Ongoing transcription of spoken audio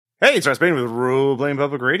Hey, it's Ross Bain with Rule Blame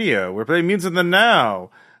Public Radio. We're playing Mutants in the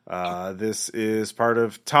Now. This is part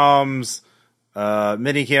of Tom's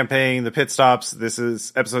mini campaign, The Pit Stops. This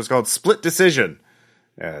episode's called Split Decision.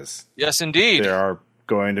 Yes, indeed. There are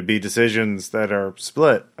going to be decisions that are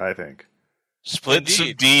split, I think. Split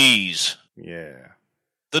some D's. Yeah.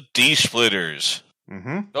 The D-splitters.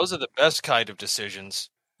 Mm-hmm. Those are the best kind of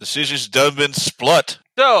decisions. Decisions done been split.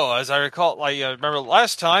 So, as I recall, remember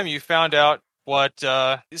last time you found out what,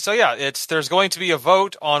 there's going to be a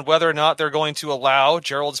vote on whether or not they're going to allow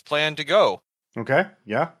Gerald's plan to go. Okay,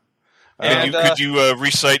 yeah. Could you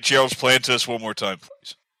recite Gerald's plan to us one more time,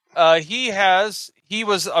 please? You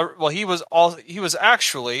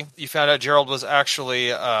found out Gerald was actually,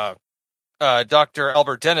 Dr.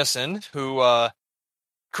 Albert Dennison, who,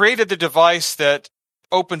 created the device that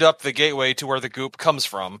opened up the gateway to where the goop comes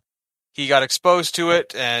from. He got exposed to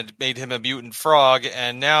it and made him a mutant frog,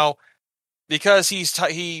 and now, because he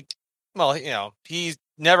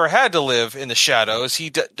never had to live in the shadows,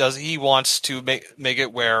 he wants to make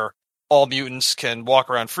it where all mutants can walk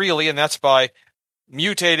around freely, and that's by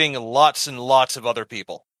mutating lots and lots of other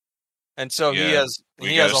people. And so he has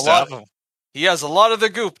a lot of the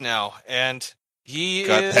goop now, and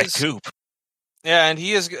that goop. Yeah, and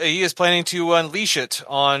he is planning to unleash it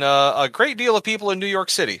on a great deal of people in New York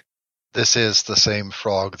City. This is the same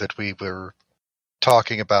frog that we were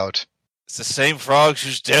talking about. It's the same frogs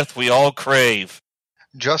whose death we all crave.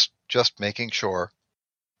 Just making sure.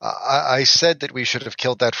 I said that we should have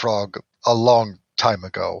killed that frog a long time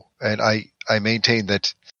ago, and I maintain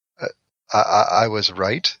that I was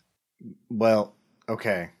right. Well,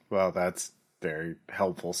 okay. Well, that's very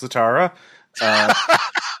helpful, Satara.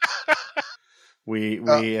 Are we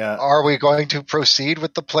going to proceed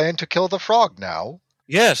with the plan to kill the frog now?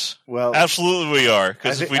 Yes. Well, absolutely we are.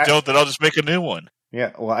 Because if we don't, then I'll just make a new one.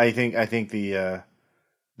 Yeah. Well, I think the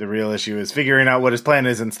real issue is figuring out what his plan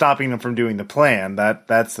is and stopping him from doing the plan.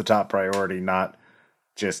 That's the top priority, not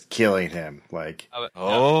just killing him.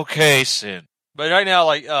 Okay, Sin. But right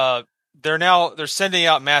now, they're sending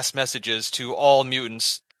out mass messages to all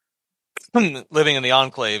mutants living in the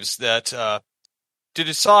enclaves that to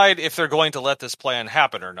decide if they're going to let this plan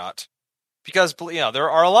happen or not. Because there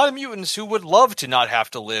are a lot of mutants who would love to not have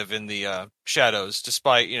to live in the shadows,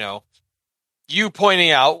 despite you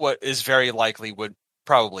pointing out what is very likely would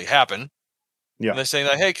probably happen. Yeah, and they're saying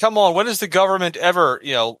that, hey, come on, when has the government ever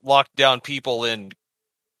locked down people in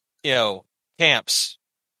camps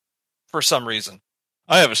for some reason?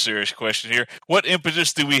 I have a serious question here. What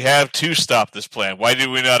impetus do we have to stop this plan? Why do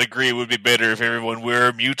we not agree it would be better if everyone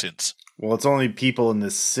were mutants? Well, it's only people in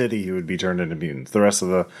this city who would be turned into mutants. The rest of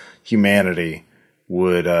the humanity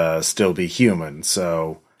would still be human.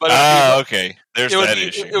 So, okay. There's that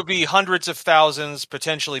issue. It would be hundreds of thousands,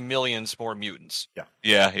 potentially millions more mutants.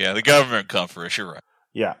 Yeah. The government come first. You're right.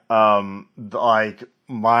 Yeah.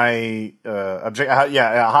 My object.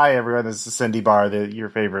 Hi everyone. This is Cindy Barr, your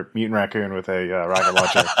favorite mutant raccoon with a rocket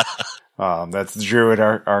launcher. That's Druid,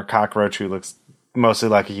 our cockroach, who looks mostly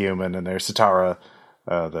like a human, and there's Satara,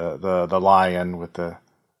 the lion with the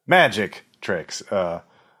magic tricks,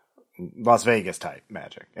 Las Vegas type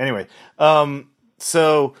magic. Anyway,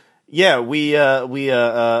 so yeah,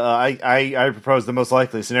 I propose the most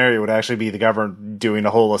likely scenario would actually be the government doing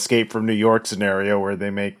a whole escape from New York scenario where they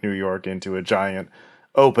make New York into a giant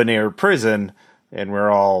open air prison, and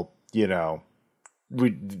we're all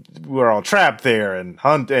we're all trapped there, and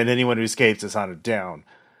anyone who escapes is hunted down.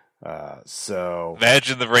 So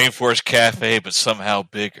imagine the Rainforest Cafe, but somehow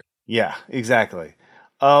bigger. Yeah, exactly.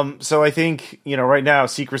 So I think, right now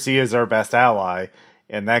secrecy is our best ally,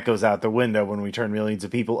 and that goes out the window when we turn millions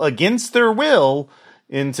of people against their will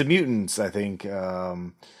into mutants. I think,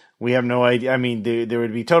 we have no idea. I mean, there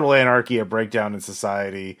would be total anarchy, a breakdown in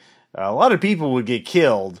society. A lot of people would get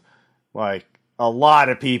killed. A lot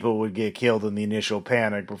of people would get killed in the initial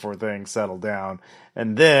panic before things settle down.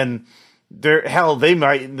 And then the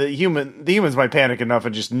humans might panic enough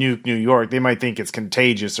and just nuke New York. They might think it's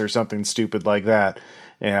contagious or something stupid like that,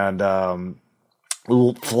 and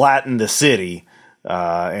flatten the city,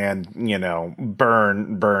 and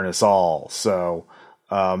burn us all. So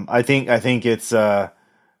I think it's the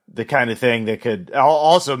kind of thing that could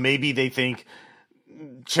also, maybe they think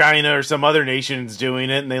China or some other nation's doing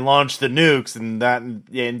it, and they launch the nukes, and that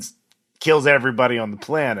kills everybody on the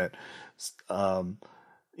planet.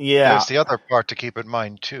 Yeah. There's the other part to keep in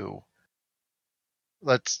mind too.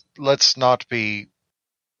 Let's not be.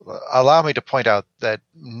 Allow me to point out that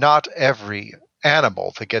not every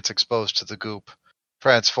animal that gets exposed to the goop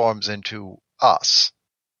transforms into us.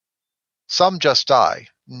 Some just die.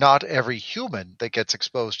 Not every human that gets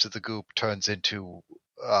exposed to the goop turns into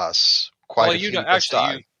us. Quite well, a few you of us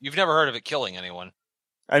die. you've never heard of it killing anyone.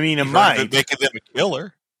 I mean, it You've heard of might. it making them a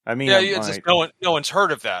killer. I mean, Yeah, it it's might. just no one's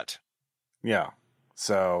heard of that. Yeah.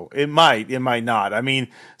 So it might not. I mean,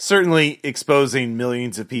 certainly exposing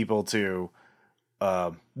millions of people to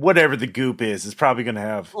whatever the goop is probably going to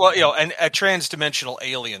have. Well, a trans-dimensional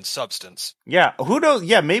alien substance. Yeah, who knows?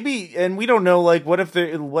 Yeah, maybe, and we don't know. Like, what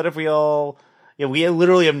if we all? Yeah, we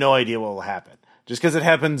literally have no idea what will happen. Just because it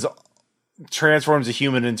happens, transforms a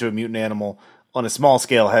human into a mutant animal on a small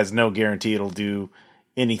scale has no guarantee it'll do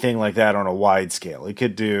anything like that on a wide scale. It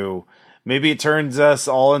could do. Maybe it turns us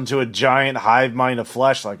all into a giant hive mind of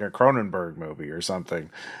flesh, like a Cronenberg movie or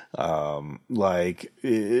something.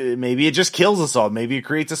 Maybe it just kills us all. Maybe it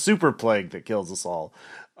creates a super plague that kills us all.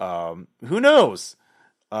 Who knows?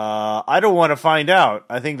 I don't want to find out.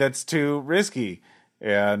 I think that's too risky,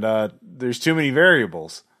 and there's too many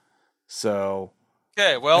variables. So,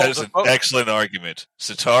 Okay, well, That is an excellent argument.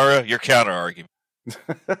 Satara, your counter argument.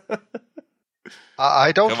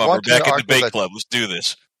 I don't Come on, want we're back to in argue debate that. club. Let's do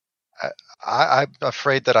this. I'm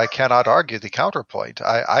afraid that I cannot argue the counterpoint.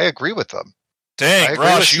 I agree with them. I Dang, agree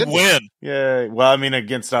Ross, with you Sydney. win. yeah. Well, I mean,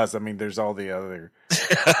 against us, I mean, there's all the other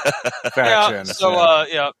yeah. factions. So,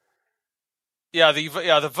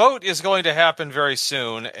 the vote is going to happen very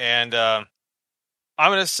soon, and I'm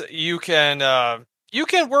gonna say you can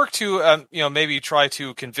work to maybe try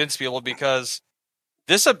to convince people because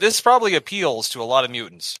this probably appeals to a lot of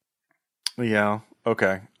mutants. Yeah.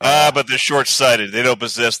 Okay. But they're short-sighted. They don't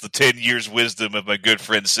possess the 10 years wisdom of my good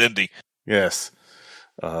friend Cindy. Yes.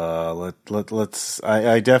 Let's.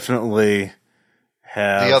 I definitely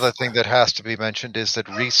have The other thing that has to be mentioned is that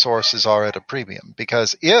resources are at a premium,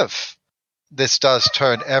 because if this does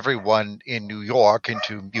turn everyone in New York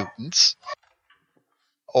into mutants,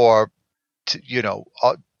 or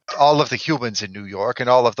all of the humans in New York and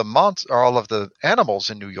all of the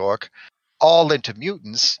animals in New York all into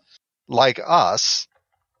mutants like us,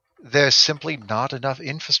 there's simply not enough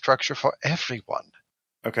infrastructure for everyone.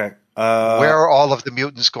 Okay. Where are all of the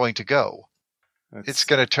mutants going to go? That's- It's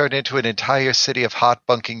going to turn into an entire city of hot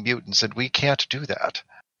bunking mutants, and we can't do that.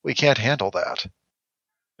 We can't handle that.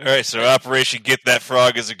 All right, so Operation Get That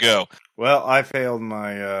Frog is a go. Well, I failed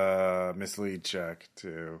my mislead check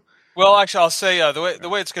too. Well, actually, I'll say the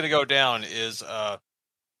way it's going to go down is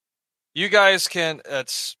you guys can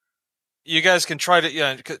try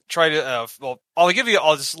to well,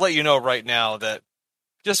 I'll just let you know right now that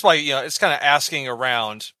just by it's kind of asking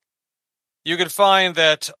around, you can find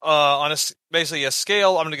that on basically a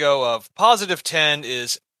scale, I'm going to go of positive 10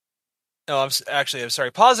 is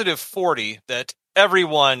positive 40 that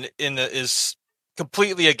everyone is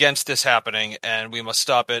completely against this happening and we must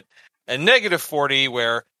stop it, and negative 40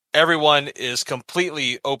 where everyone is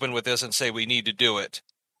completely open with this and say we need to do it.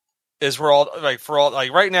 Is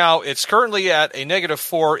right now it's currently at a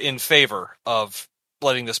 -4 in favor of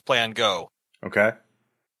letting this plan go. Okay.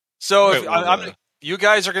 So Wait, you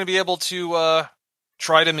guys are going to be able to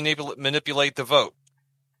try to manipulate the vote.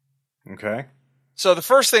 Okay. So the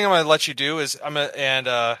first thing I'm going to let you do is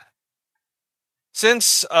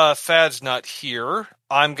since Thad's not here,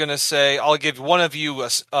 I'm going to say I'll give one of you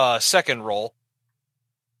a second roll.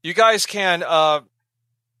 You guys can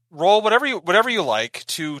roll whatever you like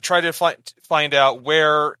to try to find out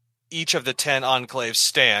where each of the 10 enclaves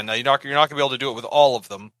stand. Now you're not going to be able to do it with all of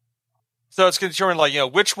them. So it's going to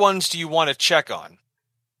determine which ones do you want to check on,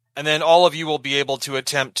 and then all of you will be able to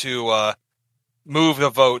attempt to move the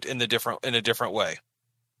vote in a different way.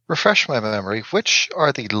 Refresh my memory. Which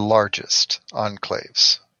are the largest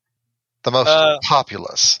enclaves? The most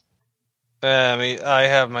populous? I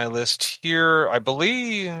have my list here. I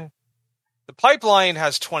believe the Pipeline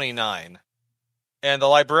has 29, and the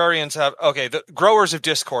Librarians have the Growers of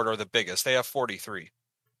Discord are the biggest. They have 43.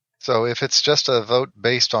 So if it's just a vote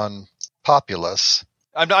based on populace,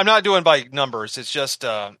 I'm not doing by numbers. It's just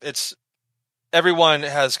it's everyone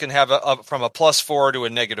can have from a +4 to a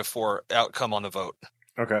 -4 outcome on the vote.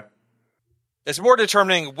 Okay. It's more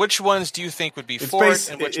determining which ones do you think would be for it,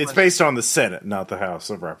 and which it's ones... based on the Senate, not the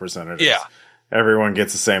House of Representatives. Yeah. Everyone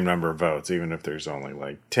gets the same number of votes, even if there's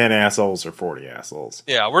only 10 assholes or 40 assholes.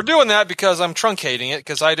 Yeah, we're doing that because I'm truncating it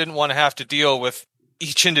because I didn't want to have to deal with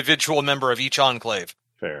each individual member of each enclave.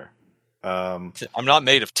 Fair. I'm not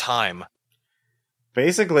made of time.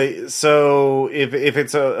 Basically, so if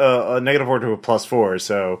it's a -4 to a +4,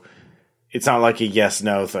 so it's not like a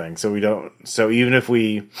yes/no thing. So even if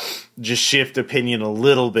we just shift opinion a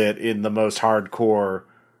little bit in the most hardcore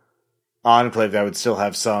enclave, that would still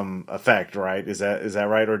have some effect, right? Is that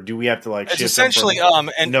right? Or do we have to It's shift essentially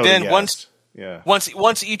and no then to yes?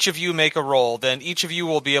 once each of you make a roll, then each of you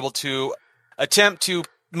will be able to attempt to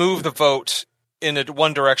move the vote in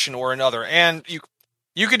one direction or another. And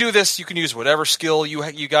you can do this. You can use whatever skill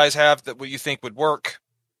you guys have that what you think would work.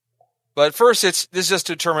 But first, this is just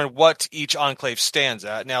to determine what each enclave stands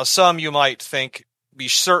at. Now, some you might be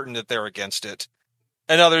certain that they're against it,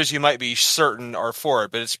 and others you might be certain are for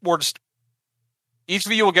it. But it's more just each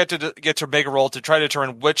of you will get to make a roll to try to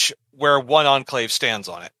determine where one enclave stands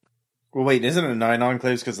on it. Well, wait, isn't it 9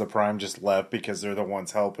 enclaves because the Prime just left because they're the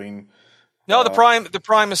ones helping? No, the Prime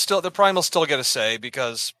will still get a say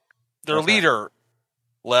because their leader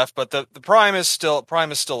left, but the Prime is still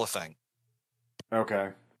a thing. Okay.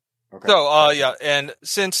 So, and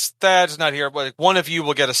since Thad's not here, but one of you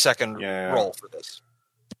will get a second roll for this.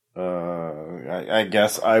 I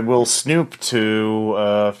guess I will snoop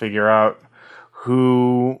to figure out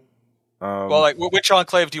who. Which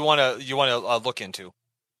enclave do you want to look into?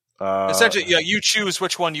 Essentially, you choose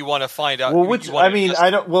which one you want to find out. Well, there's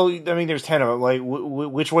 10 of them. Like,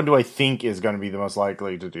 which one do I think is going to be the most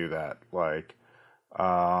likely to do that? Like,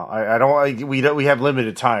 I don't. We have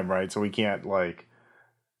limited time, right? So we can't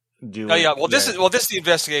do. This is the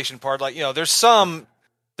investigation part. Like, there's some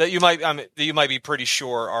that you might be pretty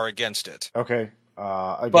sure are against it. Okay.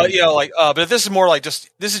 But this is more like this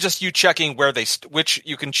is just you checking where which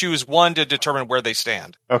you can choose one to determine where they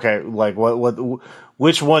stand. Okay, like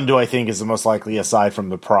which one do I think is the most likely aside from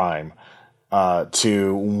the Prime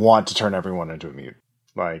to want to turn everyone into a mutant?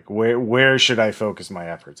 Like where should I focus my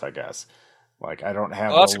efforts, I guess? Like I don't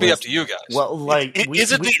have that's gonna be up to you guys. Well, like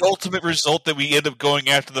is it the ultimate result that we end up going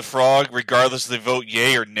after the frog regardless if they vote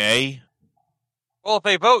yay or nay? Well, if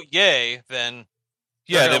they vote yay, then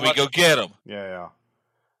then we go get them. Yeah.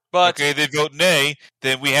 But okay, they vote nay,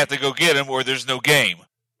 then we have to go get them, or there's no game.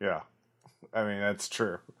 Yeah, I mean that's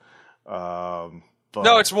true. No,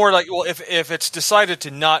 it's more like if it's decided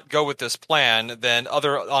to not go with this plan, then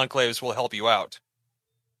other enclaves will help you out.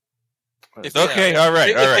 All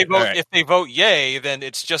right. If they vote yay, then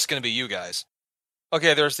it's just going to be you guys.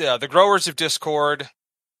 Okay, there's the Growers of Discord,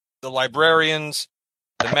 the Librarians,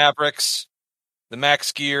 the Mavericks, the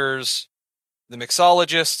Max Gears, the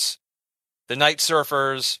Mixologists, the Night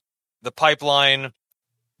Surfers, the Pipeline,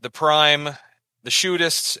 the Prime, the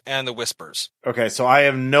Shootists, and the Whispers. Okay, so I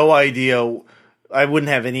have no idea. I wouldn't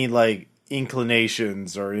have any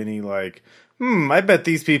inclinations or any I bet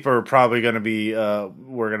these people are probably going to be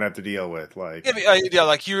we're going to have to deal with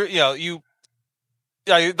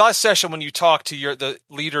last session when you talked to the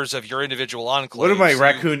leaders of your individual enclaves. What do my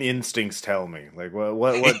raccoon instincts tell me? Like what?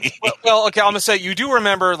 Well, okay, I'm going to say you do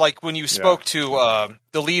remember when you spoke to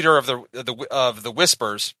the leader of the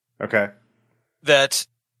Whispers. Okay. That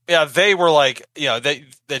they were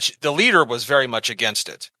that the leader was very much against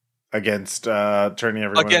it. Against turning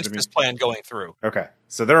everyone against this plan going through. Okay,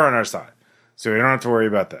 so they're on our side, so we don't have to worry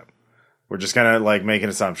about them. We're just gonna make an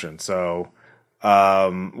assumption. So,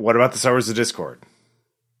 what about the Sowers of Discord?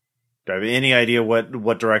 Do I have any idea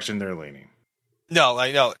what direction they're leaning? No,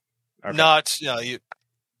 I know, okay. Not you.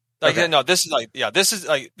 Okay. No, this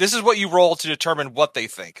is what you roll to determine what they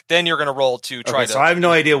think. Then you're going to roll to try to. So I have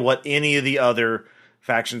no idea what any of the other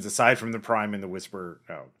factions aside from the Prime and the Whisper.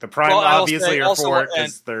 No, the Prime obviously are for it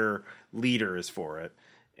because their leader is for it.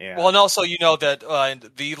 And also that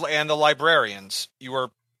the Librarians you were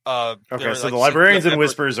okay. So the Librarians and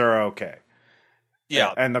Whispers are okay.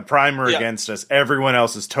 Yeah, and the Prime are against us. Everyone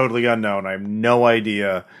else is totally unknown. I have no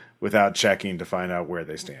idea without checking to find out where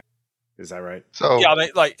they stand. Is that right? So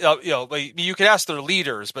you can ask their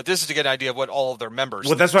leaders, but this is to get an idea of what all of their members.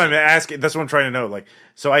 Well, that's what I'm asking. That's what I'm trying to know.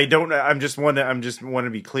 So I don't. I'm just want to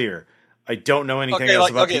be clear. I don't know anything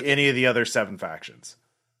else about any of the other 7 factions.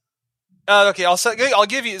 Okay, I'll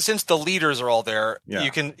give you, since the leaders are all there. Yeah.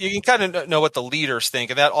 You can kind of know what the leaders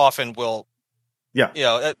think, and that often will. Yeah.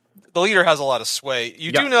 The leader has a lot of sway.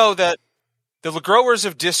 You do know that the Growers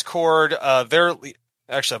of Discord. They're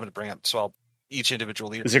actually I'm going to bring up each individual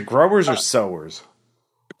leader. Is it growers or sowers?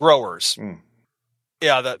 Growers. Mm.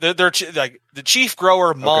 Yeah, the chief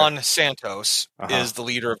grower Mon Santos is the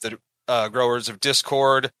leader of the Growers of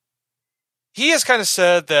Discord. He has kind of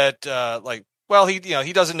said that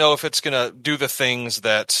he doesn't know if it's going to do the things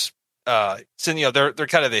that they're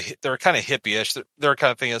kind of hippie-ish. Their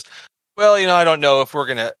kind of thing is, I don't know if we're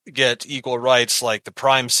going to get equal rights like the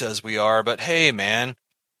Prime says we are, but hey, man,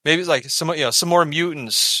 maybe it's some more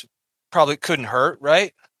mutants probably couldn't hurt,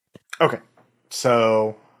 right? Okay.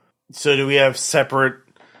 So do we have separate,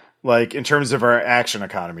 in terms of our action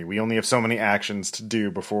economy, we only have so many actions to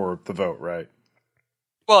do before the vote, right?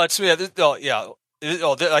 Well, it's like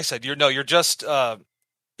I said, you're just you're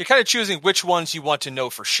kind of choosing which ones you want to know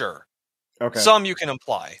for sure. Okay. Some you can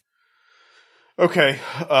imply. Okay,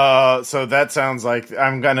 so that sounds like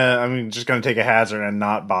I'm just gonna take a hazard and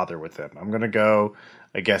not bother with them. I'm gonna go,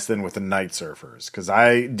 I guess, then with the Night Surfers because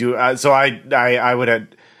I'm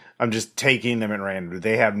just taking them at random.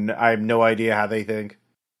 I have no idea how they think.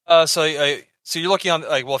 So you're looking on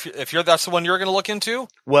like, well, if you're that's the one you're going to look into.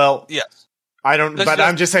 Well, Yes, I don't, but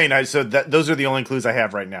I'm just saying. Those are the only clues I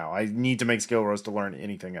have right now. I need to make skill rolls to learn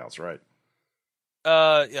anything else, right?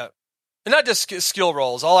 Yeah. And not just skill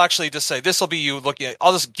rolls. I'll actually just say this will be you looking at.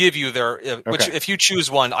 I'll just give you their. Which, if you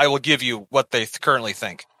choose one, I will give you what they currently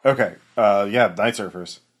think. Okay. Yeah, Night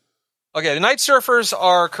Surfers. Okay, the Night Surfers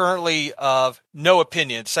are currently of no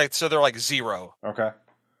opinion, so they're like 0. Okay.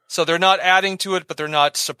 So they're not adding to it, but they're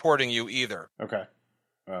not supporting you either. Okay.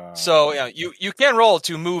 So you can roll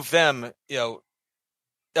to move them.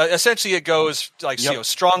 Essentially it goes like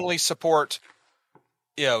strongly support.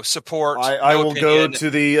 Support. I will go to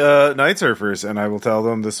the Night Surfers and I will tell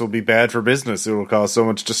them this will be bad for business. It will cause so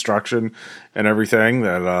much destruction and everything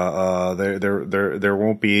that there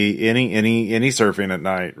won't be any surfing at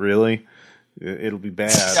night. Really, it'll be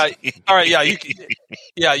bad. All right.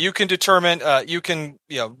 Yeah. You can determine. You can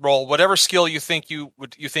roll whatever skill you think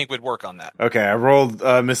would work on that. Okay, I rolled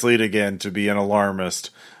mislead again to be an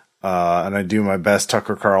alarmist. And I do my best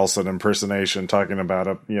Tucker Carlson impersonation, talking about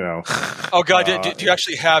Oh God! Did you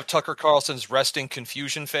actually have Tucker Carlson's resting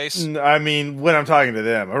confusion face? I mean, when I'm talking to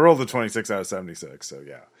them, I rolled a 26 out of 76. So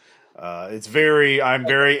yeah, I'm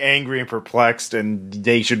very angry and perplexed, and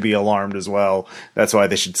they should be alarmed as well. That's why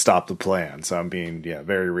they should stop the plan. So I'm being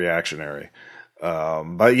very reactionary.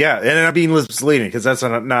 But yeah, it ended up being misleading because that's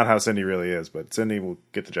not how Cindy really is. But Cindy will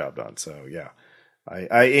get the job done. So yeah,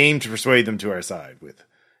 I aim to persuade them to our side with.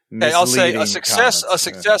 Okay, I'll say a success. Comments. A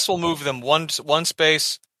success will move them one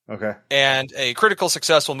space. Okay. And a critical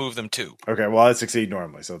success will move them 2. Okay. Well, I succeed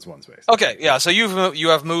normally, so it's 1 space. Okay. Yeah. So you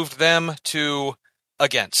have moved them to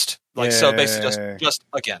against. So basically just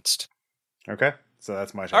against. Okay. So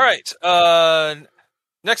that's my turn. All right.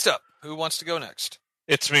 Next up, who wants to go next?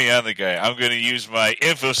 It's me. I'm the guy. I'm going to use my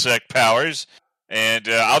InfoSec powers, and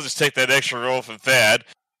I'll just take that extra roll from Thad.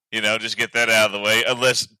 Just get that out of the way.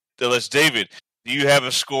 Unless David. Do you have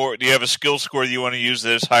a score? Do you have a skill score you want to use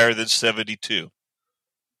that is higher than 72?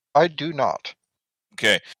 I do not.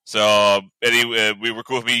 Okay, so Eddie, we were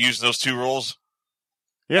cool with me using those 2 rolls.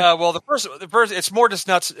 Yeah. Well, the first, it's more just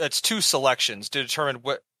nuts. It's 2 selections to determine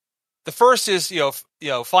what. The first is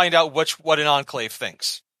find out what an enclave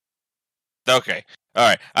thinks. Okay, all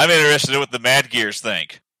right. I'm interested in what the Mad Gears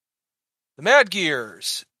think. The Mad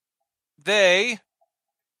Gears, the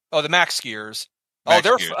Max Gears.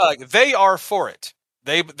 They are for it.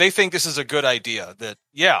 They think this is a good idea. That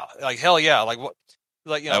hell yeah, like what,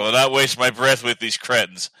 like I will not waste my breath with these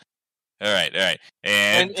cretins. All right,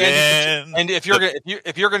 and if you're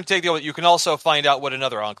going to take the, you can also find out what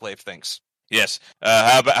another enclave thinks. Yes.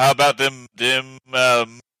 How about them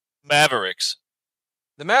Mavericks?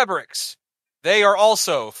 The Mavericks, they are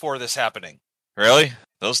also for this happening. Really?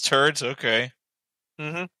 Those turds? Okay.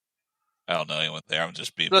 Mm-hmm. I don't know anyone there. I'm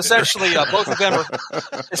just being. So essentially, both of them are.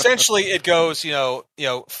 Essentially, it goes. 4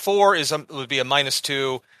 would be a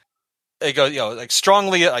 -2. It goes. Like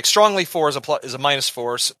strongly 4 is a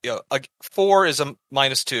 -4. 4 is a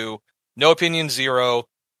 -2. No opinion 0.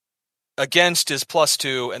 Against is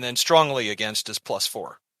 +2, and then strongly against is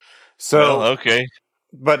 +4. So okay.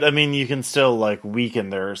 But I mean, you can still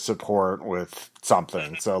weaken their support with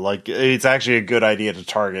something. So it's actually a good idea to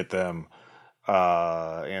target them.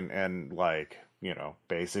 And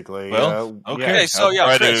basically. Well, okay. Yeah. So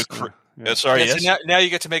Chris, sorry. Yes. So now you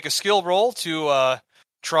get to make a skill roll to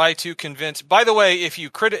try to convince. By the way, if you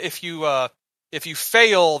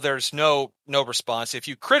fail, there's no response. If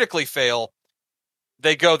you critically fail,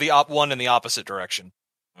 they go the one in the opposite direction.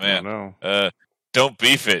 Man, don't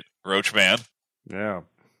beef it, Roach Man. Yeah. All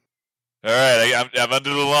right, I'm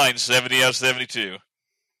under the line. 70 out of 72.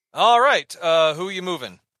 All right. Who are you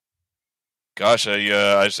moving? Gosh,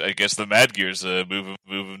 I guess the Mad Gears move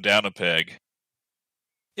him down a peg.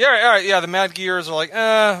 Yeah, all right. Yeah, the Mad Gears are like,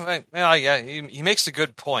 yeah, he makes a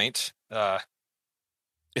good point.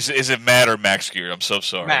 Is it Mad or Max Gear? I'm so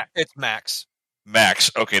sorry. It's Max.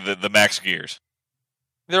 Max. Okay, the Max Gears.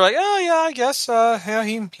 They're like, oh yeah, I guess.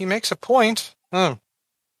 He makes a point.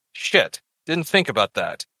 Shit, didn't think about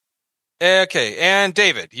that. Okay, and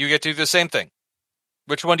David, you get to do the same thing.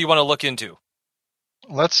 Which one do you want to look into?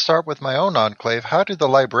 Let's start with my own enclave. How do the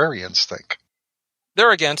librarians think? They're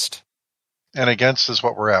against. And against is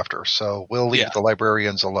what we're after, so we'll leave the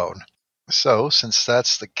librarians alone. So, since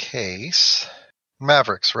that's the case,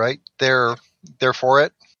 Mavericks, right? They're for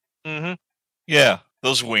it? Mm-hmm. Yeah,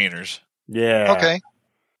 those wieners. Yeah. Okay.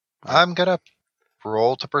 I'm gonna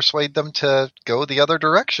roll to persuade them to go the other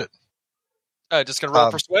direction. Just gonna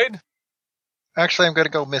roll persuade. Actually, I'm going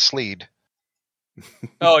to go mislead.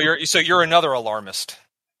 Oh, you're another alarmist.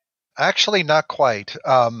 Actually, not quite.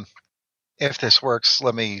 If this works,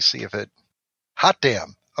 let me see if it. Hot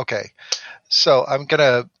damn. Okay, so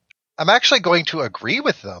I'm actually going to agree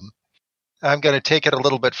with them. I'm going to take it a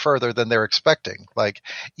little bit further than they're expecting. Like,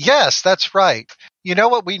 yes, that's right. You know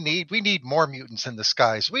what we need? We need more mutants in the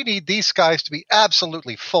skies. We need these skies to be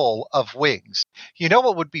absolutely full of wings. You know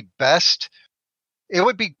what would be best? It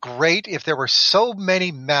would be great if there were so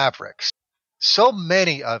many Mavericks, so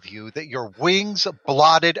many of you, that your wings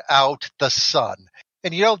blotted out the sun.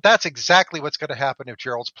 And that's exactly what's going to happen if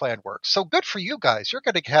Gerald's plan works. So good for you guys. You're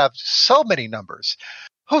going to have so many numbers.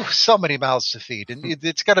 So many mouths to feed. And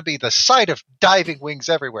it's going to be the sight of diving wings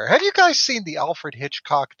everywhere. Have you guys seen the Alfred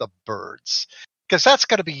Hitchcock, The Birds? Because that's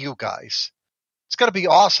going to be you guys. It's going to be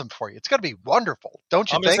awesome for you. It's going to be wonderful. Don't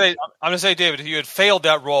you think? I'm going to say, David, if you had failed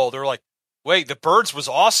that role, they're like, wait, The Birds was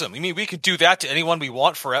awesome. You mean we could do that to anyone we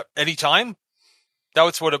want for any time?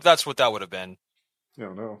 That's what that would have been.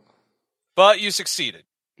 No. But you succeeded.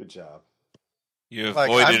 Good job. You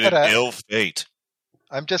avoided an ill fate.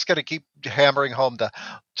 I'm just going to keep hammering home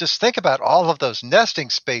just think about all of those nesting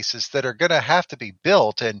spaces that are going to have to be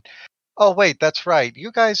built. And, oh, wait, that's right.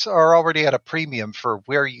 You guys are already at a premium for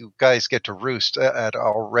where you guys get to roost at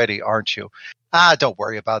already, aren't you? Don't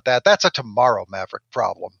worry about that. That's a tomorrow Maverick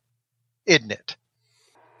problem, isn't it?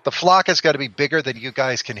 The flock is going to be bigger than you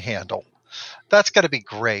guys can handle. That's going to be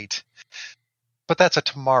great. But that's a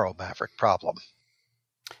tomorrow Maverick problem.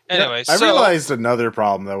 Anyway, I realized another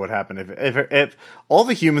problem that would happen if all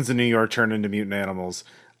the humans in New York turn into mutant animals.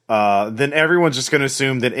 Then everyone's just going to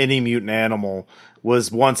assume that any mutant animal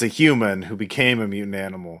was once a human who became a mutant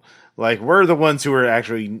animal. Like, we're the ones who are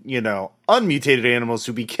actually, unmutated animals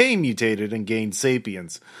who became mutated and gained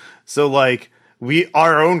sapience. So, like,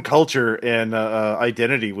 our own culture and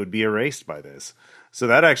identity would be erased by this. So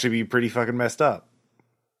that'd actually be pretty fucking messed up.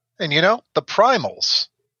 And the primals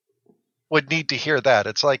would need to hear that.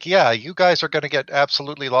 It's like, yeah, you guys are going to get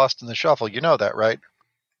absolutely lost in the shuffle. You know that, right?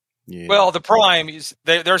 Yeah. Well, the Prime,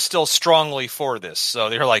 they're still strongly for this. So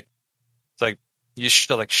they're like, it's like, you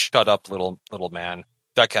should shut up, little man,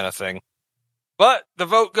 that kind of thing. But the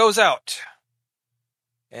vote goes out.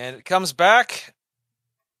 And it comes back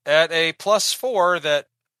at a +4 that,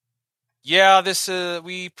 yeah,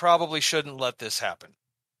 we probably shouldn't let this happen.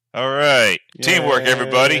 All right. Yay. Teamwork,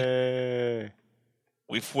 everybody.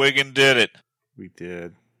 We friggin' did it. We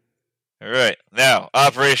did. All right. Now,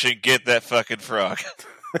 Operation Get That Fucking Frog.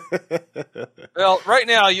 Well, right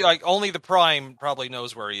now, only the Prime probably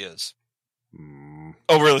knows where he is.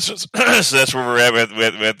 Oh, really? So that's where we're at.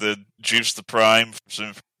 We have to juice the Prime.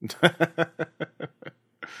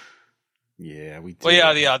 Yeah, we did.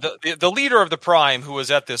 Well, yeah. The leader of the Prime, who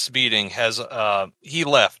was at this meeting, he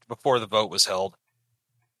left before the vote was held.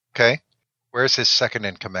 Okay. Where's his second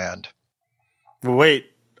in command?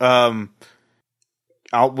 Wait. We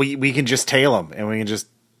can just tail him, and we can just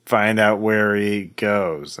find out where he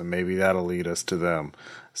goes, and maybe that'll lead us to them.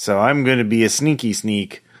 So I'm going to be a sneaky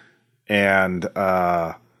sneak and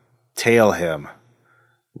tail him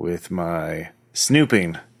with my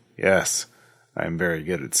snooping. Yes, I'm very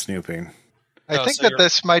good at snooping. I think that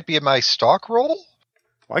this might be my stalk roll.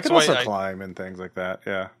 Well, I can also climb and things like that.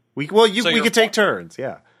 Yeah, we could take turns.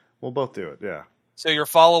 Yeah, we'll both do it. Yeah. So you're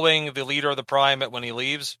following the leader of the Prime when he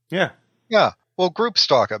leaves? Yeah. Yeah. We'll group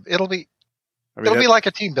stalk him. It'll be like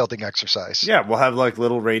a team building exercise. Yeah, we'll have like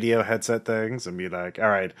little radio headset things and be like, "All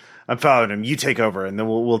right, I'm following him. You take over," and then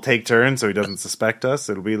we'll take turns so he doesn't suspect us.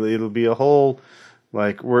 It'll be a whole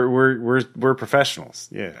like we're professionals.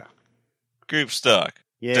 Yeah. Group stalk.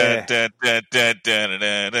 Yeah. Dun, dun, dun, dun, dun,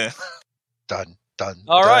 dun, dun. Dun, dun,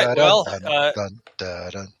 all right. Well,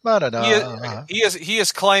 he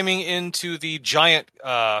is climbing into the giant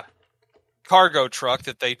cargo truck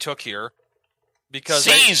that they took here because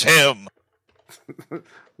seize him.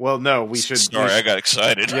 Well, no, we should. Sorry, I got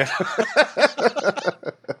excited. Yeah.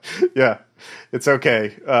 Yeah, it's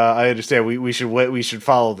okay. I understand. We should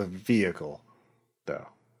follow the vehicle, though.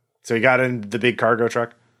 So he got in the big cargo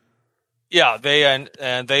truck. Yeah, they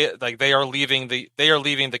are leaving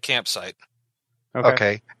the campsite.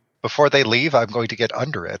 Okay. Before they leave, I'm going to get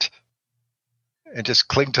under it and just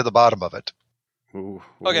cling to the bottom of it. Ooh.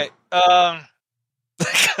 Okay.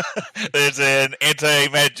 There's an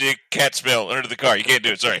anti-magic cat smell under the car. You can't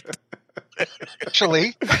do it. Sorry.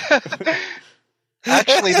 Actually,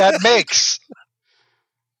 that makes.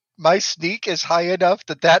 My sneak is high enough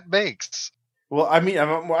that makes. Well, I mean,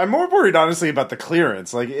 I'm more worried, honestly, about the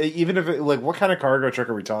clearance. Like, even if it, like, what kind of cargo truck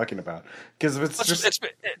are we talking about? Because if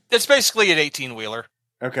it's basically an 18-wheeler.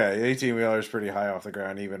 Okay, 18-wheeler is pretty high off the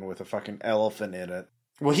ground, even with a fucking elephant in it.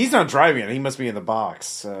 Well, he's not driving it. He must be in the box,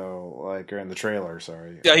 so like, or in the trailer.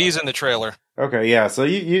 Sorry. Yeah, he's in the trailer. Okay, yeah. So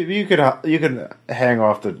you could hang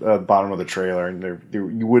off the bottom of the trailer, and there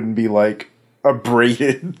you wouldn't be like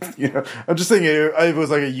abraded. You know, I'm just thinking if it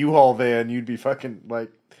was like a U-Haul van, you'd be fucking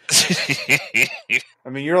like. I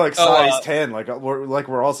mean, you're like size 10. Like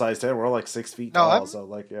we're all size 10. We're all like 6 feet tall. So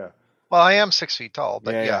like, yeah. Well, I am 6 feet tall,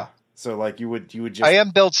 but yeah. So like, you would just. I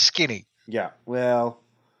am built skinny. Yeah. Well.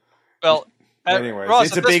 Anyways, Ross,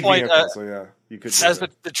 it's a big vehicle, so yeah, you could. As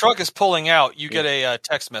the truck is pulling out, you get a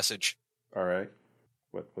text message. All right.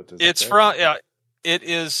 What does it's it say? from? Yeah, it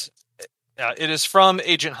is from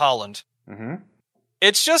Agent Holland. Mm-hmm.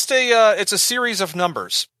 It's just it's a series of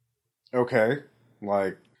numbers. Okay,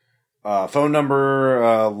 like phone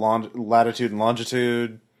number, latitude and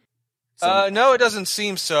longitude. No, it doesn't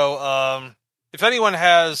seem so. If anyone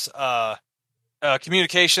has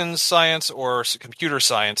communications science or computer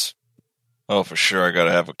science. Oh, for sure. I got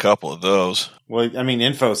to have a couple of those. Well, I mean,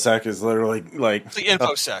 InfoSec is literally like... It's the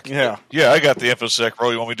InfoSec. Yeah. Yeah, I got the InfoSec, bro.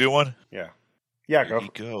 You want me to do one? Yeah. Yeah, Here you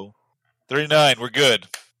go. 39. We're good.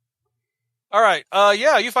 All right.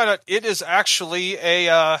 Yeah, you find out it is actually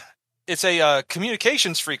it's a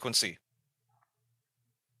communications frequency.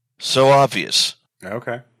 So obvious.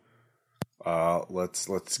 Okay.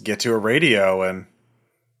 Let's get to a radio and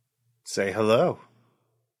say hello.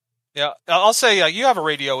 Yeah, I'll say you have a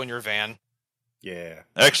radio in your van. Yeah.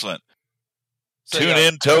 Excellent. So, Tune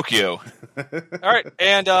in Tokyo. All right,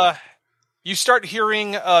 and you start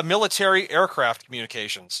hearing military aircraft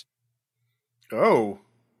communications. Oh.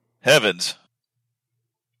 Heavens.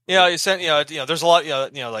 Yeah, you sent. There's a lot.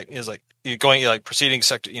 Like is like you're going like proceeding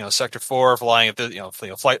sector 4, flying at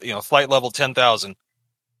the flight level 10,000.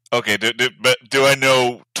 Okay, but do I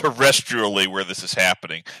know terrestrially where this is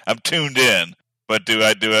happening? I'm tuned in, but do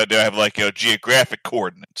I have like geographic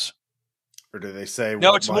coordinates? Or do they say?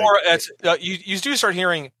 No, it's more. It's you do start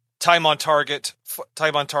hearing time on target.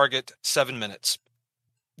 7 minutes.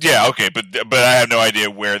 Yeah, okay, but I have no idea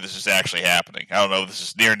where this is actually happening. I don't know if this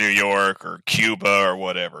is near New York or Cuba or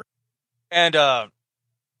whatever. And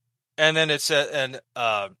then it's then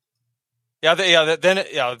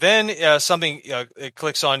something it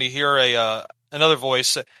clicks on. You hear another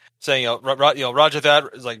voice saying, Roger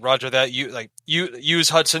that. Like Roger that. Use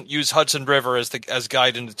Hudson River as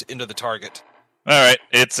guide into the target. All right,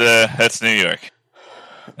 that's New York.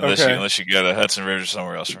 Okay. Unless you go to Hudson River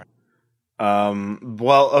somewhere else, right?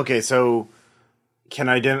 Well, okay, so can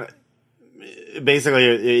I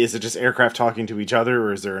basically, is it just aircraft talking to each other,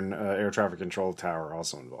 or is there an air traffic control tower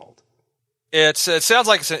also involved? It sounds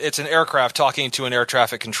like it's an aircraft talking to an air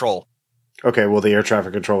traffic control. Okay, well, the air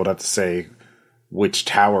traffic control would have to say which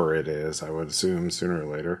tower it is, I would assume, sooner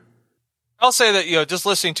or later. I'll say that, just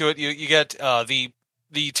listening to it, you get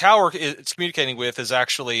the tower it's communicating with is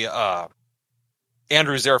actually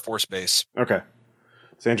Andrews Air Force Base. Okay.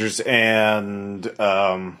 It's Andrews, and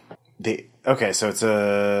so it's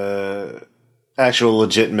a actual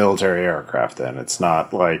legit military aircraft then. It's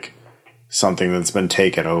not like something that's been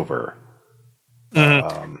taken over.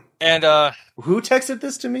 Mm-hmm. And who texted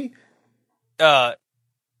this to me?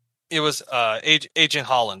 It was Agent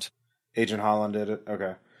Holland. Agent Holland did it?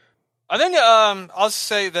 Okay. And then I'll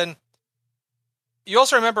say then you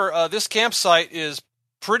also remember this campsite is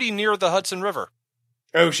pretty near the Hudson River.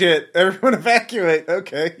 Oh shit, everyone evacuate.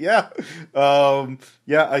 Okay, yeah.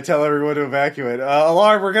 Yeah, I tell everyone to evacuate.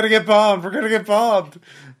 Alarm, we're gonna get bombed.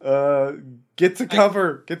 Get to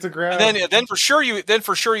cover. Get to ground. And then for sure you're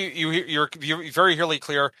very clearly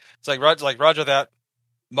clear. It's like Roger that.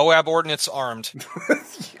 Moab ordnance armed.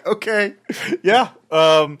 Okay. Yeah.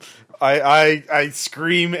 I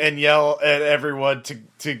scream and yell at everyone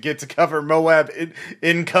to get to cover. Moab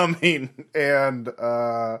incoming, and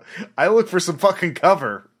I look for some fucking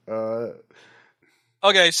cover.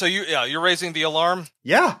 Okay, so you're raising the alarm.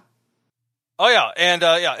 Yeah. Oh yeah, and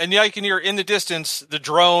now you can hear in the distance the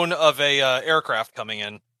drone of a aircraft coming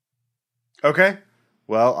in. Okay.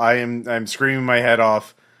 Well, I'm screaming my head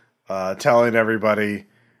off, telling everybody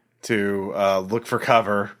to look for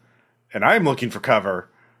cover, and I'm looking for cover.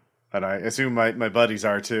 And I assume my buddies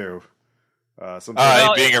are too.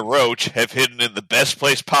 Being a roach, have hidden in the best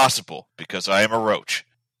place possible because I am a roach.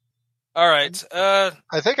 All right. I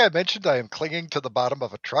think I mentioned I am clinging to the bottom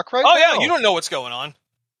of a truck right now. now. Oh yeah, you don't know what's going on.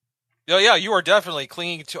 Oh yeah, you are definitely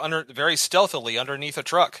clinging to very stealthily underneath a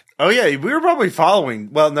truck. Oh yeah, we were probably following.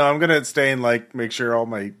 Well, no, I'm gonna stay and make sure all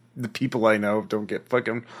my the people I know don't get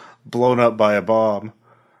fucking blown up by a bomb.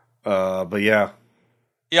 But yeah.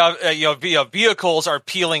 Yeah, vehicles are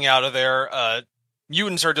peeling out of there.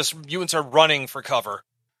 Mutants are running for cover.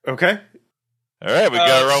 Okay. All right, we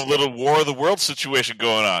got our own little War of the World situation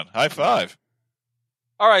going on. High five.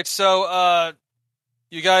 All right, so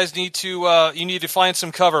you guys need to find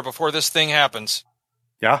some cover before this thing happens.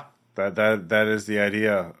 Yeah, that is the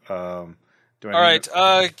idea. All right,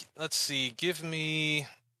 let's see. Give me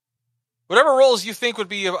whatever roles you think would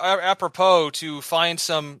be apropos to find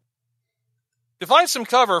some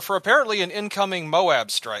cover for apparently an incoming Moab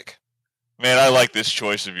strike. Man, I like this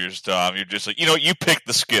choice of yours, Tom. You're just like, you pick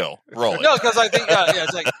the skill. Roll it. No, because I think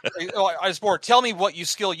it's like I was bored. Tell me what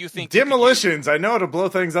skill you think. Demolitions. I know how to blow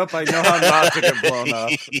things up. I know how not to get blown up.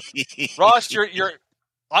 Ross,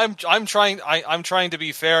 I'm trying to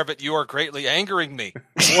be fair, but you are greatly angering me.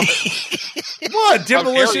 What?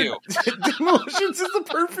 Demolitions is the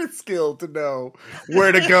perfect skill to know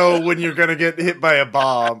where to go when you're going to get hit by a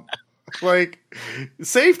bomb. Like,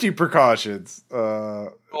 safety precautions.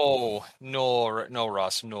 Oh, no,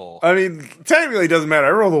 Ross, no. I mean, technically it doesn't matter. I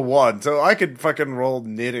rolled a 1, so I could fucking roll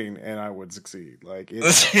knitting and I would succeed. Like,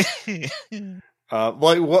 it's,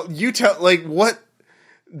 what?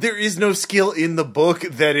 There is no skill in the book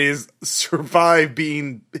that is survive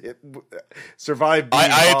being I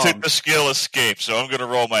took the skill escape, so I'm going to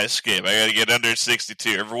roll my escape. I got to get under 62.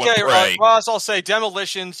 Everyone pray. Ross, I'll say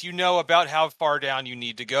demolitions. You know about how far down you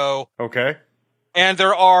need to go. Okay. And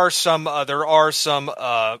there are some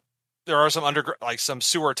some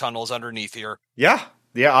sewer tunnels underneath here. Yeah,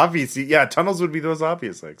 obviously, yeah. Tunnels would be those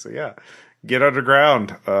obvious things. So yeah, get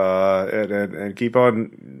underground and keep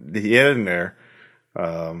on hitting there.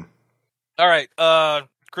 All right,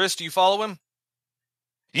 Chris, do you follow him?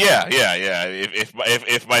 Yeah.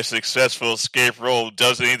 If my successful escape roll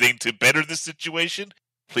does anything to better the situation,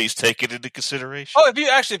 please take it into consideration. Oh,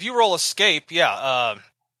 if you roll escape, yeah.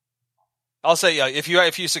 I'll say if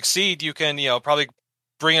you succeed, you can probably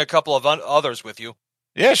bring a couple of others with you.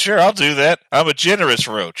 Yeah, sure, I'll do that. I'm a generous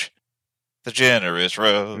roach. The generous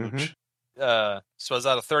roach. Mm-hmm. So is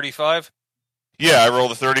that a 35? Yeah, I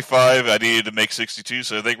rolled a 35. I needed to make 62,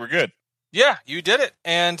 so I think we're good. Yeah, you did it.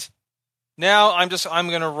 And now I'm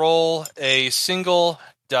going to roll a single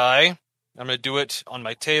die. I'm going to do it on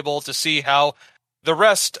my table to see how the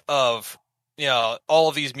rest of all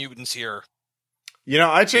of these mutants here.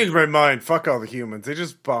 I changed my mind. Fuck all the humans. They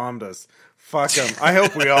just bombed us. Fuck them. I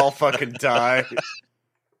hope we all fucking die.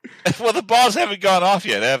 Well, the bombs haven't gone off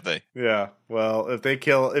yet, have they? Yeah. Well, they're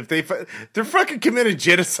fucking committed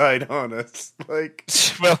genocide on us. Like,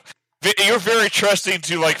 well, you're very trusting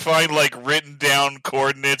to find written down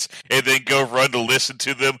coordinates and then go run to listen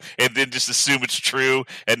to them and then just assume it's true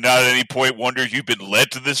and not at any point wonder you've been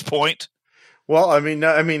led to this point. Well, I mean,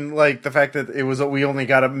 the fact that we only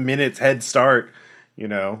got a minute's head start,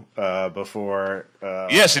 before.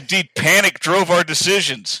 Yes, indeed, panic drove our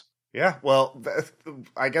decisions. Yeah, well,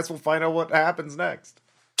 I guess we'll find out what happens next.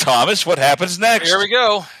 Thomas, what happens next? Here we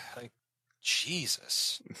go.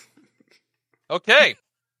 Jesus. Okay.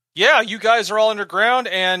 Yeah, you guys are all underground,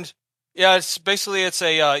 and yeah, it's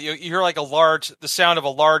a you hear the sound of a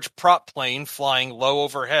large prop plane flying low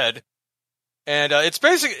overhead, and it's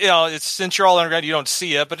basically it's since you're all underground, you don't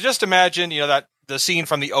see it, but just imagine that the scene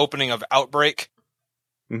from the opening of Outbreak.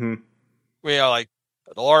 Mm-hmm.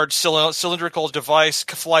 The large cylindrical device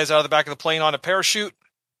flies out of the back of the plane on a parachute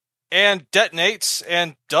and detonates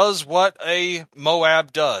and does what a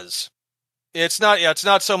Moab does. It's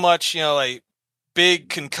not so much, a big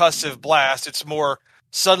concussive blast. It's more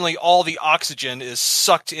suddenly all the oxygen is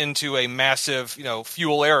sucked into a massive,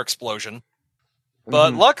 fuel air explosion.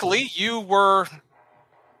 But luckily you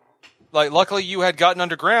had gotten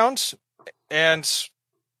underground, and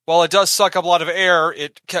while it does suck up a lot of air,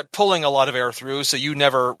 it kept pulling a lot of air through, so you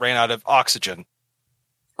never ran out of oxygen.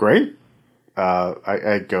 Great.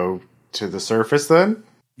 I go to the surface then?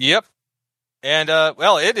 Yep. And,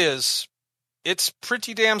 it's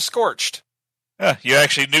pretty damn scorched. You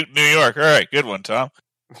actually nuked New York. All right, good one, Tom.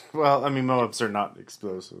 Well, I mean, Moabs are not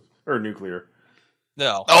explosive. Or nuclear.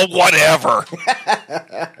 No. Oh, whatever.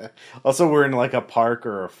 Also, we're in a park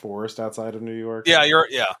or a forest outside of New York. Yeah, you're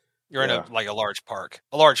in a large park,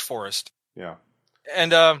 a large forest. Yeah.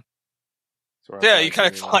 And you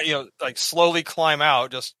kind of slowly climb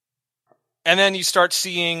out, and then you start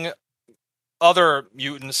seeing other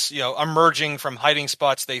mutants, emerging from hiding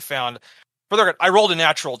spots they found. For the record, I rolled a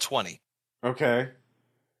natural 20. Okay.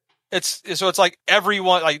 It's like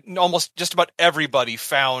everyone, almost just about everybody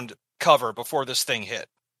found cover before this thing hit.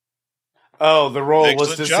 Oh, the roll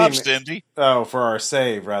was to job, see Stindy. Oh, for our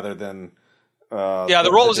save rather than Yeah,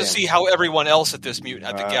 the role was to see how everyone else at this mutant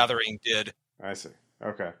at the gathering did. I see.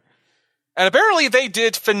 Okay. And apparently they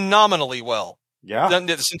did phenomenally well. Yeah.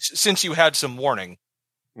 Since you had some warning.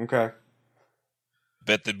 Okay.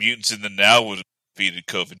 Bet the mutants in the now would have defeated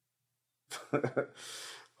COVID.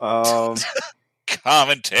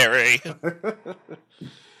 Commentary.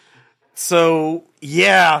 So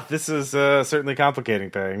yeah, this is certainly complicating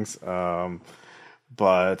things.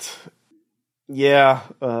 But yeah,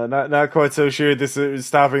 not quite so sure this is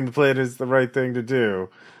stopping the plan is the right thing to do,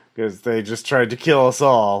 because they just tried to kill us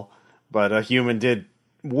all, but a human did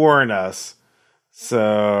warn us.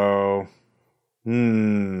 So,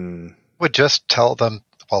 Would just tell them.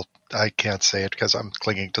 Well, I can't say it because I'm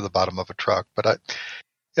clinging to the bottom of a truck. But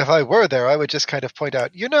if I were there, I would just kind of point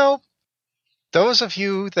out, those of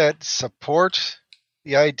you that support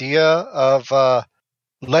the idea of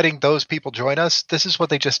letting those people join us, this is what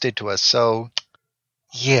they just did to us. So,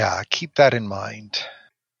 yeah, keep that in mind.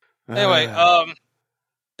 Anyway,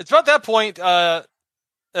 it's about that point.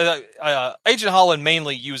 Agent Holland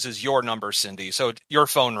mainly uses your number, Cindy, so your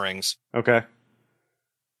phone rings. Okay.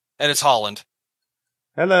 And it's Holland.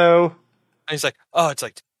 Hello. And he's like, oh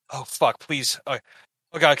fuck, please. Oh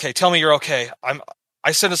God, okay, tell me you're okay.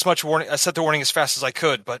 I sent as much warning. I sent the warning as fast as I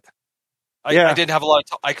could, but I didn't have a lot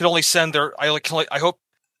of I could only send their. I hope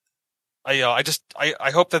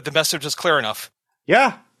that the message is clear enough.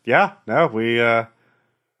 Yeah. No, we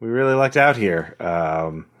really lucked out here.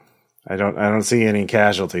 I don't see any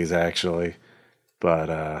casualties actually,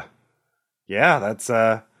 but yeah, that's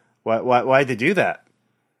why'd they do that?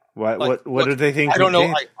 What did they think? I don't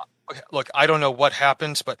know. I don't know what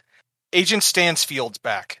happens, but Agent Stansfield's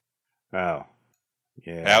back. Oh,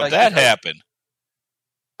 yeah. How'd that happen?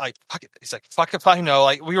 He's like, fuck if I know.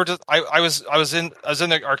 Like we were just, I was in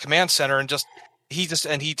our command center, and he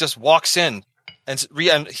just walks in, and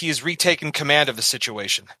he's retaken command of the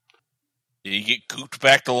situation. Did he get gooped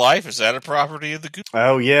back to life? Is that a property of the goop?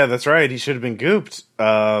 Oh yeah, that's right. He should have been gooped.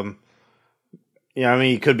 Yeah, I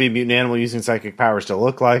mean, he could be a mutant animal using psychic powers to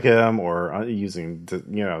look like him, or using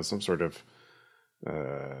some sort of.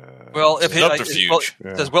 Well, if subterfuge.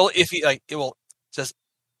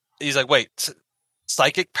 He's like, wait,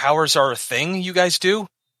 psychic powers are a thing you guys do?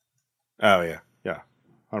 Oh yeah,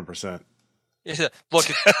 100%. Look,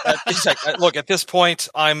 he's like, look, at this point,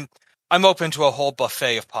 I'm open to a whole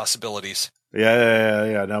buffet of possibilities.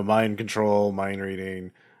 Yeah. No, mind control, mind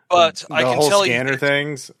reading. But the I can whole tell scanner you,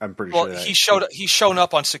 things. I'm pretty sure. He's shown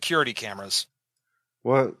up on security cameras.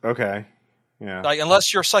 What? Okay. Yeah. Like,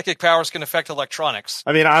 unless your psychic powers can affect electronics.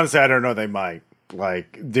 I mean, honestly, I don't know. They might.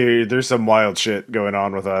 Like, there's some wild shit going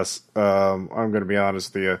on with us. I'm going to be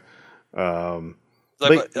honest with you.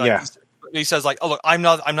 Yeah. He says, like, oh look, I'm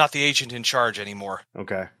not the agent in charge anymore.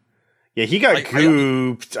 Okay. Yeah, he got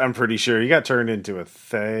gooped. I'm pretty sure he got turned into a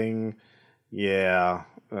thing. Yeah.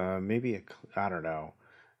 Maybe I don't know.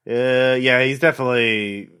 Yeah, he's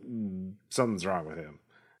definitely something's wrong with him.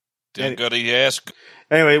 Didn't go to ask.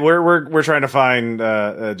 Anyway, we're trying to find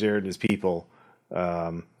Jared and his people.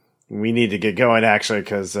 We need to get going actually,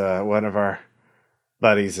 because one of our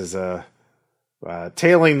buddies is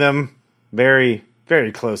tailing them very,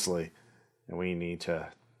 very closely, and we need to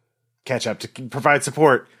catch up to provide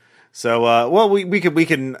support. So, we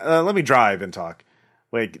can let me drive and talk.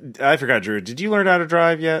 Wait, I forgot, Drew. Did you learn how to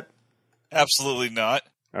drive yet? Absolutely not.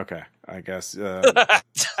 Okay, I guess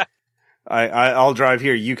I'll drive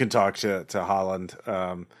here. You can talk to Holland.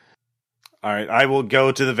 All right, I will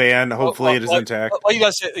go to the van. Hopefully, it is intact. Well, you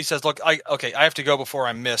guys, he says, "Look, I have to go before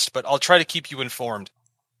I'm missed, but I'll try to keep you informed."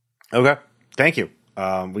 Okay, thank you.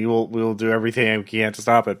 We will do everything we can to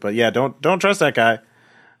stop it. But yeah, don't trust that guy.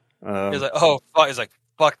 He's like,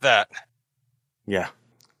 fuck that. Yeah.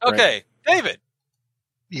 Okay, right. David.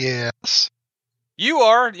 Yes. You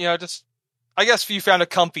are, just. I guess you found a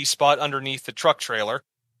comfy spot underneath the truck trailer.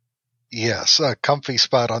 Yes, a comfy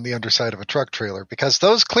spot on the underside of a truck trailer, because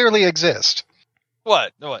those clearly exist.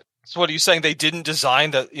 What? So what are you saying? They didn't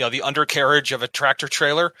design the undercarriage of a tractor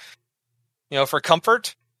trailer, for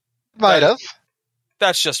comfort? Might have.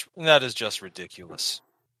 That is just ridiculous.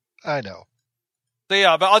 I know. So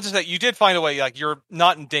yeah, but I'll just say you did find a way. Like, you're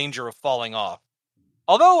not in danger of falling off.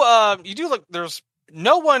 Although you do look. There's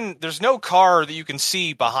no car that you can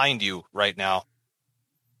see behind you right now.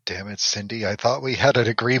 Damn it, Cindy. I thought we had an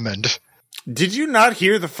agreement. Did you not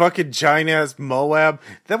hear the fucking giant-ass Moab?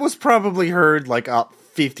 That was probably heard like up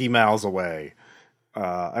 50 miles away.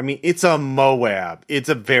 I mean, it's a Moab. It's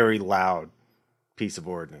a very loud piece of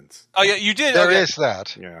ordnance. Oh yeah, you did. There is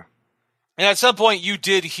that. Yeah. And at some point you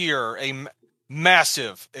did hear a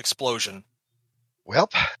massive explosion. Well,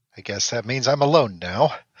 I guess that means I'm alone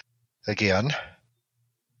now. again.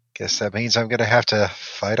 Guess that means I'm going to have to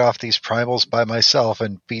fight off these primals by myself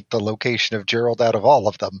and beat the location of Gerald out of all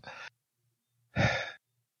of them.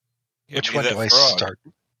 Which one do I start?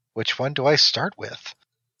 Which one do I start with?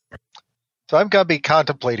 So I'm going to be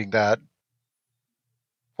contemplating that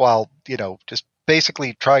while, just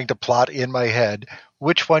basically trying to plot in my head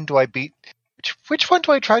which one do I beat, which one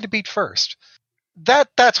do I try to beat first?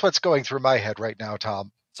 That's what's going through my head right now,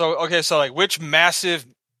 Tom. So like which massive,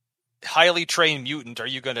 highly trained mutant are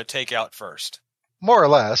you going to take out first? More or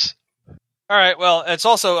less. All right. Well, it's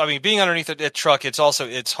also, being underneath a truck,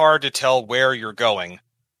 it's hard to tell where you're going.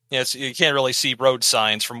 You can't really see road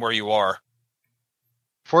signs from where you are.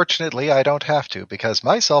 Fortunately, I don't have to because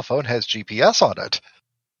my cell phone has GPS on it.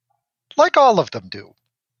 Like all of them do.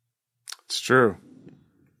 It's true.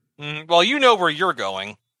 Well, you know where you're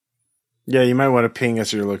going. Yeah, you might want to ping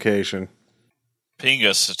us your location. Ping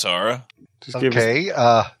us, Satara. Just give us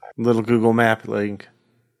a little Google Map link.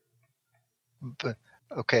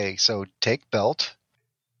 Okay, so take belt,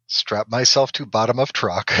 strap myself to bottom of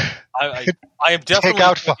truck. I am definitely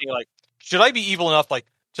thinking, like, should I be evil enough, like,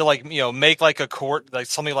 to make like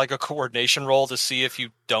something like a coordination roll to see if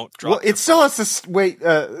you don't drop. Well, it still has to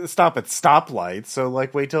stop at stoplight, so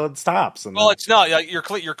like wait till it stops. And it's not. You're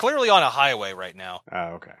clearly on a highway right now.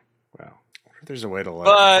 Oh, okay. Well, there's a way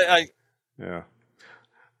to. Yeah.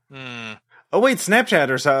 Oh wait, Snapchat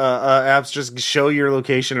or apps just show your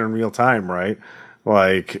location in real time, right?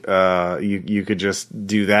 Like you could just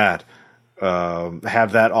do that,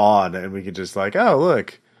 have that on, and we could just like, oh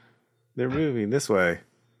look, they're moving this way.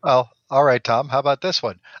 Oh, all right, Tom. How about this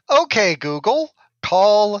one? Okay, Google,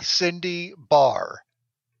 call Cindy Barr.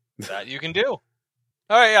 That you can do. All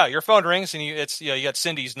right, yeah. Your phone rings, and you got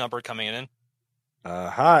Cindy's number coming in. Uh-huh.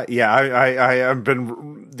 Hi. Yeah, I've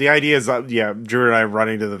been. The idea is, Drew and I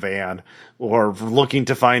running to the van or looking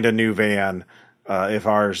to find a new van if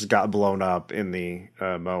ours got blown up in the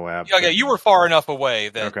Moab. Yeah, you were far enough away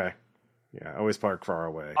that. Okay. Yeah, always park far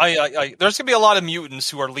away. There's gonna be a lot of mutants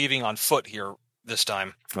who are leaving on foot here this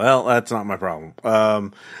time. Well, that's not my problem.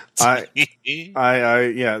 I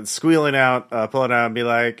squealing out, pulling out, and be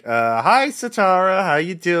like, "Hi, Satara, how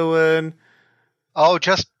you doing?" Oh,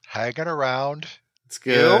 just hanging around. It's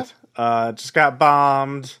good. Just got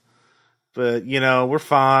bombed, but we're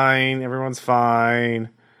fine. Everyone's fine.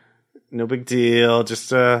 No big deal.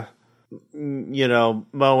 Just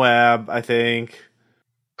Moab, I think.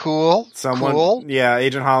 Cool. Cool. Yeah,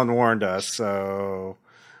 Agent Holland warned us, so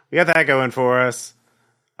we got that going for us.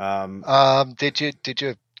 Did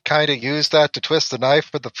you kind of use that to twist the knife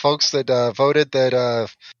for the folks that voted that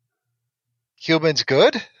humans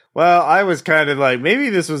good? Well, I was kind of like, maybe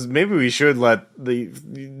we should let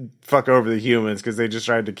the fuck over the humans because they just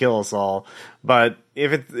tried to kill us all. But I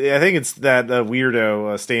think it's that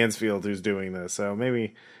weirdo Stansfield who's doing this. So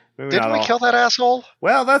maybe didn't we kill that asshole?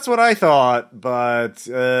 Well, that's what I thought. But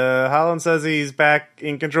Holland says he's back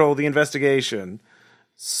in control of the investigation.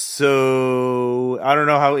 So I don't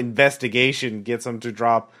know how investigation gets him to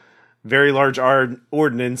drop very large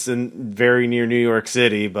ordnance in very near New York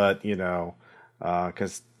City, but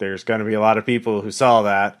because there's going to be a lot of people who saw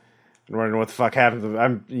that and wondering what the fuck happened.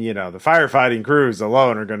 The firefighting crews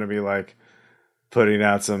alone are going to be like putting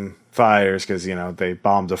out some fires because they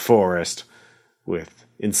bombed a forest with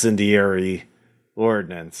incendiary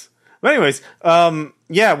ordnance. But anyways, where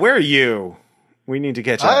are you? We need to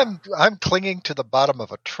catch up. I'm clinging to the bottom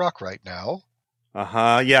of a truck right now.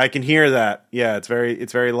 Yeah, I can hear that. Yeah, it's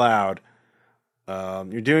very loud.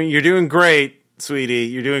 You're doing great, sweetie.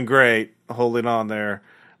 You're doing great. Holding on there.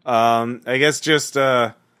 I guess just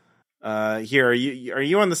here. Are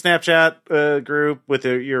you on the Snapchat group with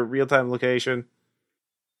your real time location?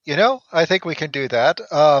 I think we can do that.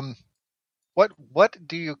 What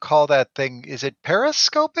do you call that thing? Is it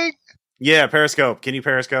periscoping? Yeah, Periscope. Can you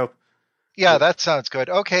Periscope? Yeah, that sounds good.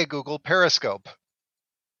 Okay, Google, Periscope.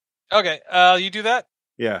 Okay, you do that?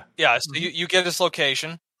 Yeah. Yeah, so you get his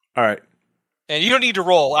location. All right. And you don't need to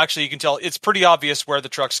roll. Actually, you can tell. It's pretty obvious where the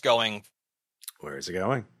truck's going. Where is it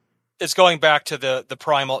going? It's going back to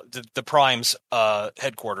the Prime's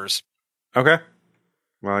headquarters. Okay.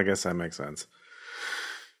 Well, I guess that makes sense.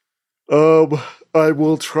 I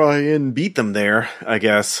will try and beat them there, I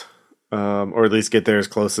guess. Or at least get there as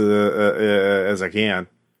close as I can.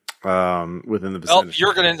 Within the vicinity. Well,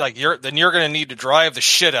 you're gonna need to drive the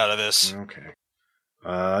shit out of this. Okay.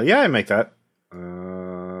 I make that.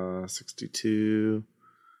 62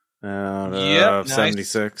 out of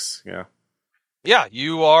 76. Yeah. Yeah,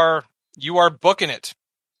 you are booking it.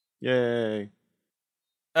 Yay.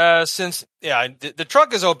 Since the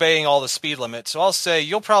truck is obeying all the speed limits, so I'll say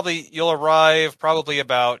you'll arrive probably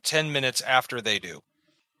about 10 minutes after they do.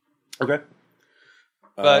 Okay.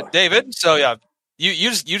 But David, so yeah,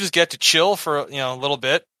 you just get to chill for a little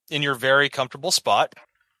bit in your very comfortable spot,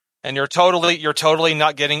 and you're totally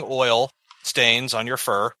not getting oil stains on your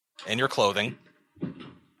fur and your clothing.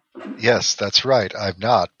 Yes, that's right. I'm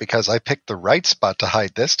not, because I picked the right spot to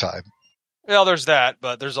hide this time. Well, there's that,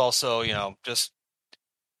 but there's also just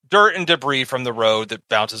dirt and debris from the road that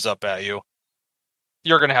bounces up at you.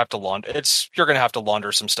 You're gonna have to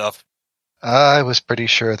launder some stuff. I was pretty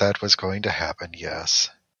sure that was going to happen, yes.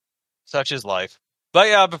 Such is life. But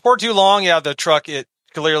yeah, before too long, the truck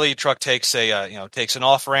takes takes an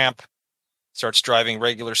off ramp, starts driving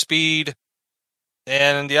regular speed,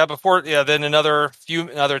 and then another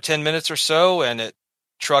 10 minutes or so, and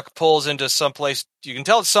truck pulls into someplace. You can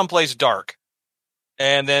tell it's someplace dark,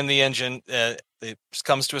 and then the engine it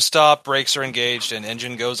comes to a stop, brakes are engaged, and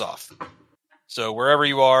engine goes off. So wherever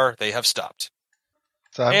you are, they have stopped.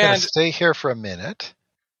 So I'm going to stay here for a minute.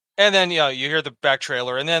 And then you hear the back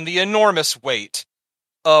trailer, and then the enormous weight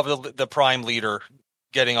of the prime leader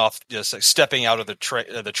getting off, just stepping out of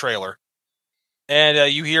the trailer,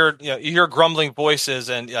 and you hear grumbling voices,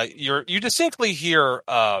 and you distinctly hear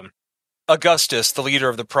Augustus, the leader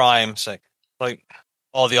of the prime, saying, like,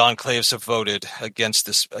 all the enclaves have voted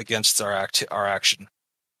against our action.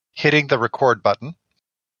 Hitting the record button.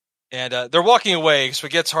 And they're walking away, so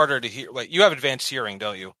it gets harder to hear. Wait, you have advanced hearing,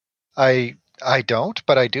 don't you? I don't,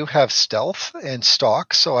 but I do have stealth and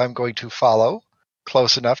stalk, so I'm going to follow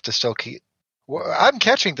close enough to still keep. I'm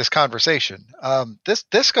catching this conversation.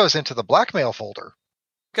 This goes into the blackmail folder.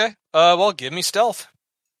 Okay. Well, give me stealth.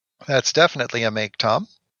 That's definitely a make, Tom.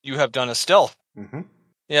 You have done a stealth. Mm-hmm.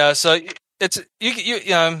 Yeah. So it's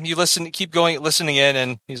you listen, keep going, listening in,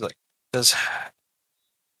 and he's like,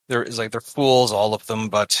 they're fools, all of them,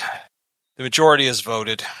 but the majority has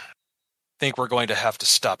voted. Think we're going to have to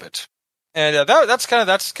stop it. And that's kind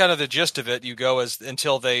of the gist of it. You go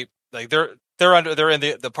until they're in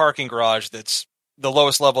the parking garage that's the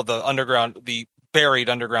lowest level, the buried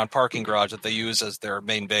underground parking garage that they use as their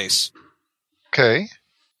main base. Okay.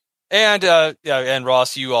 And and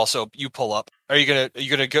Ross, you pull up. Are you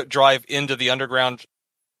gonna drive into the underground,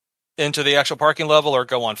 into the actual parking level, or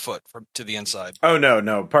go on foot to the inside? Oh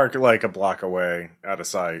no, park like a block away, out of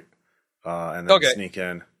sight, and then sneak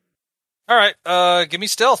in. All right, give me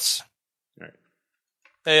stealths. All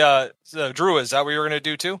right. Hey, Drew, is that what you're gonna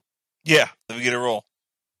do too? Yeah, let me get a roll.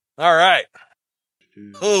 All right.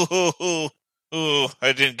 Oh!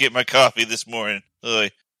 I didn't get my coffee this morning.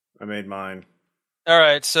 Oy. I made mine. All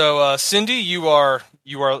right, so Cindy, you are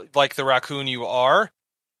like the raccoon you are.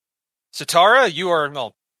 Sitara, you are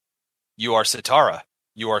Sitara.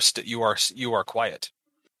 You are quiet.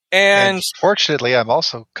 And fortunately, I'm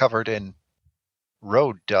also covered in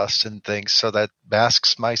road dust and things, so that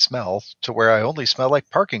masks my smell to where I only smell like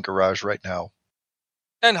parking garage right now.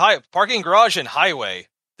 And parking garage and highway,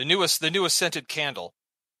 the newest scented candle.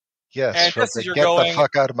 Yes, and from the get the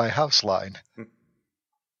fuck out of my house line.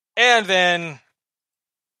 And then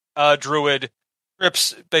Druid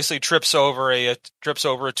trips over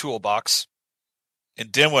a toolbox.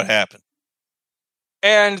 And then what happened?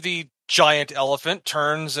 And the giant elephant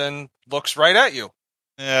turns and looks right at you.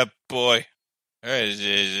 Boy. All right, is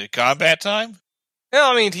it combat time? Yeah,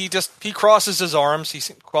 I mean, he crosses his arms. He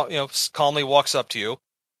calmly walks up to you.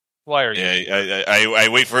 Why are you? Yeah, I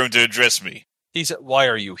wait for him to address me. He said, "Why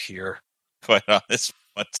are you here?" Quite honest,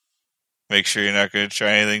 make sure you're not going to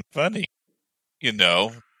try anything funny.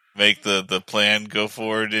 Make the plan go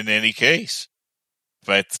forward in any case.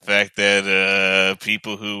 Despite the fact that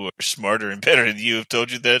people who are smarter and better than you have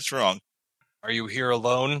told you that it's wrong. Are you here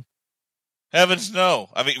alone? Heavens, no.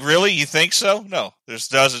 I mean, really? You think so? No, there's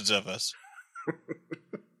dozens of us.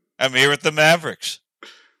 I'm here with the Mavericks.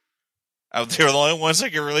 They're the only ones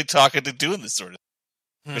that can really talk into doing this sort of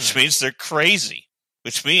thing. Which means they're crazy.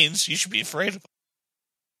 Which means you should be afraid of them.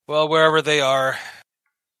 Well, wherever they are,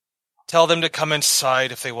 tell them to come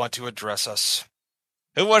inside if they want to address us.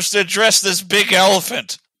 Who wants to address this big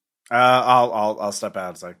elephant? I'll step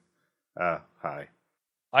out. It's like, hi.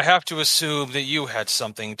 I have to assume that you had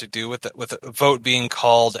something to do with a vote being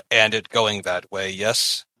called and it going that way.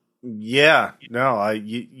 Yes. Yeah. No.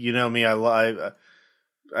 You know me.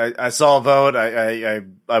 I saw a vote.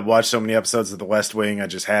 I watched so many episodes of The West Wing. I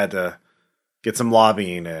just had to get some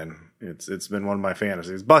lobbying in. It's been one of my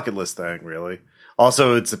fantasies, bucket list thing, really.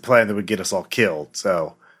 Also, it's a plan that would get us all killed,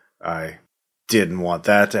 so I didn't want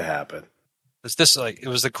that to happen. It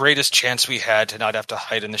was the greatest chance we had to not have to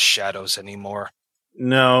hide in the shadows anymore.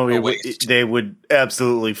 No, waste. they would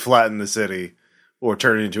absolutely flatten the city or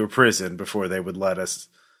turn it into a prison before they would let us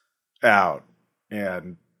out.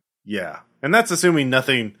 And yeah. And that's assuming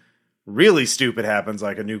nothing really stupid happens,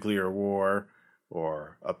 like a nuclear war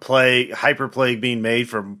or a plague, hyper plague being made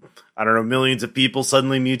from, I don't know, millions of people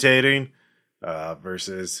suddenly mutating,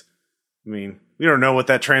 versus, I mean, we don't know what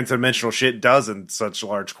that transdimensional shit does in such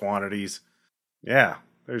large quantities. Yeah,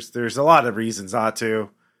 there's a lot of reasons not to.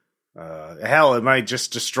 Hell, it might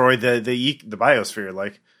just destroy the biosphere.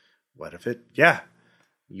 Like, what if it? Yeah,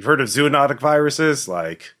 you've heard of zoonotic viruses?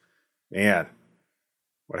 Like, man,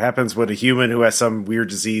 what happens when a human who has some weird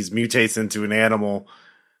disease mutates into an animal?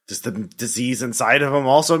 Does the disease inside of him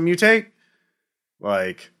also mutate?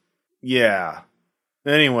 Like, yeah.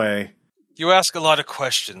 Anyway. You ask a lot of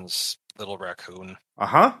questions, little raccoon.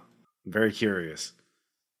 Uh-huh. I'm very curious.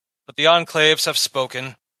 But the Enclaves have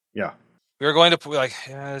spoken. Yeah. We're going to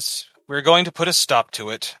put a stop to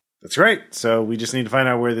it. That's great. So we just need to find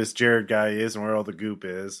out where this Jared guy is and where all the goop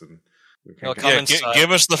is, and we can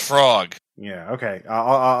give us the frog. Yeah. Okay.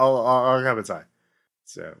 I'll come inside.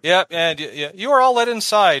 So. Yeah, and you are all let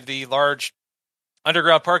inside the large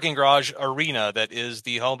underground parking garage arena that is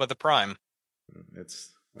the home of the Prime. It's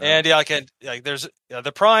and there's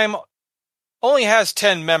the Prime only has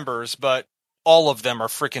 10 members, but all of them are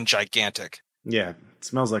freaking gigantic. Yeah, it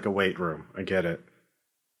smells like a weight room. I get it.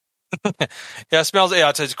 Yeah, it smells. Yeah,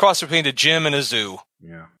 it's a cross between a gym and a zoo.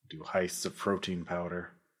 Yeah, do heists of protein powder.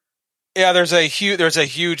 Yeah, there's a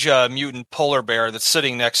huge mutant polar bear that's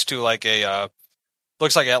sitting next to like a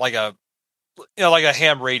looks like a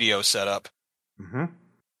ham radio setup. Mm-hmm.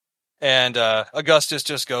 And Augustus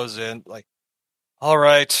just goes in like, all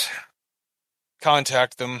right,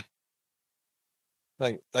 contact them.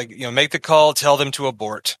 Like make the call, tell them to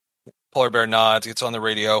abort. Polar bear nods, gets on the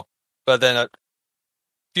radio, but then a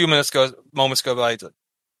few moments go by.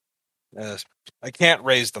 I can't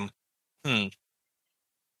raise them.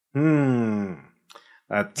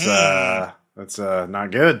 That's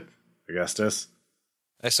not good, Augustus.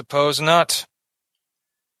 I suppose not.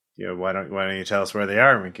 Yeah, why don't you tell us where they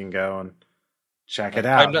are and we can go and check it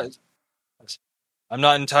out? I'm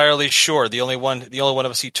not entirely sure. The only one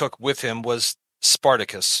of us he took with him was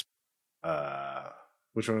Spartacus.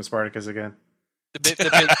 Which one was Spartacus again?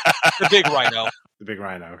 The big rhino. The big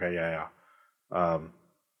rhino. Okay, yeah.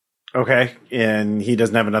 Okay, and he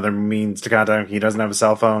doesn't have another means to contact him. He doesn't have a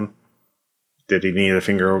cell phone. Did he need a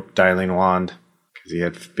finger dialing wand? Because he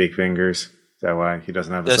had big fingers. Is that why he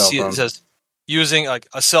doesn't have a cell phone? He says using like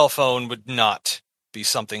a cell phone would not be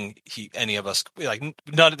something any of us like.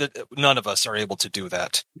 None of us are able to do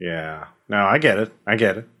that. Yeah. No, I get it.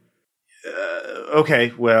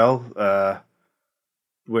 Okay. Well,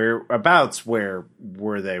 where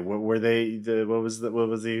were they? What were they? What was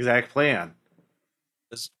the exact plan?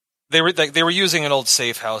 They were using an old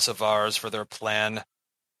safe house of ours for their plan.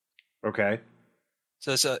 Okay.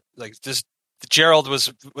 So Gerald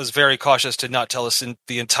was very cautious to not tell us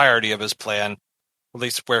the entirety of his plan, at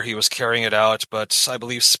least where he was carrying it out. But I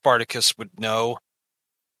believe Spartacus would know.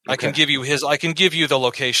 Okay. I can give you the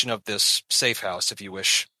location of this safe house if you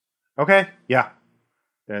wish. Okay. Yeah.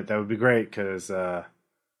 That would be great because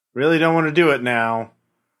really don't want to do it now,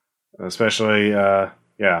 especially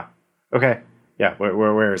yeah. Okay. Yeah.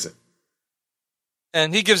 Where is it?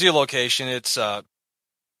 And he gives you a location. It's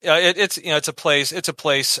it's a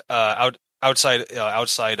place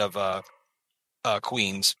outside of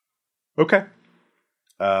Queens. Okay.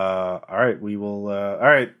 All right, we will. All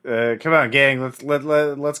right, come on, gang.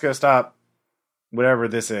 Let's go stop whatever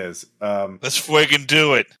this is. Let's friggin'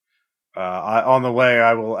 do it. On the way,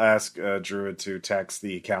 I will ask Druid to text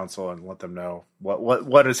the council and let them know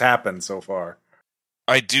what has happened so far.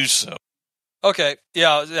 I do so. Okay.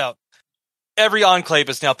 Yeah. Every enclave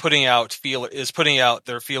is now putting out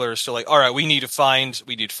their feelers to like, all right, we need to find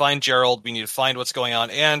Gerald, we need to find what's going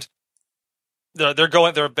on, and they're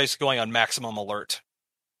basically going on maximum alert.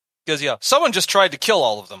 Because someone just tried to kill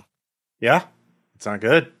all of them. Yeah. It's not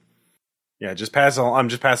good. Yeah, I'm just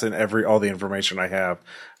passing all the information I have to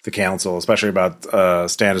the council, especially about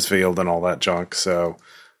Stanisfield and all that junk, so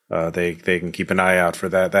they can keep an eye out for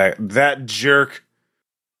that jerk.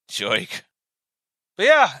 Joik. But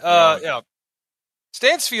yeah.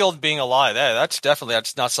 Stansfield being alive, that's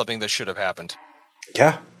not something that should have happened.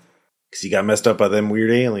 Yeah, because he got messed up by them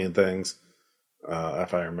weird alien things,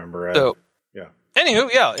 if I remember right. So, yeah. Anywho,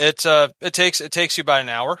 yeah, it takes you about an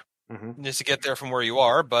hour just to get there from where you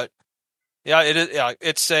are, but yeah, it is. Yeah,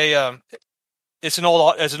 it's an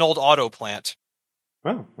old auto plant.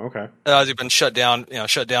 Oh, okay. It's been shut down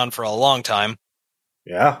for a long time.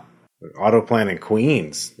 Yeah, auto plant in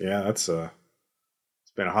Queens. Yeah, that's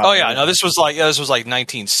It's been a hot. Oh yeah, minute. no, this was like 1960s shit. Been a hot. This was like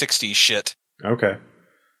 1960s shit. Okay.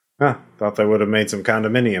 Huh. Thought they would have made some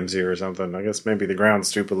condominiums here or something. I guess maybe the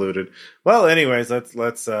ground's too polluted. Well, anyways, let's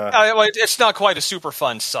Well, it's not quite a super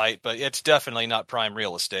fun site, but it's definitely not prime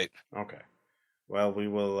real estate. Okay. Well, we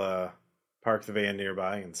will park the van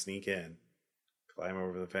nearby and sneak in. Climb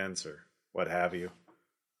over the fence or what have you.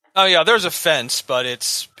 Oh yeah, there's a fence, but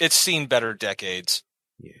it's seen better decades.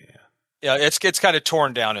 Yeah. Yeah, it's kind of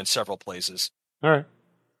torn down in several places. All right.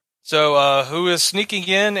 So, who is sneaking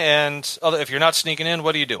in? And if you're not sneaking in,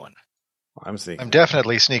 what are you doing? I'm sneaking. I'm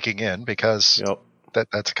definitely sneaking in because Yep.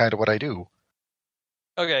 that's kind of what I do.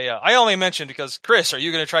 Okay, yeah. I only mentioned because Chris, are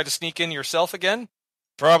you going to try to sneak in yourself again?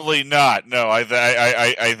 Probably not. No, I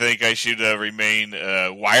think I should remain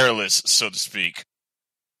wireless, so to speak.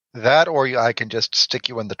 That, or I can just stick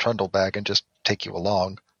you in the trundle bag and just take you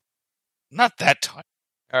along. Not that time.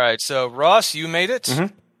 All right. So Ross, you made it.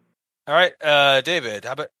 Mhm. All right, David.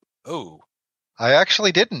 How about? Oh, I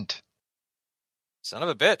actually didn't. son of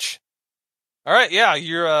a bitch. All right, yeah,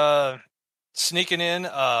 you're sneaking in.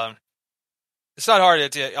 It's not hard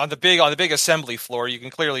on the big assembly floor. You can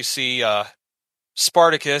clearly see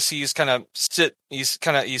Spartacus. He's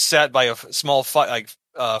sat by a small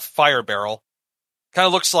fire barrel. Kind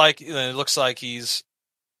of looks like he's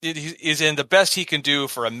in the best he can do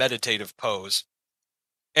for a meditative pose.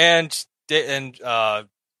 And David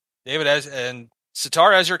and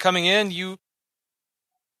Sitar, as you're coming in, you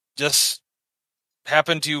just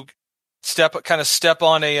happen to step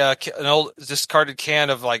on an old discarded can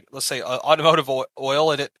of, like, let's say automotive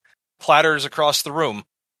oil, and it platters across the room.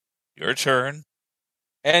 Your turn.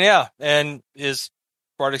 And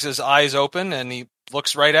Spartacus's eyes open and he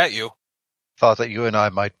looks right at you. Thought that you and I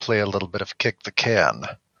might play a little bit of kick the can.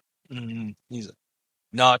 He's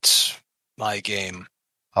not my game.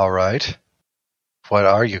 All right. What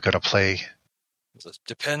are you going to play? It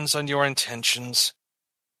depends on your intentions.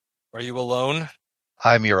 Are you alone?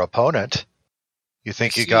 I'm your opponent. You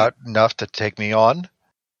think I you see. got enough to take me on?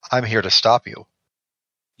 I'm here to stop you.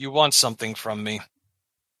 You want something from me.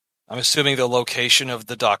 I'm assuming the location of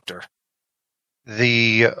the doctor.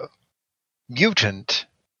 The mutant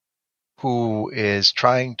who is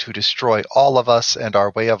trying to destroy all of us and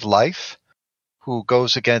our way of life, who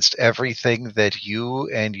goes against everything that you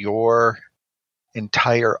and your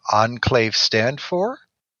entire enclave stand for?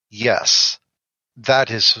 Yes, that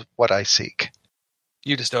is what I seek.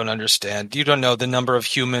 You just don't understand. You don't know the number of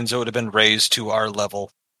humans that would have been raised to our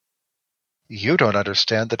level. You don't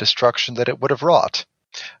understand the destruction that it would have wrought.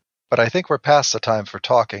 But I think we're past the time for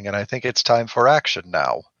talking, and I think it's time for action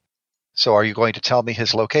now. So are you going to tell me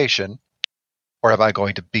his location, or am I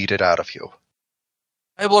going to beat it out of you?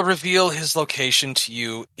 I will reveal his location to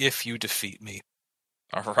you if you defeat me.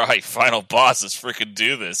 All right, final boss, let's freaking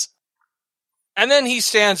do this. And then he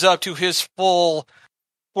stands up to his full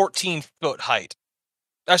 14-foot height.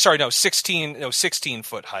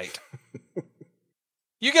 16-foot height.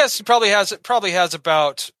 You guess he probably has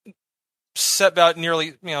about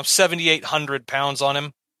nearly 7,800 pounds on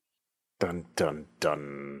him. Dun dun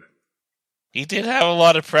dun. He did have a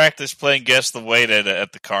lot of practice playing Guess the Weight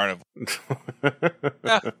at the carnival.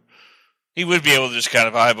 He would be able to just kind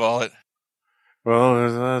of eyeball it.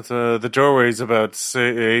 Well, the doorway's about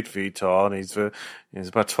 8 feet tall, and he's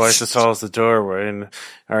about twice as tall as the doorway. And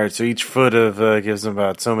all right, so each foot gives him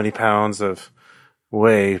about so many pounds of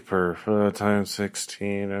weight per foot times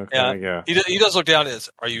 16. Okay, yeah. He does look down.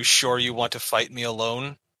 Are you sure you want to fight me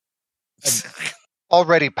alone?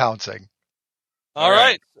 Already pouncing. All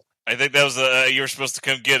right. I think that was you were supposed to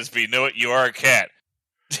come get us, but you know what? You are a cat.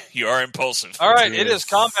 You are impulsive. All right. It is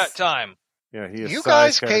combat time. Yeah, he is. You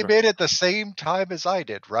guys came in at the same time as I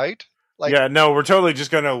did, right? Yeah, no, we're totally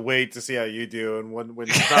just gonna wait to see how you do, and when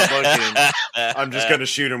he's not looking, I'm just gonna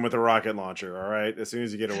shoot him with a rocket launcher. All right, as soon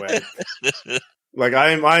as you get away. Like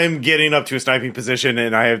I am getting up to a sniping position,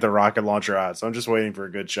 and I have the rocket launcher out, so I'm just waiting for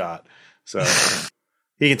a good shot. So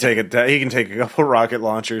he can take it. He can take a couple rocket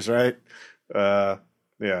launchers, right?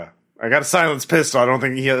 Yeah, I got a silenced pistol. I don't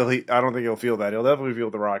think he'll feel that. He'll definitely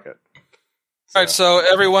feel the rocket. All right, so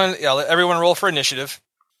everyone roll for initiative.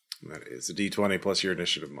 That is a D20 plus your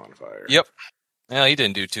initiative modifier. Yep. Yeah, he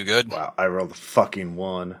didn't do too good. Wow, I rolled a fucking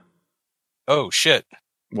 1. Oh shit.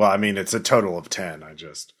 Well, I mean, it's a total of 10. I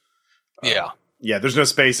just yeah. There's no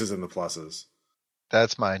spaces in the pluses.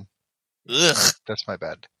 That's mine. Ugh. That's my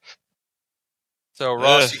bad. So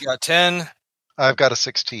Ross, you got 10. I've got a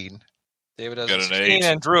 16. David has Got a an 16, 8.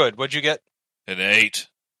 and Druid, what'd you get? An 8.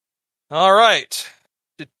 All right,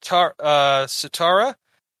 Sitara,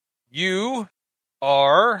 you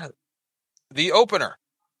are the opener.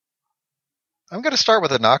 I'm going to start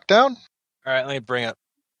with a knockdown. All right, let me bring up.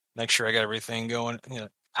 Make sure I got everything going. Yeah,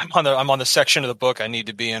 I'm on the section of the book I need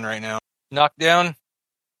to be in right now. Knockdown.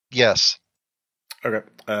 Yes. Okay.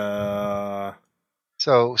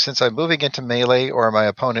 So since I'm moving into melee or my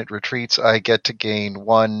opponent retreats, I get to gain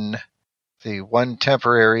the one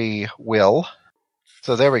temporary will.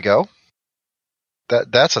 So there we go.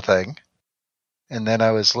 That's a thing. And then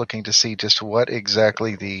I was looking to see just what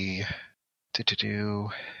exactly the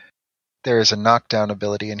there is a knockdown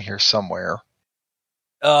ability in here somewhere.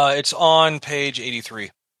 It's on page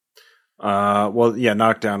 83. Well, yeah,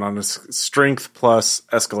 knockdown on a strength plus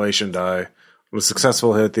escalation die. On a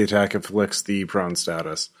successful hit, the attack inflicts the prone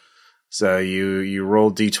status. So you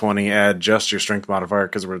roll d20, add just your strength modifier,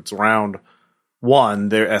 because when it's round 1,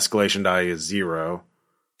 their escalation die is 0.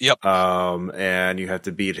 Yep. And you have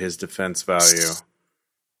to beat his defense value,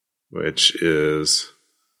 which is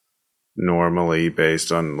normally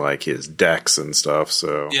based on like his dex and stuff.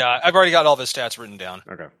 So Yeah, I've already got all of his stats written down.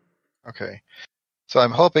 Okay. So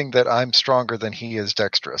I'm hoping that I'm stronger than he is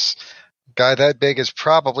dexterous. Guy that big is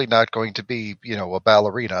probably not going to be, a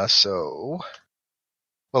ballerina, so...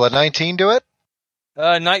 Will a 19 do it?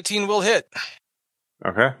 19 will hit.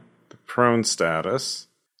 Okay. The prone status.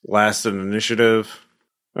 Last in initiative.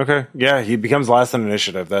 Okay. Yeah, he becomes last in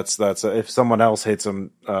initiative. That's if someone else hits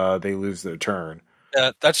him, they lose their turn.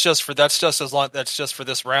 That's just for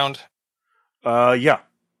this round. Yeah.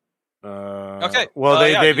 Okay. Well,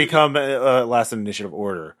 they you- become last in initiative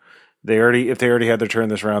order. If they already had their turn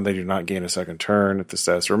this round, they do not gain a second turn. If the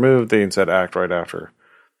status is removed, they instead act right after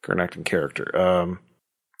current acting character.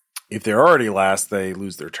 If they're already last, they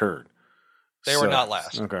lose their turn. They were not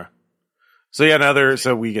last. Okay. So yeah,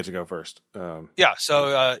 so we get to go first. Yeah.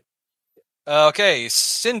 So okay,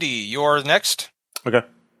 Cindy, you're next. Okay.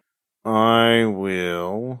 I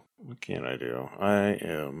will. What can I do? I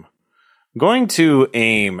am going to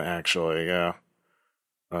aim. Actually, yeah.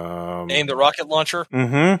 Aim the rocket launcher.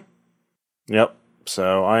 Mm-hmm. Yep.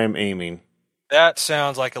 So I am aiming. That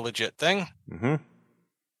sounds like a legit thing.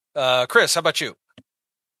 Mm-hmm. Chris, how about you?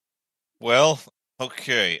 Well,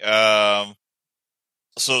 okay.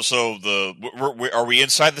 So are we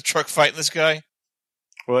inside the truck fighting this guy?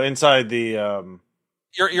 Well, inside the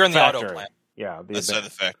You're in the factory. auto plant. Yeah, Inside the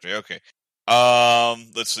factory. Okay.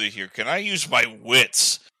 Let's see here. Can I use my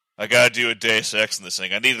wits? I gotta do a Deus Ex in this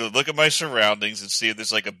thing. I need to look at my surroundings and see if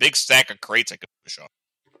there's like a big stack of crates I can push on.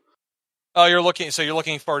 Oh, you're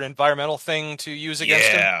looking for an environmental thing to use against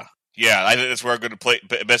him? Yeah. I think that's where I'm going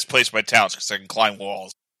to best place my talents because I can climb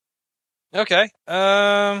walls. Okay.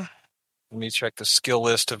 Let me check the skill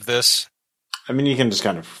list of this. I mean, you can just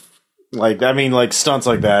kind of like stunts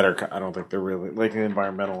like that are. I don't think they're really like the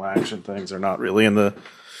environmental action things are not really in the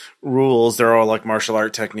rules. They're all like martial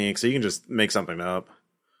art techniques, so you can just make something up.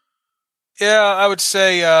 Yeah, I would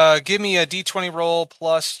say give me a D20 roll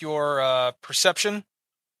plus your perception.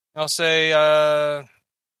 I'll say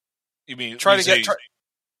You mean try to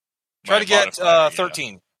get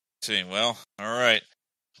 13. See, well, all right.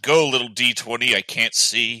 Go, little D20. I can't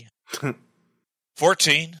see.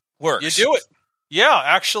 14 works. You do it. Yeah,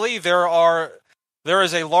 actually,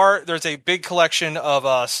 there's a big collection of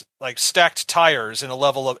like stacked tires in a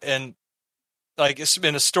level of like it's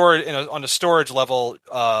been on a storage level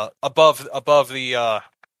above the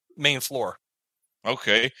main floor.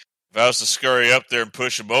 Okay. If I was to scurry up there and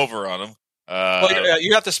push him over on him, Well,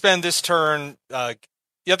 you have to spend this turn. You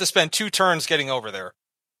have to spend 2 turns getting over there.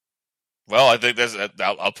 well, I think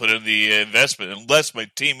I'll put in the investment unless my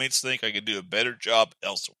teammates think I can do a better job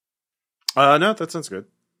elsewhere. No, that sounds good.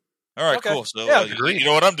 All right, Okay. cool. So Yeah, you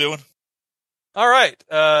know what I'm doing. All right.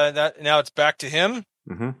 Now it's back to him,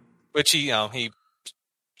 Mm-hmm. which he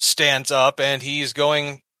stands up and he's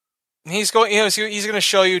going. He's going to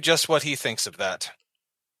show you just what he thinks of that.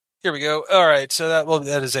 Here we go. All right. So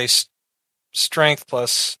that is a strength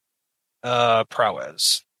plus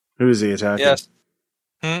prowess. Who is he attacking? Yes.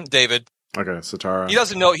 David. Okay, Satara. He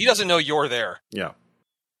doesn't know you're there. Yeah.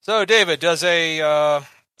 So David, does a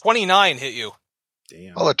 29 hit you?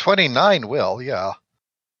 Damn. Well, a 29 will, yeah.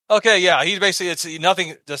 Okay, yeah. He basically it's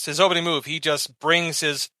nothing. Just his opening move. He just brings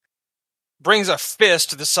a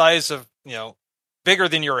fist the size of bigger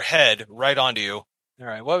than your head right onto you. All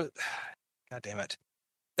right. What? God damn it.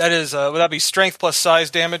 That is. Would that be strength plus size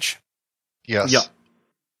damage? Yes. Yeah.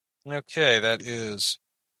 Okay, that is.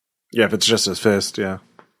 Yeah, if it's just his fist, yeah.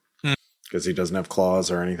 Hmm. Because he doesn't have claws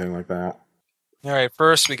or anything like that. All right.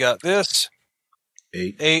 First, we got this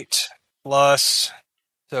 8 plus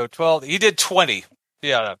 12. He did 20.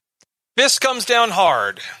 Yeah. Fist comes down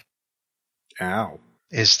hard. Ow.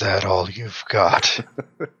 Is that all you've got?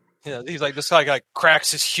 Yeah, he's like this guy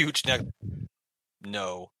cracks his huge neck.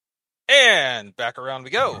 No. And back around we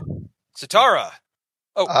go. Satara.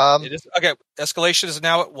 It is okay. Escalation is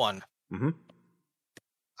now at 1. Mm-hmm.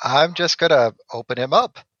 I'm just gonna open him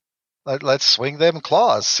up. Let's swing them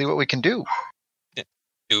claws. See what we can do.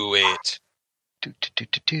 Do it.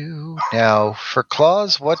 Now for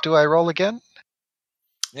claws, what do I roll again?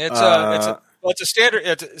 It's a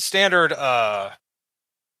standard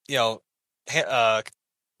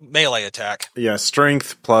melee attack. Yeah,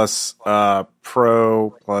 strength plus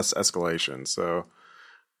pro plus escalation. So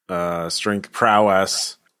strength,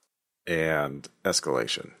 prowess, and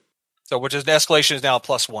escalation. So which is escalation is now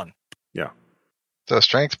 +1. Yeah. So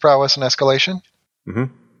strength, prowess, and escalation.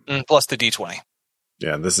 Mm-hmm. Plus the d20.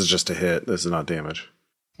 Yeah, this is just a hit. This is not damage.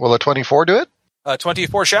 Will a 24 do it?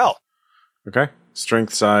 24 shall. Okay.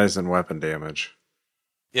 Strength, size, and weapon damage.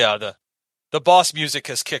 Yeah, the boss music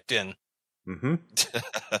has kicked in. Mm-hmm.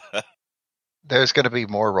 There's going to be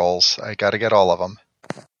more rolls. I got to get all of them.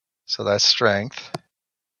 So that's strength.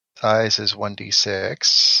 Size is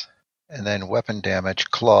 1d6. And then weapon damage,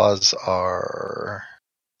 claws are...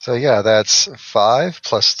 So yeah, that's 5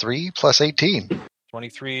 plus 3 plus 18.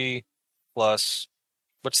 23 plus...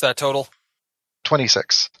 What's that total?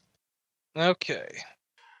 26. Okay.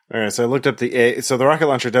 All right, so I looked up so the rocket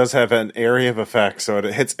launcher does have an area of effect, so it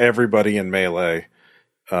hits everybody in melee.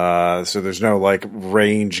 So there's no like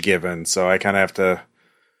range given, so I kind of have to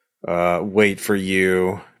wait for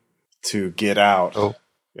you to get out. Oh.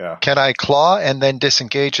 Yeah. Can I claw and then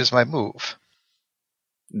disengage as my move?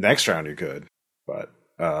 Next round you could, but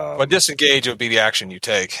disengage would be the action you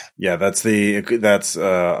take. Yeah, that's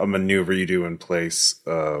a maneuver you do in place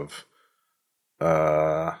of.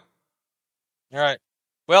 All right.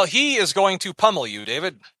 Well, he is going to pummel you,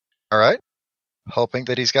 David. All right. Hoping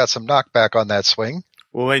that he's got some knockback on that swing.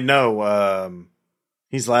 Well, wait, no.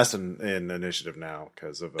 He's last in initiative now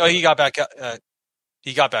because of. Oh, he got back up.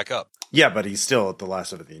 He got back up. Yeah, but he's still at the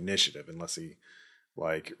last of the initiative, unless he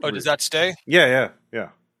like. Oh, does that stay? Yeah. Okay,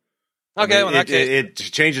 I mean, well, in that case, it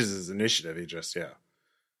changes his initiative. He just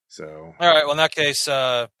So. All right. Well, in that case,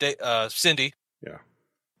 Cindy. Yeah.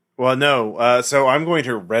 Well, no. So I'm going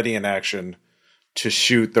to ready an action to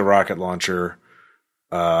shoot the rocket launcher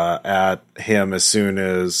at him as soon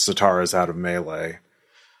as Satara's out of melee.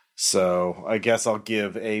 So I guess I'll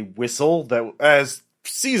give a whistle that, as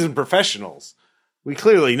seasoned professionals, we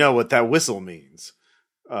clearly know what that whistle means.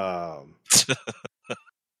 It's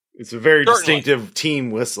a very distinctive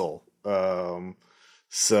team whistle.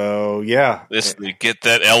 So yeah, Get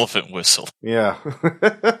that elephant whistle. Yeah,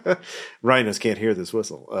 rhinos can't hear this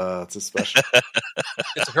whistle. It's a special.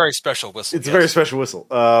 It's a very special whistle. It's a very special whistle.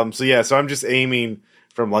 So I'm just aiming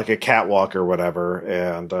from like a catwalk or whatever,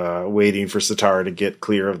 and waiting for Satara to get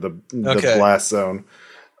clear of the blast zone.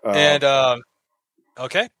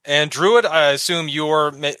 Okay. And Druid, I assume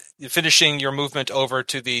you're finishing your movement over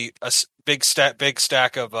to the big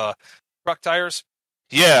stack of truck tires.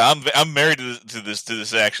 Yeah, I'm married to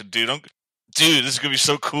this action, dude. Dude, this is gonna be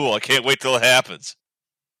so cool. I can't wait till it happens.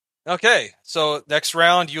 Okay, so next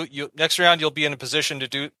round you'll be in a position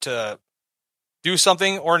to do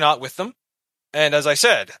something or not with them. And as I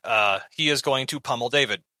said, he is going to pummel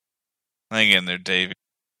David. Hang in there, David.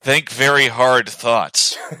 Think very hard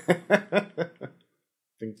thoughts.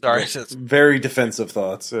 Sorry, very defensive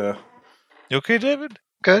thoughts. Yeah. You okay, David?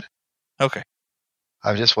 Good. Okay.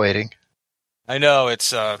 I'm just waiting. I know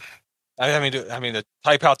it's. I'm having to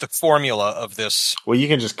type out the formula of this. Well, you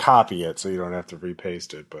can just copy it, so you don't have to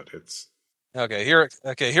repaste it. But it's okay.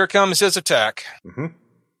 Here comes his attack. Mm-hmm.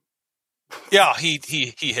 Yeah,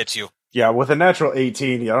 he hits you. Yeah, with a natural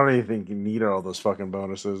 18, I don't even think you need all those fucking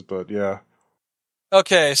bonuses. But yeah.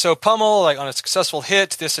 Okay, so pummel, like on a successful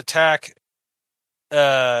hit, this attack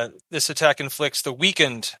inflicts the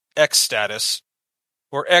weakened X status,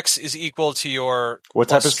 where X is equal to your what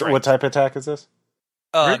type of attack is this?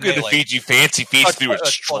 We're going to feed you fancy feast through a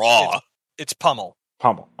straw. It's pummel.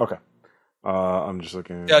 Pummel. Okay. I'm just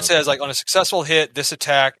looking. Yeah, it says like on a successful hit, this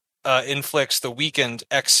attack inflicts the weakened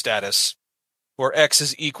X status, where X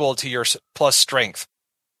is equal to your plus strength,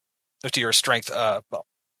 to your strength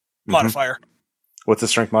modifier. What's the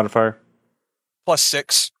strength modifier?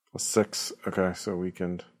 +6. +6. Okay, so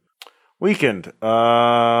weakened.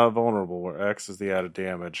 Vulnerable, where X is the added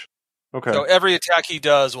damage. Okay. So every attack he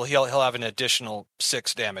does, he'll have an additional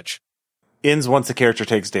 6 damage. Ends once the character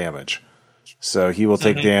takes damage. So he will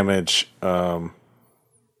take damage. Let's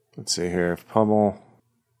see here. Pummel.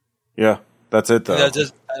 Yeah, that's it though.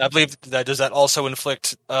 I believe does that also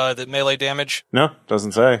inflict the melee damage? No,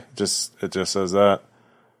 doesn't say. It just says that.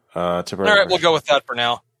 All right, we'll go with that for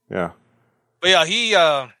now. Yeah. But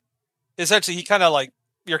yeah, essentially he kind of like,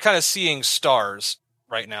 you're kind of seeing stars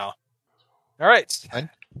right now. All right.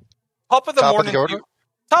 Fine. Top of the Top of morning. the order?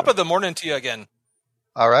 Top of the morning to you again.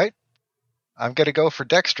 All right. I'm going to go for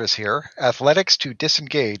dexterous here. Athletics to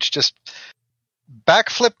disengage. Just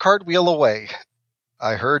backflip cartwheel away.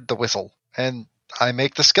 I heard the whistle, and I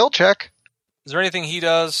make the skill check. Is there anything he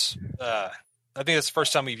does? I think it's the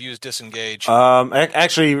first time we've used disengage.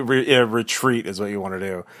 Actually, retreat is what you want to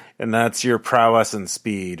do, and that's your prowess and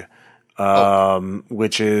speed,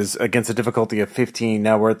 which is against a difficulty of 15.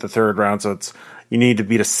 Now we're at the third round, so you need to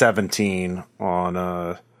beat a 17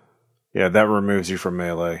 on. That removes you from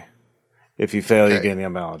melee. If you fail, you gain the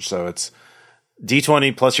unbalanced. So it's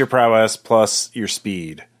D20 plus your prowess plus your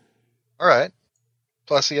speed. All right.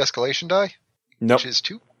 Plus the escalation die, Nope. which is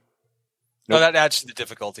 2. No, that adds to the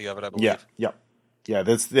difficulty of it, I believe. Yeah.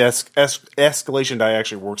 That's the escalation die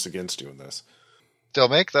actually works against you in this. Still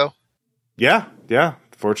make, though. Yeah.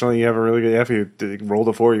 Fortunately, you have a really good. If you rolled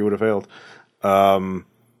a 4, you would have failed.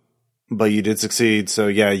 But you did succeed. So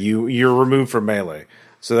yeah, you're removed from melee.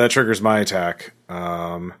 So that triggers my attack.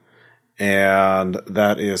 And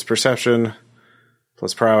that is perception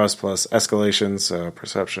plus prowess plus escalation. So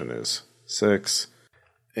perception is 6.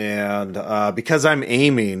 And because I'm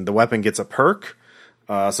aiming, the weapon gets a perk.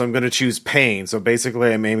 So I'm going to choose pain. So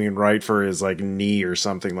basically, I'm aiming right for his knee or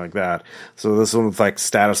something like that. So this one with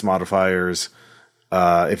status modifiers,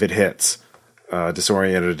 if it hits,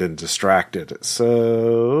 disoriented and distracted.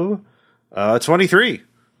 So 23.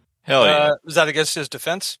 Hell yeah. Is that against his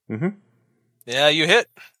defense? Mm-hmm. Yeah, you hit.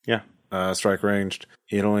 Yeah. Strike ranged.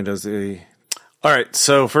 It only does the. All right.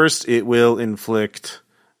 So first, it will inflict.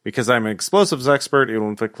 Because I'm an explosives expert, it will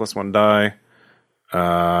inflict +1 die.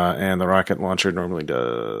 And the rocket launcher normally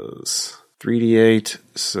does 3d8.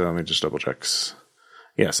 So let me just double check.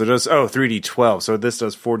 Yeah, so it does 3d12. So this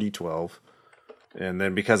does 4d12. And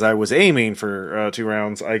then because I was aiming for 2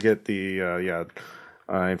 rounds, I get the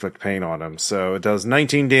inflict pain on him. So it does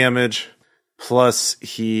 19 damage. Plus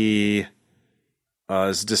he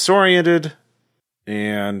is disoriented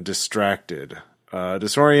and distracted.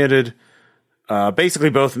 Disoriented. Basically,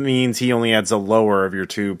 both means he only adds a lower of your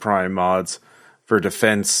 2 prime mods for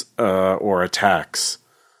defense or attacks.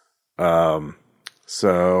 So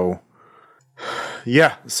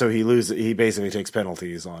he loses. He basically takes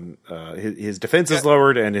penalties on his defense is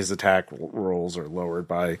lowered and his attack rolls are lowered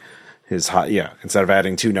by his high. Yeah, instead of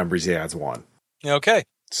adding 2 numbers, he adds 1. Okay.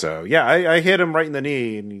 So yeah, I hit him right in the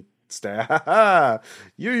knee and he.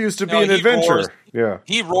 You used to be an adventurer. Yeah,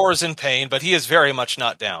 he roars in pain, but he is very much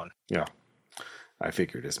not down. Yeah. I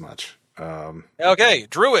figured as much. Okay,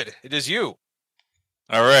 Druid, it is you.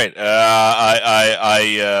 All right.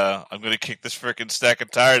 I'm going to kick this frickin' stack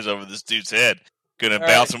of tires over this dude's head. Going to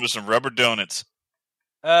bounce him with some rubber donuts.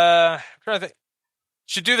 I'm trying to think.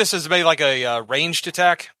 Should do this as maybe like a ranged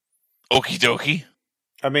attack. Okie dokie.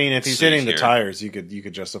 I mean, if he's hitting the tires, you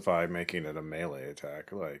could justify making it a melee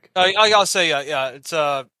attack. I'll say, it's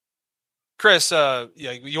Chris.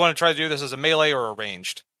 You want to try to do this as a melee or a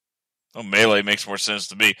ranged? Oh, melee makes more sense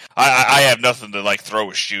to me. I have nothing to throw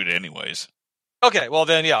or shoot, anyways. Okay, well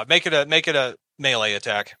then, make it a melee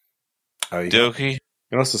attack. Dokie. You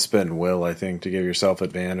can also spend will, I think, to give yourself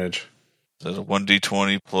advantage. So there's a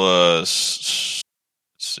 1d20 plus.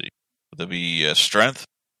 Let's see. Would that be strength?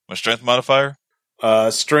 My strength modifier?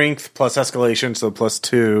 Strength plus escalation, so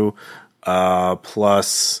 +2,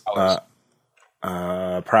 plus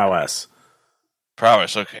prowess.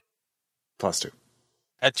 Prowess, okay. +2.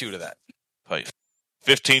 Add 2 to that.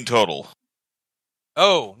 15 total.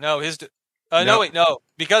 Oh, no, no,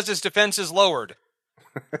 because his defense is lowered.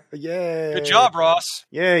 Yay. Good job, Ross.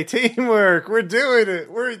 Yay, teamwork. We're doing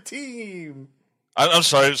it. We're a team. I'm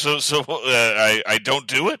sorry, so I don't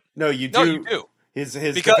do it? No, you do. No, you do. His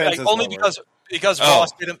because, defense is only lowered. because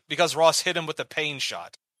Ross hit him with the pain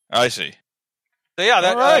shot. I see. So yeah,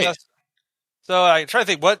 right. So I try to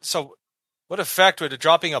think what effect would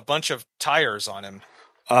dropping a bunch of tires on him?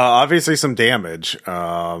 Obviously some damage,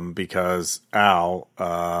 because Al,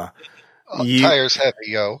 tires heavy,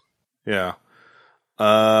 yo. Yeah.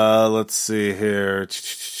 Let's see here.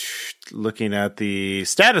 Looking at the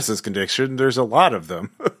statuses condition, there's a lot of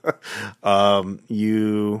them.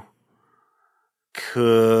 You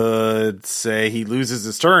could say he loses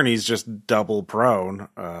his turn. He's just double prone.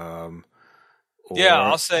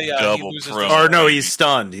 I'll say he loses. Prone. Or no, he's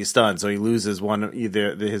stunned. He's stunned, so he loses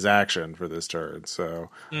his action for this turn. So,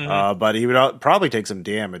 but he would probably take some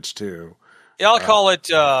damage too. Yeah, I'll call it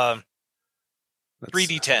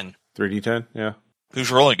 3d10. 3d10, yeah.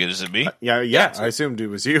 Who's rolling it? Is it me? Yeah. I assumed it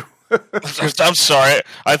was you. I'm sorry.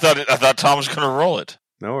 I thought Tom was going to roll it.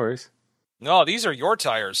 No worries. No, these are your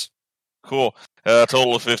tires. Cool.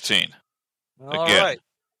 Total of 15. All Again. right.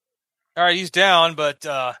 All right, he's down, but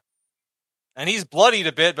and he's bloodied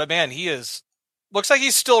a bit, but man, looks like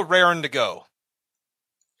he's still raring to go.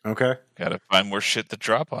 Okay. Gotta find more shit to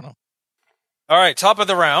drop on him. All right, top of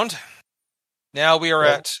the round. Now we are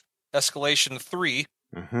at escalation 3.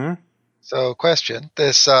 Mm-hmm. So, question: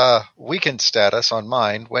 this weakened status on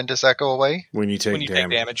mine, when does that go away? When you take Take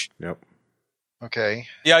damage. Yep. Okay.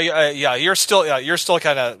 Yeah, you're still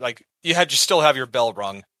kind of like you still have your bell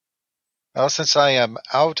rung. Well, since I am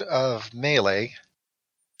out of melee,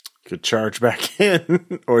 Could charge back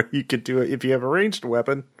in, or you could do it if you have a ranged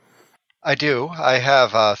weapon. I do. I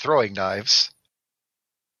have throwing knives,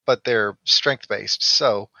 but they're strength-based,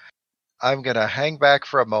 so I'm going to hang back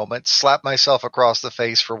for a moment, slap myself across the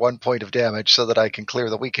face for 1 point of damage so that I can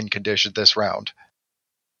clear the weakened condition this round.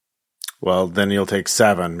 Well, then you'll take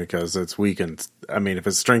 7 because it's weakened. I mean, if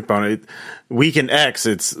it's strength bonus, weakened X,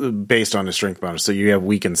 it's based on a strength bonus. So you have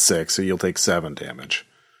weakened 6, so you'll take 7 damage.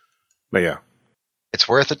 But yeah. It's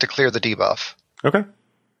worth it to clear the debuff. Okay.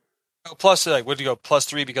 Oh, plus, would you go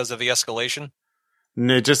 +3 because of the escalation? And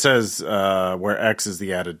it just says where X is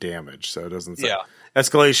the added damage, so it doesn't say. Yeah.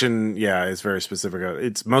 Escalation, yeah, is very specific.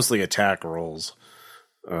 It's mostly attack rolls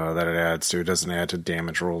that it adds to. It doesn't add to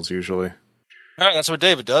damage rolls usually. All right, that's what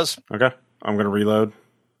David does. Okay. I'm going to reload.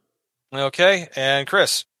 Okay, and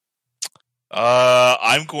Chris.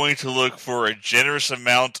 I'm going to look for a generous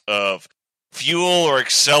amount of fuel or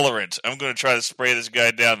accelerant. I'm going to try to spray this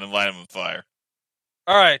guy down and light him on fire.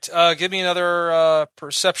 All right, give me another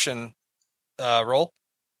perception roll.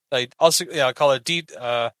 I'll call it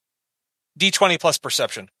D20 plus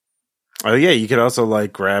perception. Oh, yeah, you could also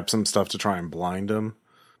like grab some stuff to try and blind him.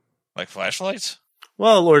 Like flashlights?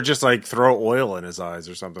 Well, or just like throw oil in his eyes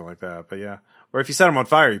or something like that. But yeah. Or if you set him on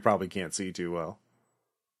fire, you probably can't see too well.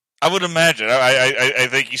 I would imagine. I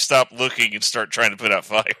think you stop looking and start trying to put out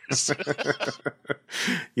fires.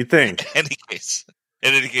 You think? In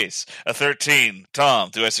any case, a 13. Tom,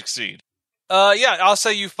 do I succeed? Yeah, I'll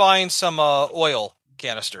say you find some oil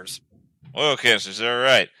canisters. Oil canisters, all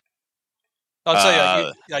right. I'll tell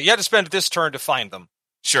you, you had to spend this turn to find them.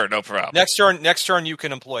 Sure, no problem. Next turn you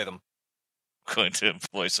can employ them. I'm going to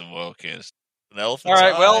employ some oil canisters. An elephant's All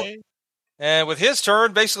right, well, eye. and with his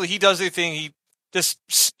turn, basically he does the thing. He just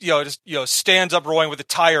stands up, rolling with the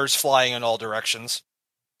tires flying in all directions.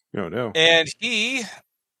 Oh, no. And he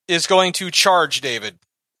is going to charge David.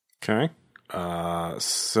 Okay.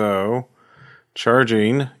 So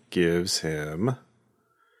charging gives him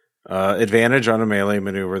advantage on a melee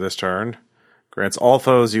maneuver this turn. Grants all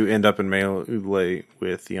foes you end up in melee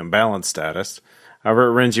with the unbalanced status. However,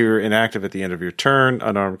 it rends you inactive at the end of your turn.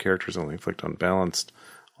 Unarmed characters only inflict unbalanced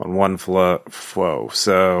on one foe.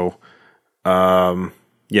 So, yeah,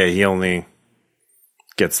 he only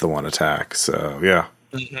gets the one attack. So, yeah.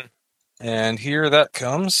 Mm-hmm. And here that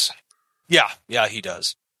comes. Yeah, he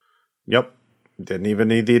does. Yep. Didn't even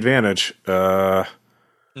need the advantage.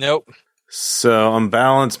 Nope. So,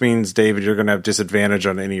 unbalanced means, David, you're going to have disadvantage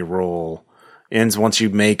on any roll. Ends once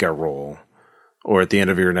you make a roll. Or at the end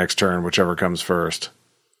of your next turn, whichever comes first.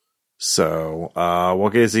 So,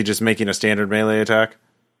 what is he just making a standard melee attack?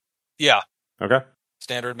 Yeah. Okay.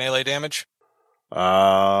 Standard melee damage?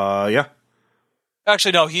 Yeah.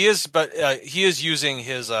 Actually, no, he is, but he is using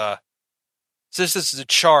his, since this is a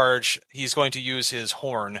charge, he's going to use his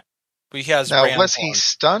horn. But he has Now, ram was horn. he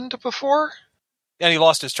stunned before? And he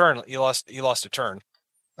lost his turn. He lost a turn.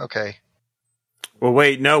 Okay. Well,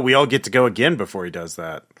 wait, no, we all get to go again before he does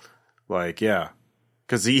that. Like, yeah.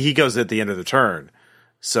 Because he goes at the end of the turn.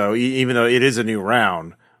 So even though it is a new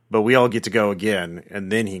round, but we all get to go again,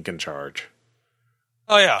 and then he can charge.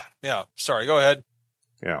 Oh, yeah. Yeah. Sorry, go ahead.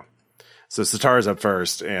 Yeah. So Sitar's up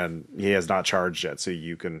first, and he has not charged yet, so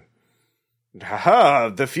you can... Haha,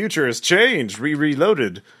 the future has changed.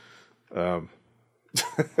 Reloaded. But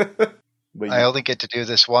I only get to do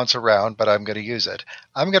this once a round, but I'm going to use it.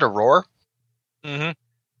 I'm going to roar. Mm-hmm.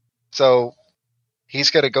 So he's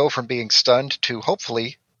going to go from being stunned to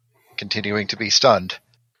hopefully continuing to be stunned.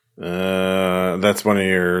 That's one of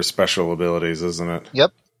your special abilities, isn't it?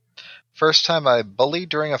 Yep. First time I bully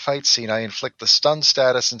during a fight scene, I inflict the stun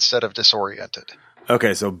status instead of disoriented.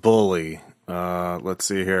 Okay, so bully. Let's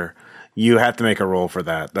see here. You have to make a roll for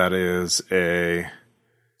that. That is a...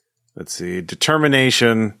 Let's see.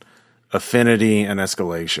 Determination, affinity, and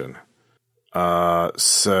escalation.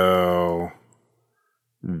 So...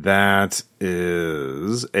 That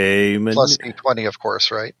is a... Plus D20, of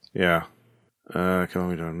course, right? Yeah. Can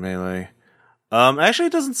we do melee? Actually,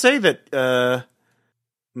 it doesn't say that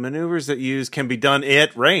maneuvers that use can be done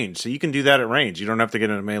at range. So you can do that at range. You don't have to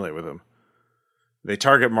get into melee with them. They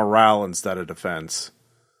target morale instead of defense.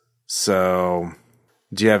 So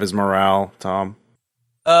Do you have his morale, Tom?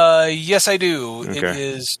 Yes, I do. It Okay.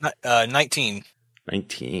 is 19.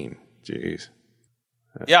 19. Jeez.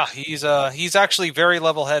 Yeah, he's actually very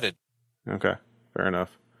level-headed. Okay, fair enough.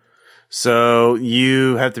 So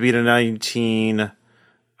you have to beat a 19.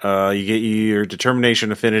 You get your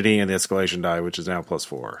determination, affinity, and the escalation die, which is now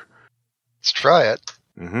 +4. Let's try it.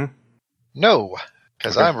 Mm-hmm. No,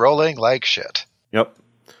 because Okay. I'm rolling like shit. Yep.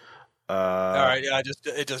 All right, yeah,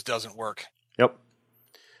 it just doesn't work. Yep.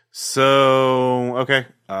 So okay,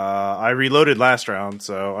 I reloaded last round,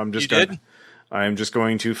 so I'm just You did? I'm just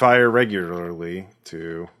going to fire regularly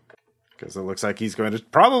because it looks like he's going to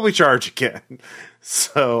probably charge again.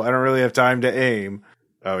 So I don't really have time to aim.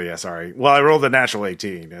 Oh yeah, sorry. Well, I rolled a natural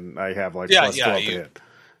 18, and I have like +12 to hit.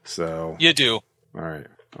 So You do. all right,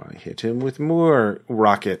 I hit him with more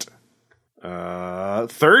rocket.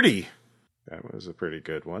 30. That was a pretty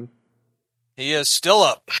good one. He is still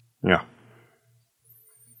up. Yeah.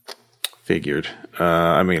 Figured.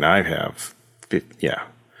 I mean, I have. Yeah.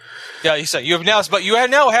 Yeah, you said you have now, but you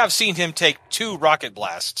now have seen him take 2 rocket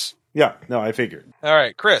blasts. Yeah. No, I figured. All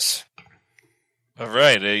right, Chris. All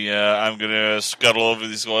right, I'm going to scuttle over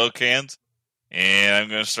these oil cans, and I'm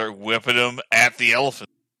going to start whipping them at the elephant.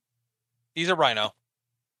 He's a rhino.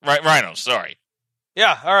 Right, rhino, sorry.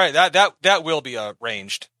 Yeah, all right. That will be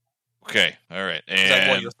ranged. Okay, all right. Is that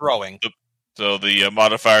what And you're throwing? so the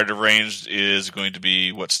modifier to ranged is going to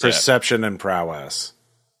be what stat? Perception and prowess.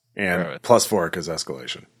 And Right. +4 because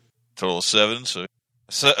escalation. Total of 7, so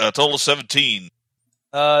a total of 17.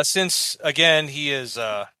 Since again he is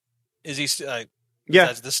he? Yeah.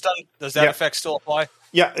 Does the stun? Does that effect still apply?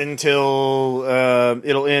 Yeah, until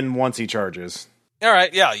it'll end once he charges. All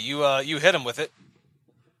right. Yeah, you hit him with it.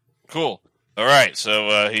 Cool. All right,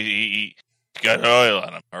 so he got oil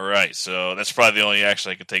on him. All right, so that's probably the only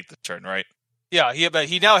action I can take this turn, right? Yeah, but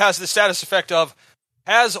he now has the status effect of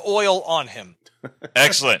has oil on him.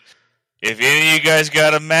 Excellent. If any of you guys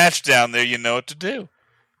got a match down there, you know what to do.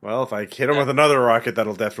 Well, if I hit him with another rocket,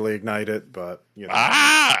 that'll definitely ignite it, but, you know.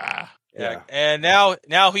 Ah! Yeah. And now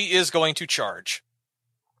he is going to charge.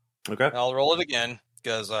 Okay. I'll roll it again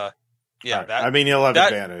because yeah, Right. that I mean, you'll have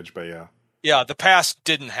that- advantage, but yeah. yeah, the past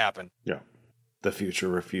didn't happen. The future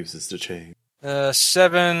refuses to change.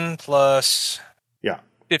 7 plus Yeah.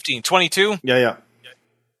 15, 22. Yeah.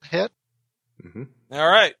 Hit. Mm-hmm. All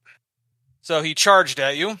right. So he charged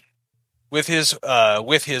at you with his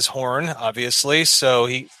horn, obviously. So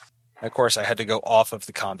of course, I had to go off of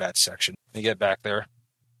the combat section to get back there.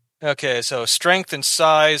 Okay, so strength and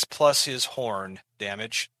size plus his horn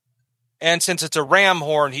damage. And since it's a ram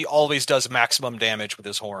horn, he always does maximum damage with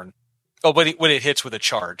his horn. Oh, but when it hits with a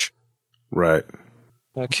charge. Right.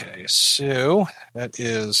 Okay, so that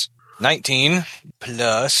is 19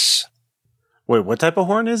 plus Wait, what type of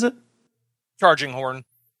horn is it? charging horn.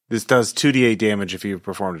 This does 2d8 damage if you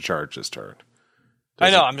performed a charge this turn.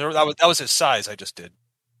 I know. That was his size I just did.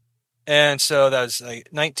 And so that's like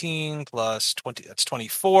 19 plus 20. That's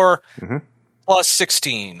 24 Mhm. plus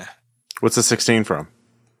 16. What's the 16 from?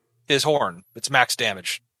 His horn. It's max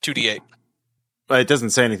damage. 2d8. It doesn't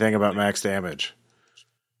say anything about max damage.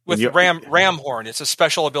 With You- ram horn, it's a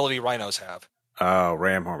special ability rhinos have. Oh,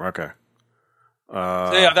 ram horn. Okay.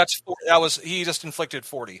 So yeah, he just inflicted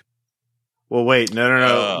 40. Well, wait.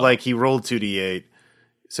 No. Oh. Like, he rolled 2d8.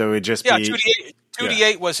 So it'd just Yeah, be... 2d8.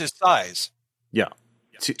 2d8 was his size. Yeah.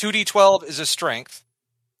 2d12 is his strength.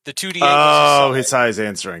 The 2d8 Oh, was his size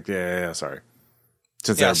and strength. Yeah, sorry.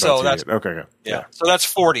 Since Yeah, they're so both that's- 2d8. Okay. Yeah. So that's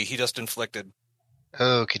 40 he just inflicted.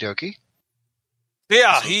 Okie dokie.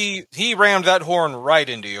 Yeah, he rammed that horn right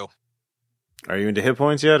into you. Are you into hit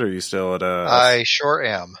points yet, or are you still at a... I sure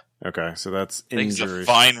am. Okay, so that's Things a injury.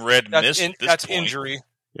 fine red That's mist. At this that's point. injury.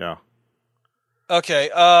 Yeah. Okay.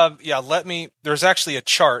 Yeah. There's actually a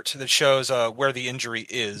chart that shows where the injury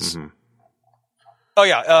is. Mhm. Oh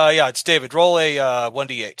yeah. It's David. Roll a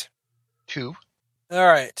 1d8. 2. All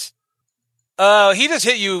right. He just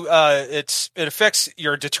hit you. It affects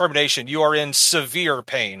your determination. You are in severe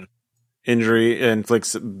pain. Injury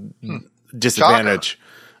inflicts disadvantage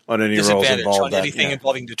on any rolls Disadvantage involved. on anything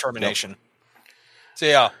involving determination. So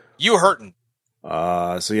yeah, you hurting.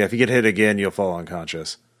 So yeah, if you get hit again, you'll fall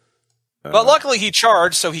unconscious. But luckily he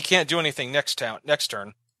charged, so he can't do anything next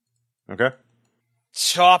turn. Okay.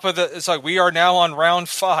 Top of the. It's like we are now on round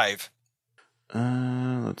 5.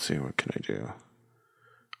 Let's see. What can I do?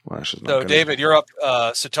 Lash is not So gonna- David, you're up.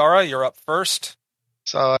 Satara, you're up first.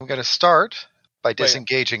 So I'm going to start by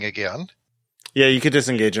disengaging again. Yeah, you could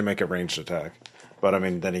disengage and make a ranged attack. But I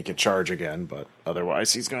mean, then he could charge again. But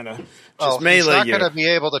otherwise, he's gonna just Well, he's melee not you. going to be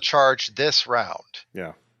able to charge this round.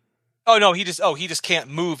 Yeah. Oh no, he just can't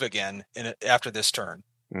move again after this turn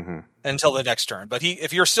until the next turn. But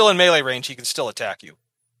if you're still in melee range, he can still attack you.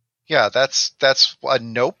 Yeah, that's a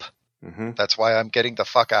nope. That's why I'm getting the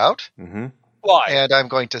fuck out. Why? And I'm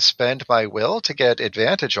going to spend my will to get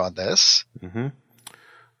advantage on this.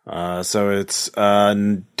 So it's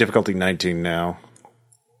difficulty 19 now.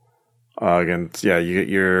 Again, yeah, you get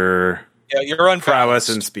your you're unbalanced. Prowess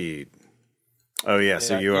and speed. Oh yeah,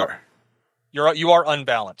 so you are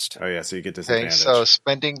unbalanced. Oh yeah, so you get disadvantage. Okay, so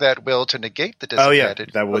spending that will to negate the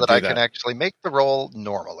disadvantage that would so that I can actually make the roll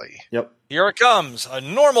normally. Yep. Here it comes, a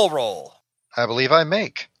normal roll. I believe I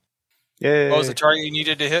make. Yay. What was the target you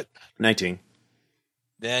needed to hit? 19.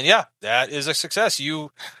 Then yeah, that is a success.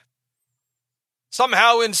 You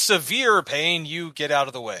somehow in severe pain, you get out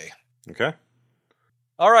of the way. Okay.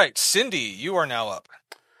 All right, Cindy, you are now up.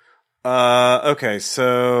 Okay,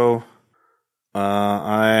 so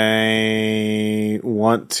I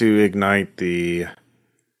want to ignite the.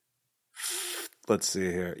 Let's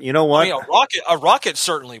see here. You know what? I mean, a rocket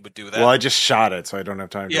certainly would do that. Well, I just shot it, so I don't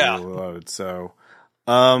have time to reload. So,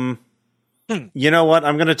 you know what?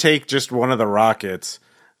 I'm going to take just one of the rockets,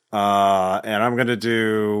 and I'm going to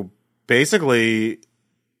do basically.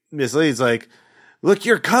 Miss Lee's like, look,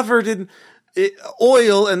 you're covered in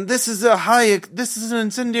oil, and this is an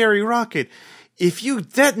incendiary rocket. If you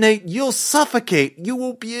detonate, you'll suffocate. You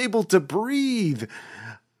won't be able to breathe.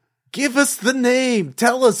 Give us the name.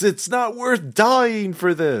 Tell us it's not worth dying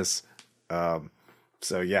for this.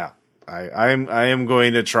 So yeah, I am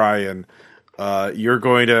going to try and you're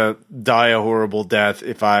going to die a horrible death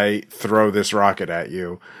if I throw this rocket at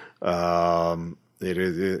you. I mean,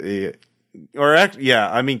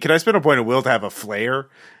 can I spend a point of will to have a flare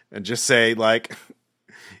and just say like,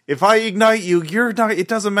 if I ignite you, it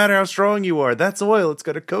doesn't matter how strong you are. That's oil. It's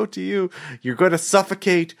going to coat to you. You're going to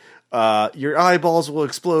suffocate. Your eyeballs will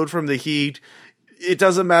explode from the heat. It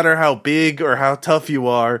doesn't matter how big or how tough you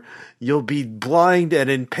are. You'll be blind and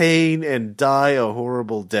in pain and die a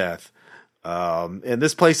horrible death. And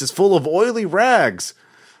this place is full of oily rags.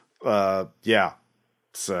 Yeah.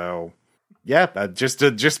 So, yeah,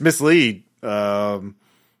 just mislead.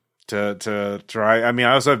 To try. I mean,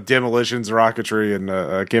 I also have demolitions, rocketry,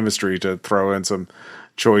 and chemistry to throw in some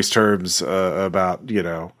choice terms about,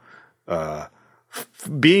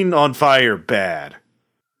 being on fire bad.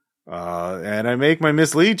 And I make my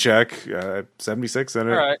mislead check, 76 in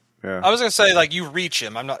it. All right. Yeah. I was going to say, like, you reach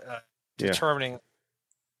him. I'm not determining.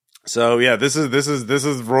 So yeah, this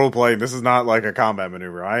is role playing. This is not like a combat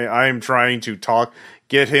maneuver. I am trying to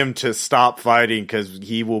get him to stop fighting because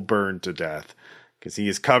he will burn to death. Because he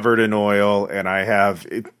is covered in oil, and I have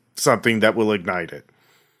something that will ignite it.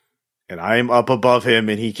 And I am up above him,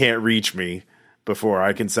 and he can't reach me before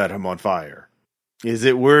I can set him on fire. Is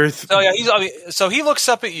it worth... So yeah, so he looks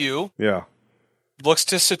up at you. Yeah. Looks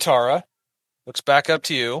to Sitara. Looks back up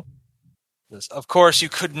to you. Says, of course you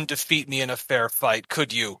couldn't defeat me in a fair fight,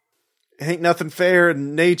 could you? Ain't nothing fair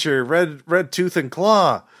in nature. Red tooth and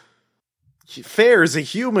claw. Fair is a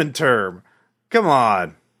human term. Come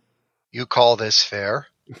on. You call this fair?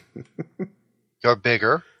 You're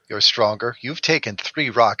bigger. You're stronger. You've taken 3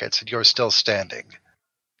 rockets and you're still standing.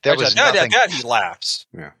 He laughs.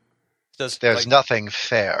 Yeah. There's nothing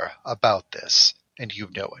fair about this, and you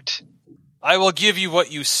know it. I will give you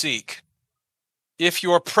what you seek. If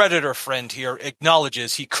your predator friend here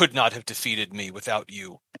acknowledges he could not have defeated me without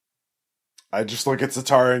you. I just look at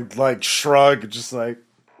Sitara and like shrug, just like,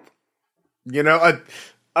 I don't know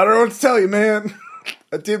what to tell you, man.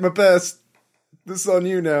 I did my best. This is on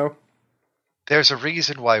you now. There's a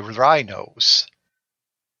reason why rhinos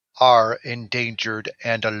are endangered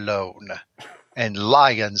and alone, and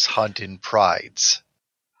lions hunt in prides.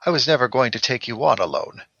 I was never going to take you on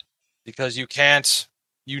alone. Because you can't.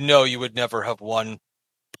 You know you would never have won.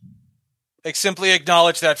 Simply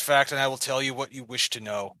acknowledge that fact, and I will tell you what you wish to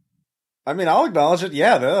know. I mean, I'll acknowledge it.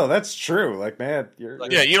 Yeah, no, that's true. Like, man, you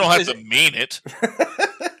don't have to mean it.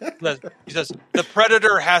 He says, the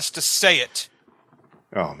predator has to say it.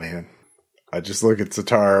 Oh, man. I just look at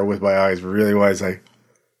Sitara with my eyes really wide, like,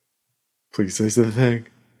 please say something.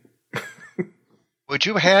 Would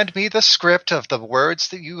you hand me the script of the words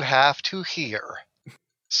that you have to hear?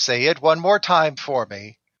 Say it one more time for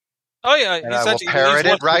me. Oh, yeah. And I will parrot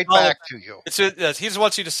it right back to you. He just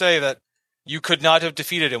wants you to say that you could not have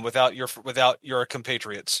defeated him without your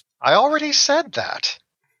compatriots. I already said that.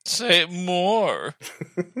 Say it more.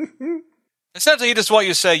 Essentially, he just wants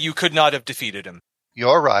you to say you could not have defeated him.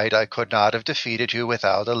 You're right. I could not have defeated you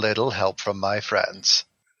without a little help from my friends.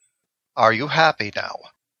 Are you happy now?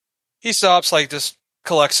 He stops, just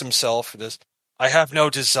collects himself. I have no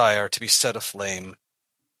desire to be set aflame.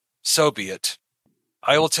 So be it.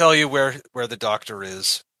 I will tell you where the doctor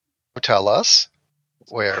is. Tell us,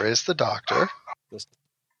 where is the doctor?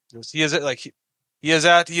 He is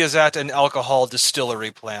at an alcohol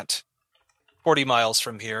distillery plant, 40 miles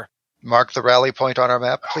from here. Mark the rally point on our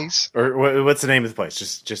map, please. Or what's the name of the place?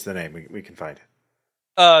 Just the name. We can find it.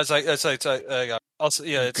 It's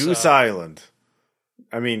Goose Island.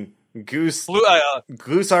 I mean, Goose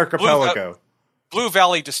Archipelago. Blue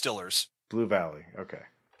Valley Distillers. Blue Valley. Okay.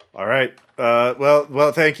 All right.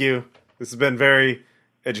 Well, thank you. This has been very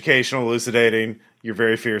educational, elucidating. You're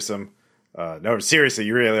very fearsome. No, seriously,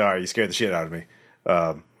 you really are. You scared the shit out of me.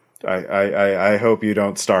 I hope you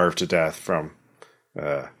don't starve to death from.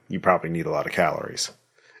 You probably need a lot of calories.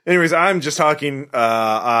 Anyways, I'm just talking.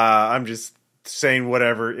 I'm just saying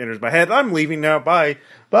whatever enters my head. I'm leaving now. Bye.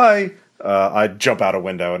 I jump out a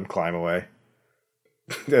window and climb away,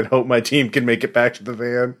 and hope my team can make it back to the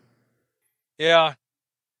van. Yeah.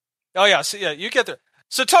 Oh yeah. So yeah, you get there.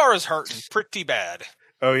 Satara's hurting pretty bad.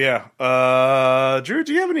 Oh yeah. Drew,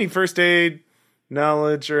 do you have any first aid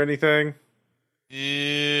knowledge or anything?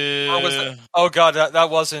 Yeah. Or was it, oh god, that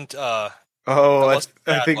wasn't. I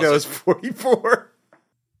bad, think that was 44.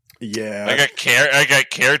 Yeah. I got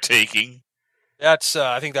caretaking. That's.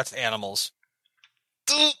 I think that's animals.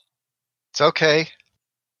 It's okay.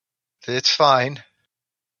 It's fine.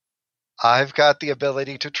 I've got the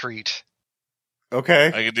ability to treat. Okay.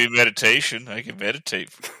 I can do meditation. I can meditate.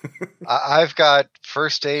 I've got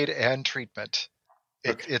first aid and treatment.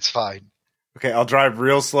 Okay. It's fine. Okay, I'll drive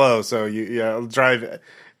real slow, so I'll drive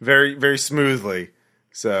very, very smoothly.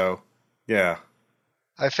 So, yeah.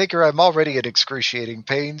 I figure I'm already in excruciating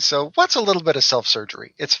pain, so what's a little bit of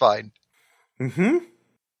self-surgery? It's fine. Mm-hmm.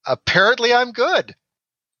 Apparently I'm good.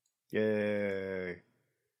 Yay.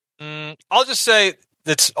 I'll just say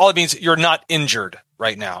that's all it means. You're not injured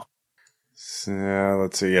right now. So,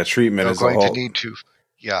 let's see. Yeah, treatment I'm is a whole... I'm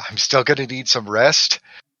still going to need some rest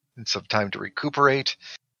and some time to recuperate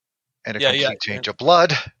and a complete change of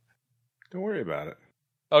blood. Don't worry about it.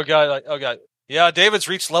 Oh god. Yeah, David's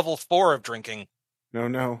reached level 4 of drinking.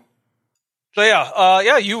 No.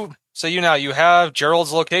 So you have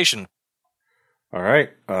Gerald's location. All right.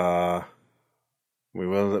 We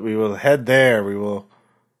will head there. We will.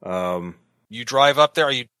 You drive up there.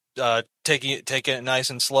 Are you taking it nice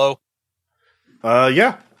and slow?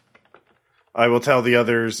 Yeah. I will tell the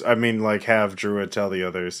others. I mean, like, have Druid tell the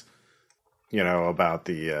others, about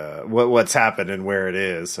the what's happened and where it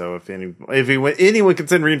is. So if anyone can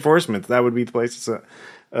send reinforcements, that would be the place to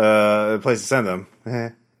send them.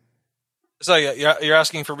 So you're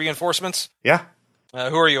asking for reinforcements? Yeah.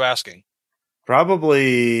 Who are you asking?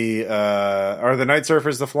 Probably are the Night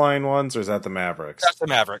Surfers the flying ones, or is that the Mavericks? That's the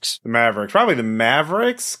Mavericks. The Mavericks. Probably the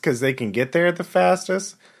Mavericks, because they can get there the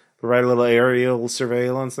fastest. Provide a little aerial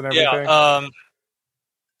surveillance and everything.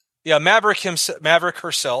 Maverick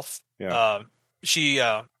herself. Yeah. She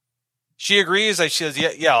agrees. She says,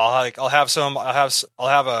 I'll have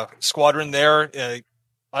a squadron there.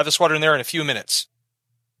 I'll have a squadron there in a few minutes.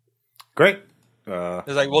 Great. We'll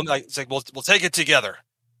take it together.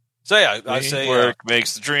 So I say work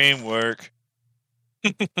makes the dream work.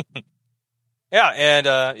 Yeah, and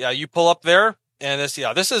you pull up there, and this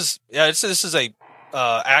is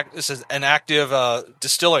an active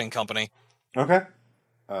distilling company. Okay.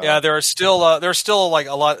 There's still like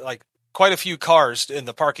a lot, like quite a few cars in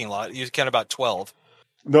the parking lot. You count about 12.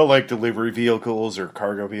 No, like delivery vehicles or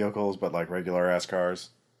cargo vehicles, but like regular ass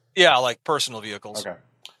cars. Yeah, like personal vehicles. Okay.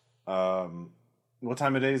 What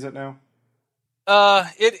time of day is it now?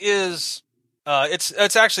 It is.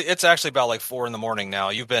 It's actually about like 4 a.m. now.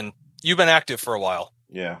 You've been active for a while.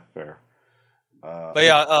 Yeah, fair.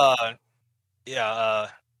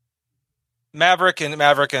 Maverick and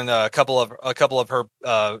a couple of her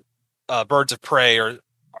birds of prey are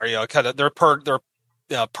they're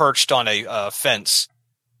perched on a fence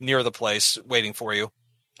near the place waiting for you.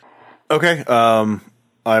 Okay.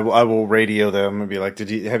 I will radio them and be like,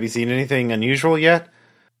 have you seen anything unusual yet?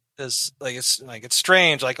 It's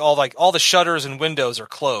strange. All the shutters and windows are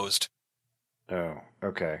closed. Oh,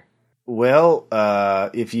 okay. Well,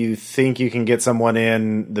 if you think you can get someone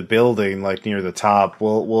in the building, like near the top,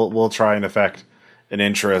 we'll try and affect an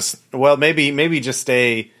interest. Well, maybe just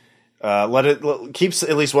stay. Keeps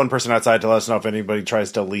at least one person outside to let us know if anybody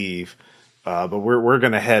tries to leave. But we're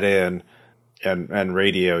gonna head in and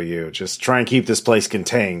radio you. Just try and keep this place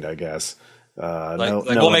contained, I guess.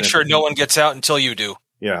 We'll make sure no one gets out until you do.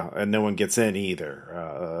 Yeah, and no one gets in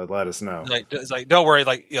either. Let us know. Don't worry.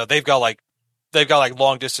 They've got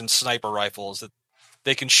long distance sniper rifles that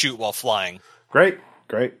they can shoot while flying. Great.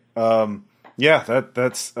 Yeah,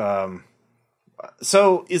 that's.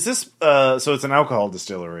 So is this? So it's an alcohol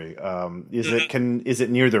distillery. Is it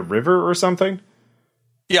near the river or something?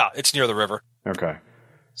 Yeah, it's near the river. Okay,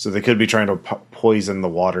 so they could be trying to poison the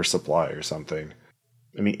water supply or something.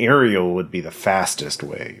 I mean, aerial would be the fastest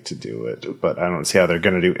way to do it, but I don't see how they're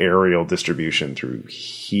going to do aerial distribution through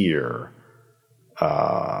here.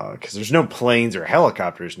 Because there's no planes or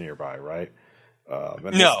helicopters nearby, right?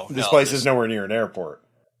 This place is nowhere near an airport.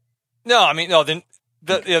 No, I mean, no.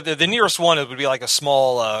 The nearest one would be like a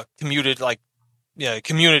small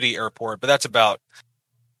community airport, but that's about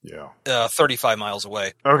 35 miles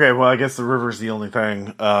away. Okay, well, I guess the river's the only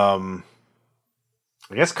thing. I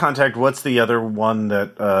guess contact. What's the other one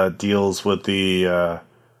that deals with the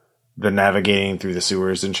navigating through the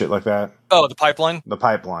sewers and shit like that? Oh, the pipeline? The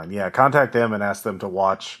pipeline, yeah. Contact them and ask them to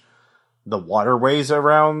watch the waterways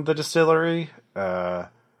around the distillery. Oh,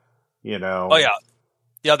 yeah.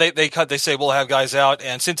 Yeah, they say we'll have guys out,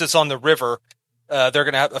 and since it's on the river, they're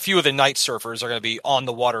going to have a few of the night surfers are going to be on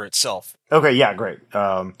the water itself. Okay, yeah, great.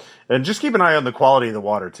 And just keep an eye on the quality of the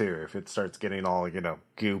water, too. If it starts getting all,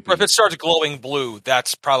 goopy. Or if it starts glowing blue,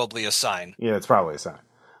 that's probably a sign. Yeah, it's probably a sign.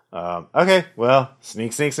 Okay, well,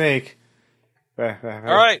 sneak. All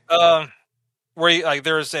right.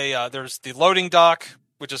 There's the loading dock,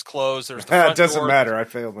 which is closed. There's the front It doesn't door. matter. I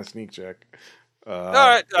failed my sneak check. All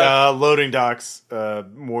right. Loading docks,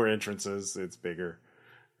 more entrances. It's bigger.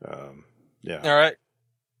 Yeah. All right.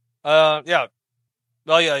 Yeah.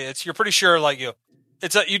 Well, yeah. You're pretty sure. You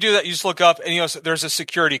do that. You just look up, and there's a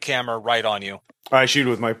security camera right on you. I shoot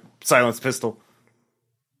with my silenced pistol.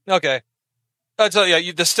 Okay. So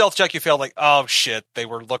yeah, the stealth check you failed. Oh shit, they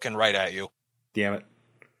were looking right at you. Damn it.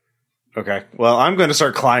 Okay. Well, I'm going to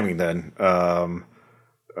start climbing then.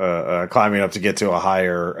 Climbing up to get to a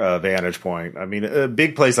higher vantage point. I mean, a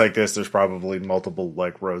big place like this, there's probably multiple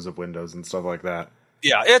rows of windows and stuff like that.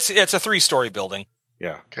 Yeah, it's a 3-story building.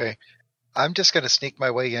 Yeah. Okay. I'm just going to sneak my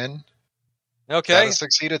way in. Okay. Gotta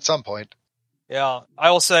succeed at some point. Yeah, I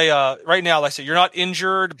will say right now, like I say, you're not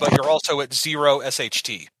injured, but you're also at 0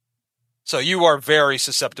 SHT, so you are very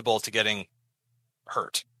susceptible to getting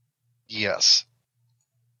hurt. Yes.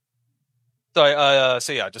 So,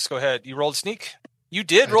 just go ahead. You rolled sneak. You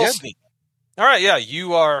did roll sneak. All right, yeah,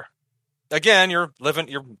 you are. Again, you're living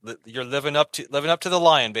up to the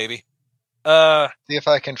lion, baby. See if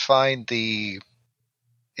I can find the.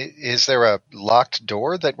 Is there a locked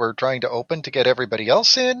door that we're trying to open to get everybody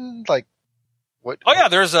else in? What? Oh yeah,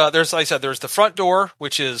 there's like I said, there's the front door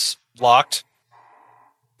which is locked.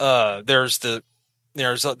 There's the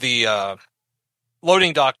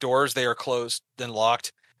loading dock doors. They are closed and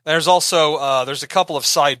locked. There's also there's a couple of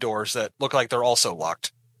side doors that look like they're also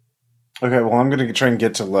locked. Okay, well, I'm going to try and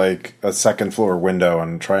get to a second floor window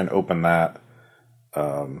and try and open that.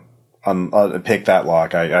 I'll pick that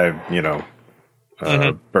lock.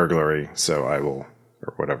 Burglary, so I will,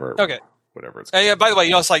 or whatever. Okay, whatever it's. Yeah. By the way,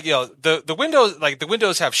 it's the windows. The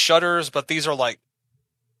windows have shutters, but these are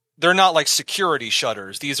they're not security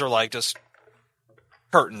shutters. These are just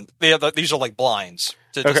curtain. These are blinds.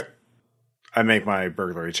 Okay. I make my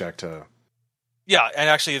burglary check to. Yeah, and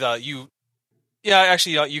actually, you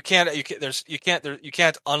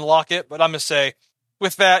can't unlock it. But I'm gonna say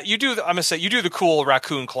with that, you do the cool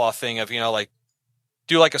raccoon claw thing of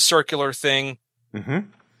do a circular thing,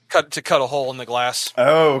 cut a hole in the glass.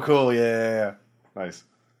 Oh, cool! Yeah. Nice.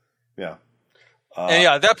 Yeah. And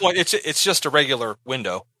at that point, it's just a regular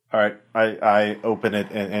window. All right, I open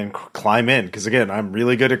it and climb in because again, I'm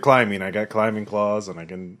really good at climbing. I got climbing claws, and I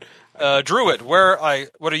can. Druid, what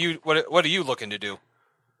are you looking to do?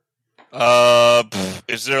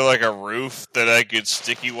 Is there a roof that I could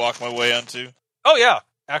sticky walk my way onto? Oh yeah,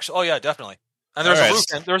 actually, definitely. And there's All a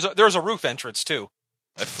right. roof. There's a roof entrance too.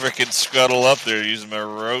 I frickin' scuttle up there using my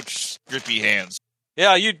roach grippy hands.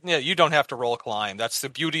 Yeah, you don't have to roll climb. That's the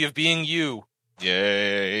beauty of being you.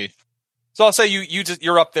 Yay! So I'll say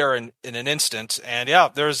you're up there in an instant, and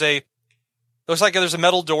there's a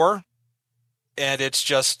metal door, and it's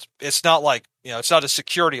not it's not a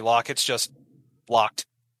security lock. It's just locked.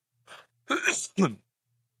 Do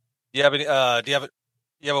you have it? I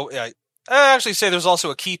actually say there's also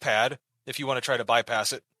a keypad if you want to try to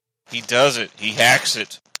bypass it. He does it. He hacks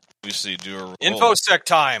it. We see do a roll. InfoSec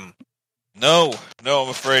time. No, I'm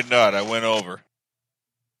afraid not. I went over.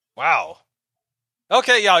 Wow.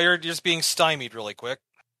 Okay, yeah, you're just being stymied really quick.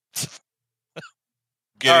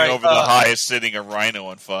 Getting over the high is setting a rhino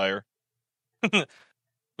on fire.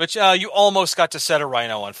 But you almost got to set a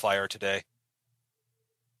rhino on fire today.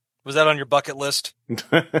 Was that on your bucket list?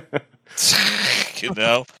 I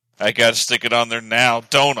got to stick it on there now,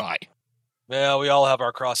 don't I? Yeah, we all have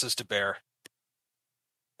our crosses to bear.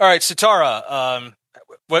 All right, Satara.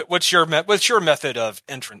 What's your method of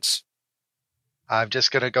entrance? I'm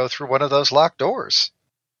just going to go through one of those locked doors.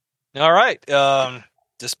 All right.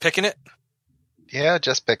 Just picking it. Yeah,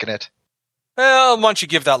 just picking it. Well, why don't you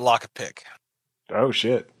give that lock a pick? Oh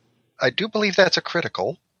shit. I do believe that's a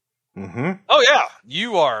critical. Mm-hmm. Oh yeah,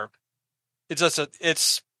 you are. This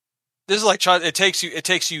is like it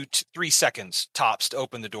takes you 3 seconds tops to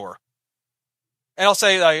open the door. And I'll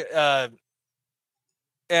say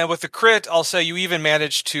and with the crit, I'll say you even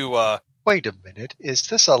managed to. Wait a minute. Is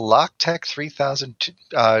this a Locktech 3000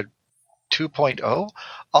 2.0?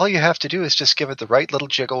 All you have to do is just give it the right little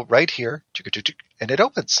jiggle right here, and it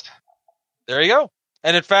opens. There you go.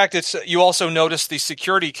 And in fact, you also notice the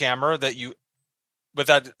security camera that you. But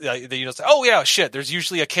that you know, oh yeah, shit. There's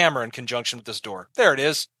usually a camera in conjunction with this door. There it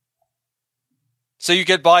is. So you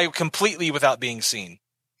get by completely without being seen.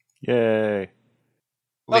 Yay.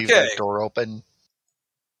 Leave Okay. that door open.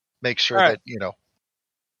 Make sure All right. that,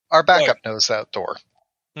 our backup knows that door.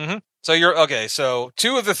 Mm-hmm. So you're okay. So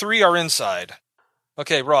 2 of the 3 are inside.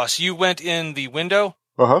 Okay, Ross, you went in the window.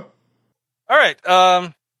 Uh-huh. All right.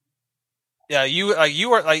 Yeah,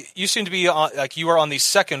 you seem to be on, you are on the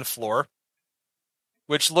 2nd floor,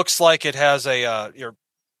 which looks like it has it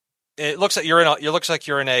looks like you're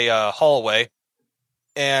in a hallway,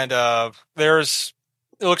 and it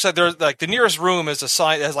looks like there's the nearest room is a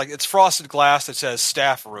sign that has it's frosted glass that says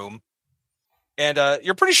staff room, and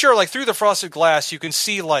you're pretty sure through the frosted glass you can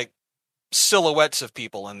see silhouettes of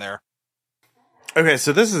people in there. Okay,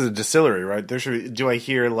 so this is a distillery, right? Do I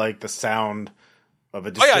hear the sound of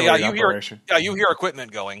a distillery operation? You hear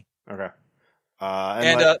equipment going. Okay.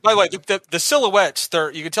 And by the way, the silhouettes,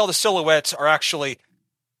 you can tell the silhouettes are actually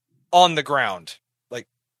on the ground.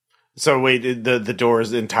 So wait, the door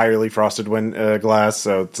is entirely frosted glass,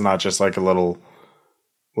 so it's not just a little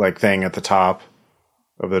thing at the top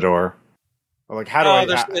of the door. Or how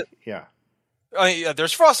do yeah.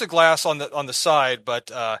 There's frosted glass on the side, but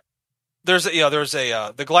the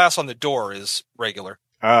glass on the door is regular.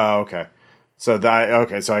 Oh, okay. So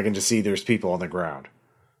so I can just see there's people on the ground.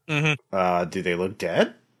 Mm-hmm. Do they look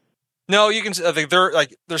dead? No, you can.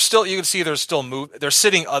 They're still. You can see they're still move. They're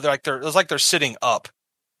sitting. They're sitting up,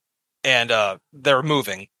 and they're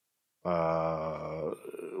moving. Well,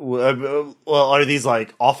 are these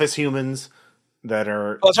office humans that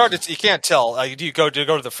are? Well, it's hard to. You can't tell. Do you go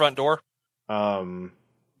to the front door?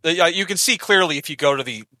 You can see clearly if you go to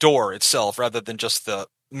the door itself rather than just the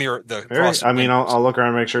mirror. Right. I mean, I'll look around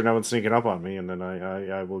and make sure no one's sneaking up on me, and then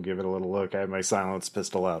I will give it a little look. I have my silenced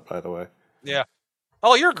pistol out, by the way. Yeah.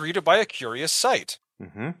 Oh, you're greeted by a curious sight.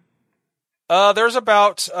 Mm-hmm. There's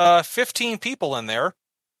about 15 people in there,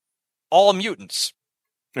 all mutants.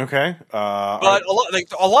 Okay. But a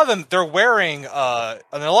lot of them, they're wearing, in a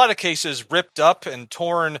lot of cases, ripped up and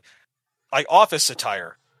torn, office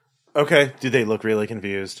attire. Okay. Do they look really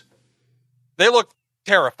confused? They look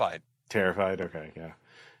terrified. Terrified. Okay. Yeah.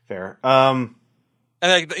 Fair. And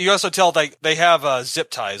you also tell they have zip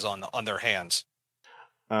ties on their hands.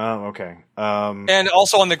 Oh, okay. And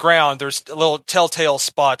also on the ground, there's little telltale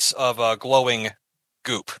spots of glowing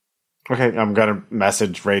goop. Okay, I'm gonna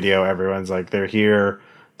message radio. Everyone's they're here.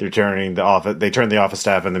 They're turning the office. They turned the office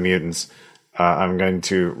staff into mutants. I'm going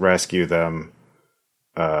to rescue them.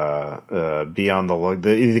 Be on the look.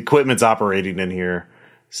 The equipment's operating in here,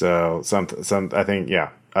 so some. I think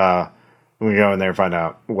we go in there and find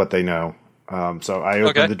out what they know. So I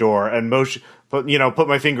open the door and put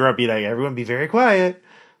my finger up. Be like, everyone, be very quiet.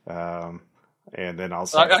 And then I'll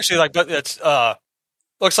actually but it's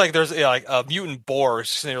looks like there's a mutant boar. And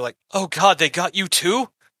they're like, oh god, they got you too.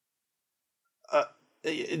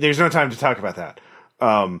 There's no time to talk about that.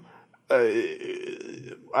 I'm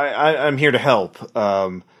here to help.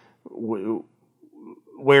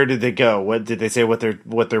 Where did they go? What did they say? What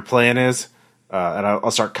their plan is? And I'll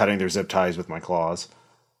start cutting their zip ties with my claws.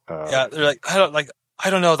 They're I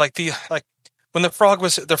don't know. When the frog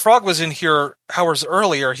was in here hours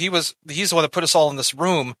earlier, he's the one that put us all in this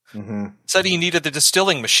room. Mm-hmm. Said he needed the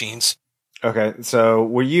distilling machines. Okay, so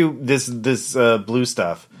were you this blue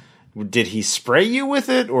stuff? Did he spray you with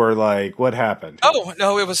it, or what happened? Oh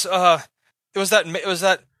no, it was that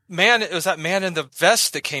man in the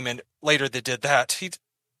vest that came in later that did that. He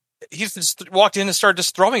just walked in and started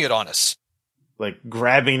just throwing it on us,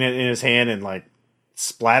 grabbing it in his hand and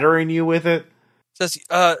splattering you with it. Says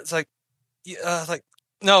it's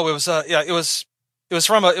no, it was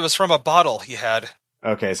from a bottle he had.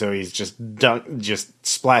 Okay, so he's just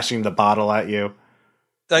splashing the bottle at you.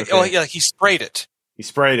 Oh yeah, he sprayed it. He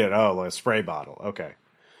sprayed it. Oh, a spray bottle.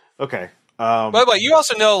 Okay. But you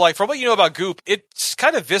also know, like, from what you know about goop, it's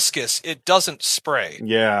kind of viscous. It doesn't spray.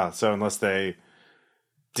 Yeah, so unless they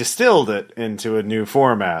distilled it into a new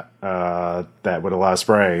format that would allow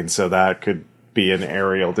spraying, so that could be an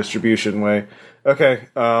aerial distribution way. Okay,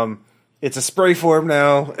 it's a spray form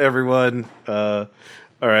now, everyone. All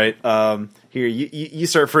right, here, you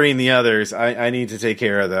start freeing the others. I need to take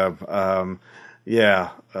care of them. Yeah.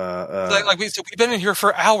 We've been in here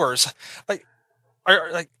for hours.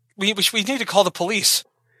 We need to call the police.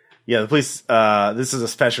 Yeah, the police. This is a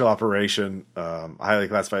special operation, highly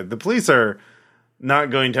classified. The police are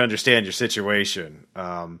not going to understand your situation.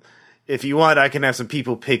 If you want, I can have some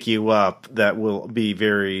people pick you up that will be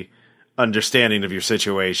very understanding of your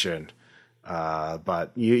situation.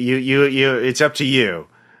 But you, it's up to you.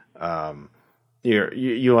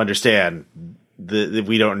 You understand that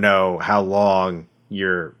we don't know how long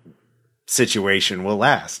your situation will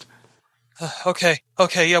last. Okay,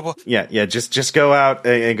 yeah, well... Yeah, just go out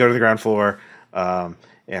and go to the ground floor, and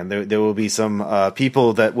there will be some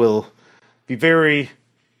people that will be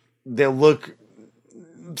they'll look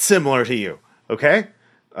similar to you, okay?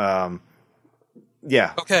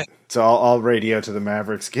 Yeah. Okay. So I'll radio to the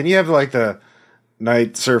Mavericks. Can you have, like, the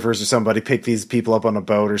night surfers or somebody pick these people up on a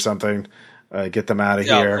boat or something, get them out of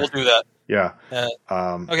here? Yeah, we'll do that. Yeah.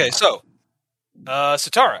 Okay, so,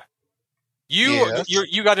 Satara. Yes.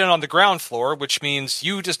 You got in on the ground floor, which means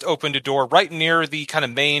you just opened a door right near the kind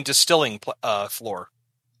of main distilling floor.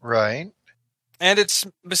 Right. And it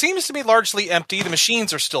seems to be largely empty. The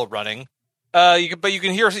machines are still running, but you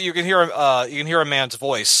can hear a man's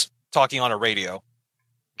voice talking on a radio.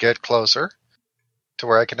 Get closer to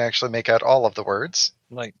where I can actually make out all of the words.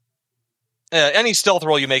 Like any stealth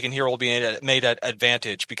roll you make in here will be made at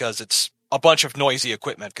advantage because it's a bunch of noisy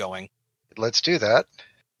equipment going. Let's do that.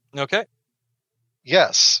 Okay.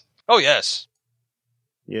 Yes. Oh yes.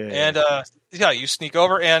 Yeah. And you sneak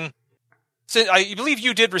over, and I believe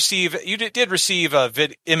you did receive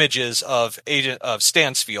images of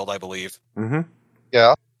Stansfield, I believe. Mm-hmm.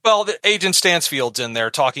 Yeah. Well, Agent Stansfield's in there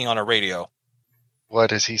talking on a radio.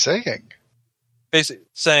 What is he saying? Basically,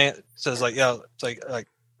 says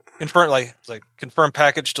confirm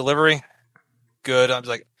package delivery. Good. I'm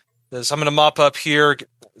like, I'm going to mop up here. Get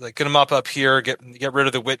rid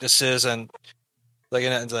of the witnesses, and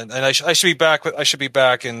I should be back. I should be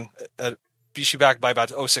back by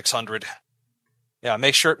about 0600. Yeah,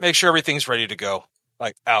 make sure everything's ready to go.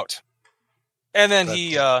 Like, out. And then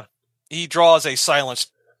he draws a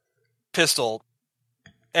silenced pistol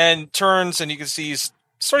and turns, and you can see he's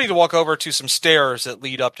starting to walk over to some stairs that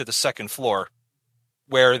lead up to the second floor,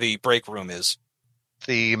 where the break room is.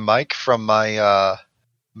 The mic from my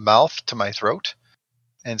mouth to my throat,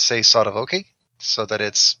 and say Sotavoki, so that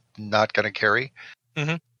it's not going to carry.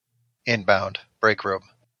 Mm-hmm. Inbound break room.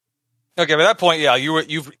 Okay, by that point, yeah,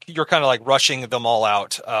 you're kind of like rushing them all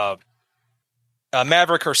out.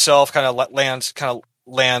 Maverick herself kind of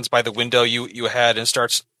lands by the window you had and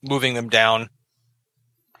starts moving them down,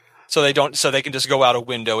 so they can just go out a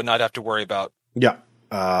window and not have to worry about. Yeah,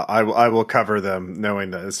 I will cover them,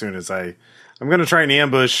 knowing that as soon as I'm going to try and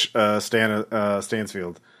ambush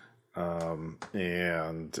Stansfield,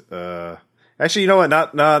 and actually, you know what?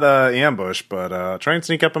 Not ambush, but try and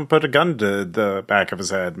sneak up and put a gun to the back of his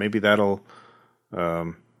head. Maybe that'll,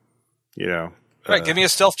 All right, give me a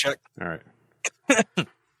stealth check. All right.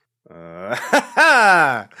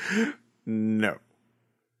 No.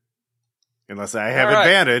 Unless I have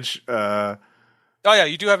advantage. Oh yeah,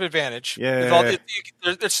 you do have advantage. Yeah.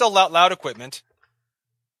 There's still loud equipment.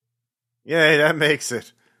 Yay, that makes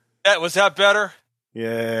it. Was that better?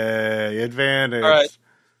 Yay, advantage. All right.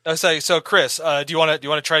 So Chris, do you want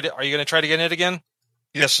to try to? Are you going to try to get in it again?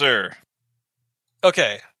 Yes, sir.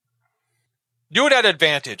 Okay. Do it at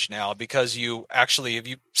advantage now because if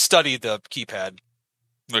you studied the keypad.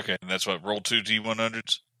 Okay, and that's what, roll 2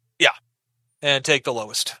 D100s? Yeah, and take the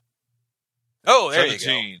lowest. Oh, there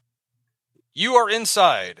 17. you go. You are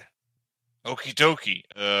inside. Okie dokie.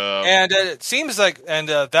 And it seems like,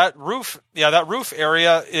 that roof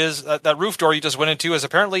area is that roof door you just went into is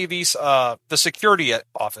apparently the security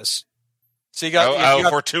office. So you got how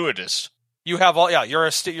fortuitous. You have all, you're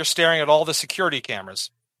staring at all the security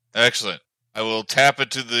cameras. Excellent. I will tap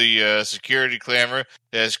into the security camera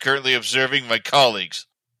that is currently observing my colleagues.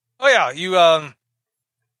 Oh yeah,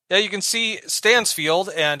 you can see Stansfield,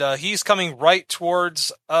 and he's coming right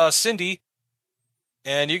towards Cindy.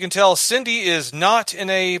 And you can tell Cindy is not in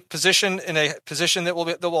a position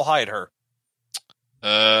that will hide her.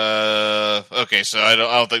 Okay, so I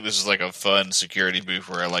don't think this is like a fun security booth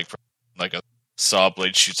where like a saw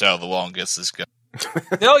blade shoots out of the wall and gets this guy.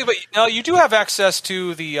 No, but no, you do have access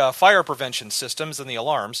to the fire prevention systems and the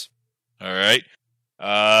alarms. All right.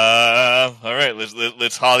 All right.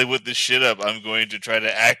 Let's Hollywood this shit up. I'm going to try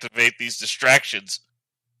to activate these distractions.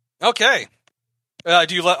 Okay. Are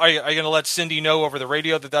you going to let Cindy know over the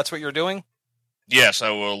radio that that's what you're doing? Yes, I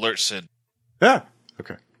will alert Sid. Yeah.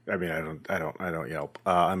 Okay. I mean, I don't yelp.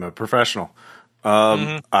 I'm a professional.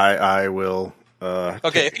 Mm-hmm. I will.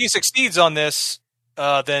 Okay. If he succeeds on this,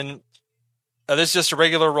 then this is just a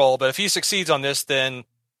regular roll. But if he succeeds on this, then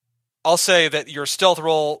I'll say that your stealth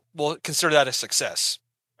roll will consider that a success.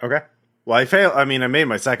 Okay. Well, I fail. I mean, I made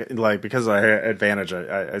my second, because I had advantage.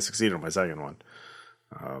 I succeeded on my second one.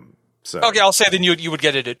 So okay, I'll say then you would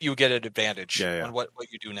get it. You would get an advantage Yeah. on what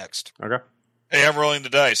you do next. Okay. Hey, I'm rolling the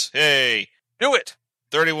dice. Hey, Do it.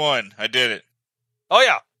 31. I did it. Oh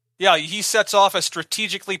yeah. He sets off a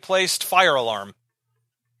strategically placed fire alarm.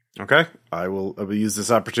 Okay. I will use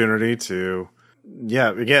this opportunity to,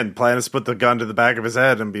 again, Planus put the gun to the back of his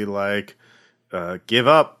head and be like, give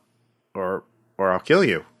up or I'll kill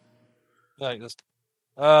you.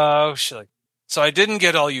 Oh, shit. So I didn't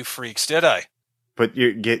get all you freaks, did I? But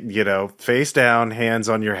you get, face down, hands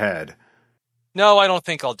on your head. No, I don't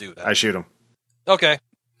think I'll do that. I shoot him. Okay.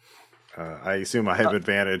 I assume I have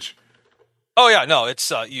advantage. Oh yeah, no,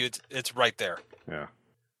 it's it's right there. Yeah.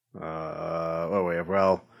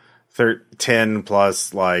 Well, 10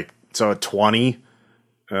 plus so a 20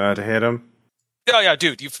 to hit him. Oh yeah,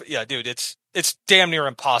 dude. Dude. It's damn near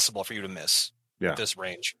impossible for you to miss at this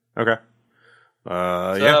range. Okay.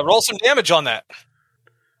 Roll some damage on that. I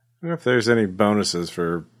wonder if there's any bonuses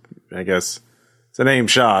for. I guess it's an aim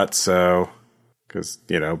shot, so because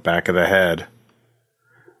back of the head.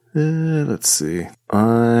 Let's see.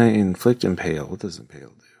 I inflict impale. What does impale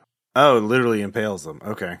do? Oh, it literally impales them.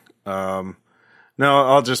 Okay. No,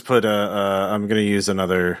 I'll just put I'm going to use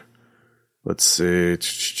another. Let's see.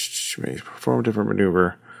 Perform a different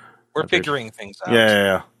maneuver. We're figuring things out.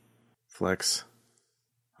 Yeah. Flex.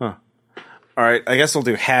 Huh. All right. I guess we'll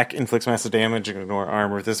do hack inflicts massive damage and ignore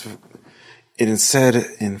armor. It instead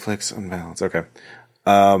inflicts unbalance. Okay.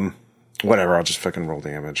 Whatever. I'll just fucking roll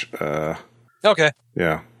damage. Okay.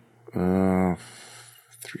 Yeah. 3d8.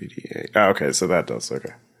 Oh, okay, so that does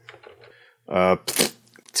okay.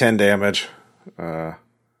 10 damage. Well,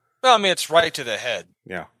 I mean, it's right to the head.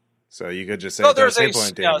 Yeah. So you could just say there's hit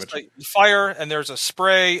point damage. It's like fire, and there's a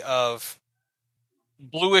spray of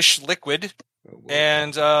bluish liquid,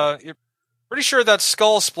 and you're pretty sure that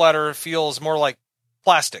skull splatter feels more like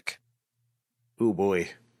plastic. Ooh boy.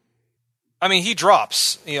 I mean, he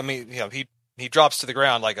drops. He drops to the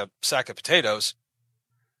ground like a sack of potatoes.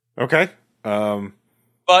 Okay.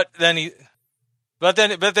 But then you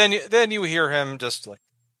hear him just like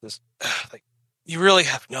you really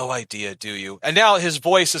have no idea, do you? And now his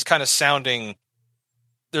voice is kind of sounding.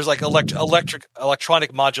 There's like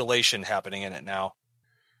electronic modulation happening in it now.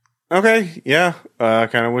 Okay. Yeah.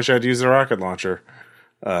 Kind of wish I'd used a rocket launcher.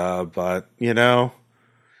 But you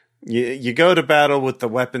go to battle with the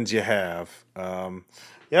weapons you have.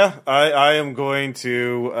 Yeah. I am going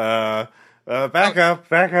to. Back up.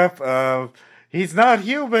 He's not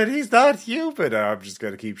human. I'm just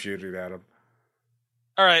going to keep shooting at him.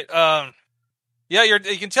 All right. Yeah,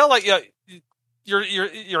 you can tell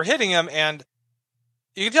you're hitting him, and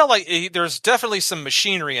you can tell there's definitely some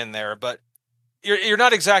machinery in there, but you're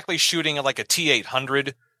not exactly shooting at like a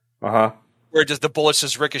T-800. Uh-huh. Where just the bullets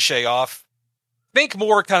just ricochet off. Think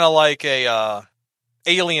more kind of like a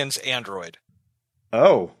Aliens android.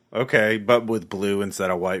 Oh, okay, but with blue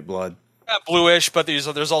instead of white blood. Bluish, but there's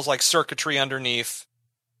also like circuitry underneath.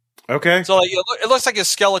 Okay. So it looks like his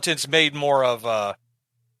skeleton's made more of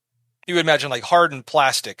you would imagine like hardened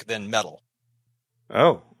plastic than metal.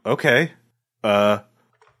 Oh, okay. Okay.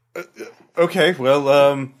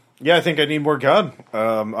 Well, yeah, I think I need more gun.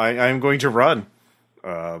 I'm going to run.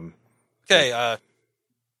 Okay. All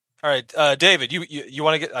right, David, you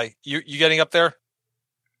want to get you getting up there?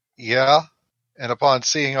 Yeah. And upon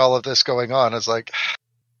seeing all of this going on, it's like,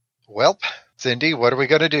 well, Cindy, what are we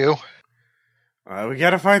going to do? We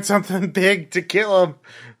got to find something big to kill him.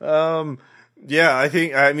 Yeah, I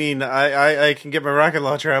can get my rocket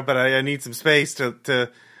launcher out, but I need some space to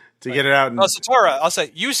get it out. Satara, I'll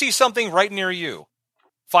say, you see something right near you.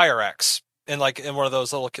 Fire axe in one of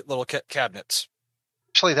those little cabinets.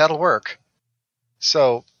 Actually, that'll work.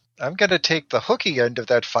 So I'm going to take the hooky end of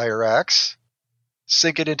that fire axe,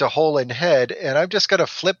 sink it into hole in head, and I'm just going to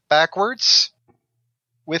flip backwards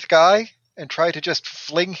with Guy and try to just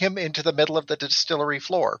fling him into the middle of the distillery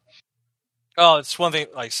floor. Oh, it's one thing.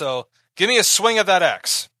 So give me a swing of that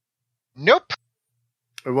axe. Nope.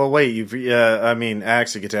 Well, wait.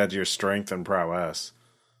 Axe, you get to add your strength and prowess.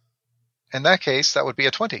 In that case, that would be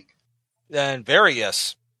a 20. Then very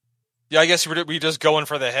yes. Yeah, I guess we just going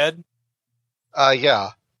for the head.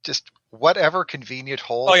 Yeah. Just whatever convenient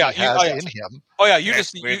hole he has in him. Oh yeah, you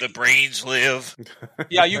That's just where the brains live.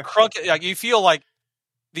 Yeah, you crunk it. Like you feel like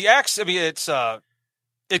the axe. I mean, it's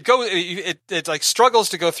it like struggles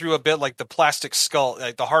to go through a bit like the plastic skull,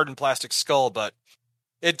 like the hardened plastic skull, but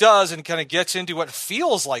it does and kind of gets into what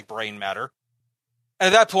feels like brain matter. And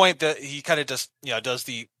at that point, he kind of just does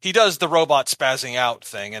the robot spazzing out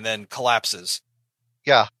thing and then collapses.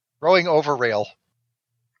 Yeah, rowing over rail.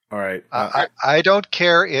 All right. I don't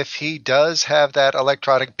care if he does have that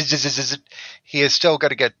electronic. He is still going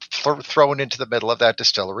to get thrown into the middle of that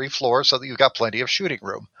distillery floor so that you've got plenty of shooting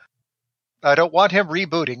room. I don't want him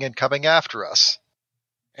rebooting and coming after us.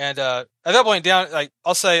 And at that point,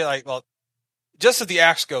 I'll say, just as the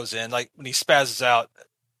axe goes in, like when he spazzes out,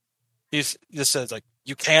 he just says, like,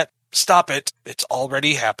 you can't stop it. It's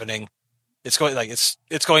already happening. It's going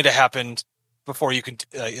to happen before you can.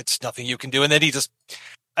 It's nothing you can do. And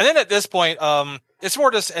then at this point, it's more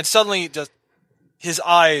just, and suddenly just his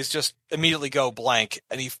eyes just immediately go blank,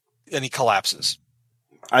 and he collapses.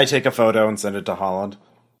 I take a photo and send it to Holland.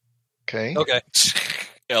 Okay.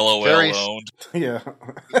 LOL Very, owned. Yeah.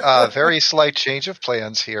 Very slight change of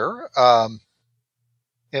plans here.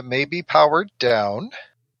 It may be powered down,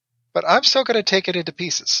 but I'm still going to take it into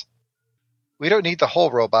pieces. We don't need the whole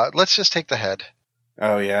robot. Let's just take the head.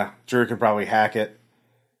 Oh yeah, Drew can probably hack it.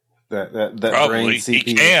 That Probably brain CPU.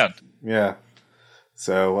 he can. Yeah.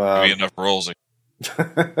 So Maybe enough rolls.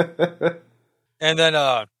 And then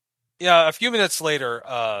a few minutes later,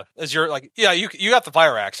 as you're like, you got the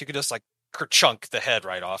fire axe, you can just like chunk the head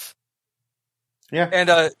right off. Yeah.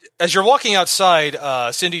 And as you're walking outside,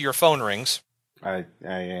 Cindy, your phone rings. I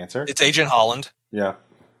answer. It's Agent Holland. Yeah.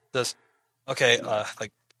 Okay,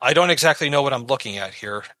 I don't exactly know what I'm looking at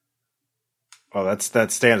here. Oh, that's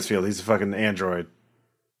Stansfield. He's a fucking android.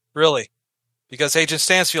 Really? Because Agent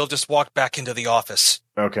Stansfield just walked back into the office.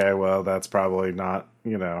 Okay, well, that's probably not,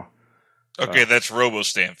 Okay, that's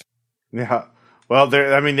RoboStamp. Yeah. Well,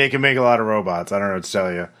 they can make a lot of robots. I don't know what to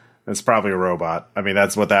tell you. It's probably a robot. I mean,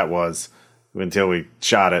 that's what that was until we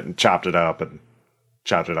shot it and chopped it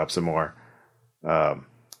up some more.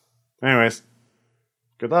 Anyways,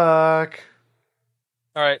 good luck.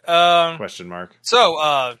 All right. Question mark.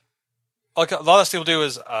 So, like a lot of people do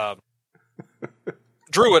is,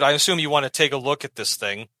 Druid, I assume you want to take a look at this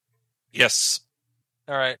thing. Yes.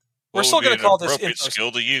 All right. What We're still would be going to call this appropriate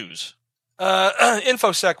skill to use.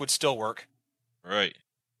 InfoSec would still work. Right.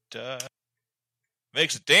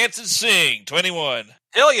 Makes it dance and sing. 21.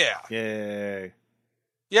 Hell yeah. Yay.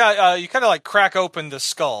 Yeah, you kind of like crack open the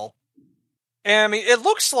skull. And I mean, it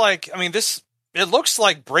looks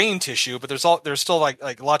like brain tissue, but there's still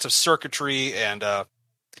like lots of circuitry and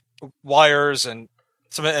wires and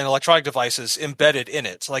electronic devices embedded in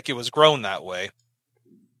it. It's like it was grown that way.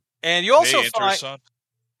 And you also find son.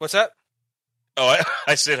 What's that? Oh,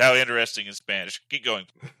 I said how interesting in Spanish. Keep going.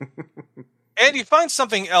 And you find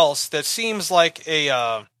something else that seems like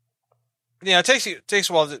a it takes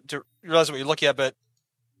a while to realize what you're looking at, but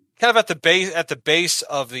kind of at the base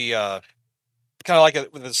of the kind of like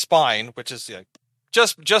with the spine, which is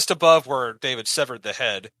just above where David severed the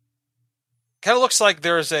head. Kind of looks like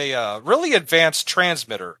there's a really advanced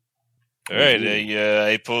transmitter. All right,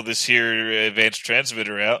 I pull this here advanced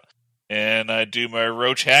transmitter out, and I do my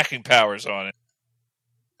roach hacking powers on it.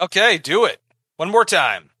 Okay, do it. One more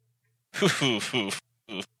time.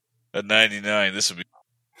 A 99. This would be.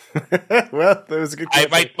 Well, that was a good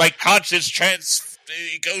question. My conscience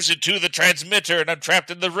goes into the transmitter, and I'm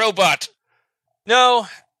trapped in the robot. No,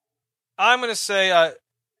 I'm going to say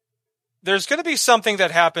there's going to be something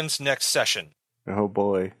that happens next session. Oh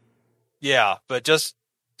boy. Yeah, but just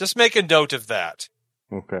make a note of that.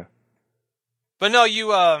 Okay. But no,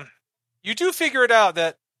 you do figure it out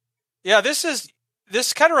that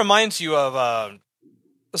this kind of reminds you of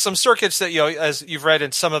some circuits that as you've read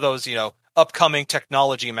in some of those upcoming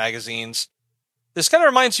technology magazines. This kind of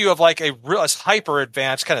reminds you of like a hyper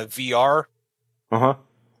advanced kind of VR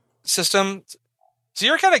system. So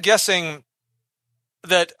you're kind of guessing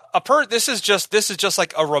that this is just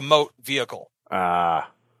like a remote vehicle. That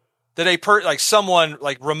someone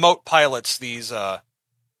remote pilots these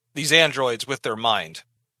androids with their mind.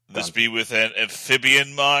 This be with an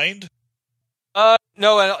amphibian mind?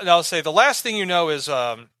 No, and I'll say the last thing you know is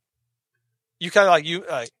you kind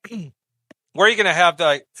of where are you going to have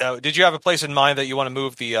did you have a place in mind that you want to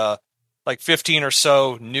move the 15 or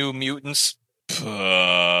so new mutants?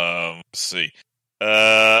 Let's see.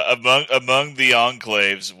 among the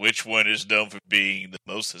enclaves, which one is known for being the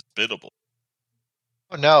most hospitable?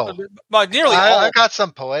 Oh, no. Nearly all. I got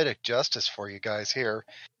some poetic justice for you guys here.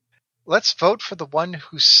 Let's vote for the one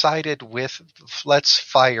who sided with let's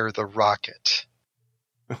fire the rocket.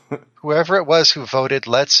 Whoever it was who voted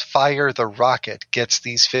let's fire the rocket gets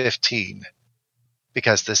these 15.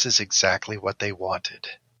 Because this is exactly what they wanted.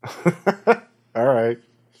 All right.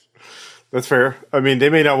 That's fair. I mean, they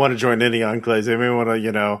may not want to join any enclaves. They may want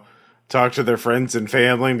to, talk to their friends and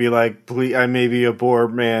family and be like, "Please, I may be a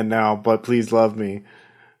bored man now, but please love me."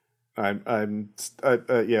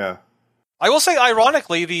 Yeah. I will say,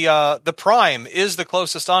 ironically, the Prime is the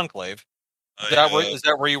closest enclave. Is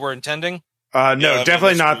that where you were intending? No, Yeah,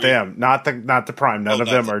 definitely not agree. them. Not the Prime. None of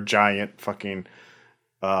them not are giant fucking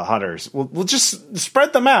hunters. We'll just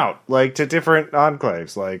spread them out to different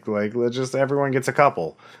enclaves. Let's just everyone gets a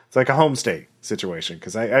couple. It's like a home state situation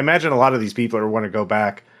because I imagine a lot of these people want to go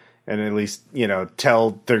back and at least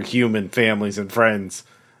tell their human families and friends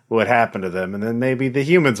what happened to them, and then maybe the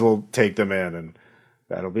humans will take them in, and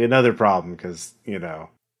that'll be another problem because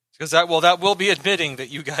that will be admitting that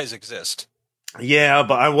you guys exist. Yeah,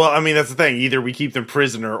 but I mean that's the thing. Either we keep them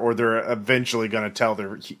prisoner, or they're eventually going to tell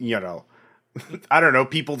their I don't know,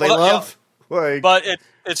 people they love. Yeah. But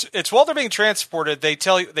it's while they're being transported, they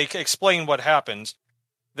explain what happened.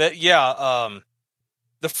 That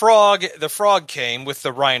the frog came with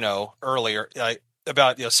the rhino earlier,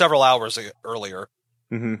 about several hours earlier,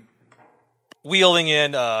 wheeling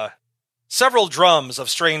in several drums of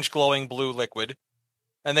strange glowing blue liquid,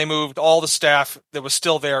 and they moved all the staff that was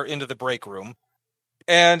still there into the break room,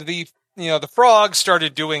 and the frog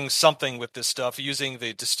started doing something with this stuff using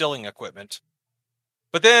the distilling equipment.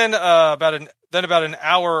 But then about an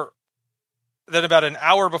hour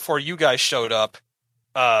before you guys showed up,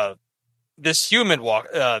 this human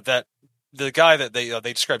that the guy that they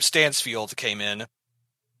described, Stansfield, came in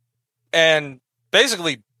and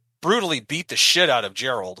basically brutally beat the shit out of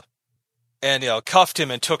Gerald, and cuffed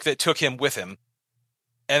him and took him with him,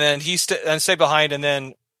 and then he stayed behind, and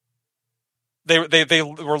then they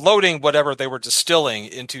were loading whatever they were distilling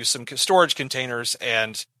into some storage containers,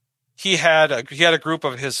 and he had a group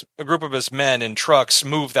of his men in trucks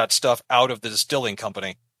move that stuff out of the distilling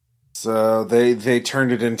company. So they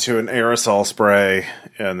turned it into an aerosol spray,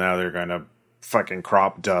 and now they're gonna fucking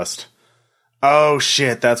crop dust. Oh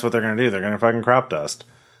shit, that's what they're gonna do. They're gonna fucking crop dust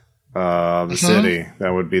the city.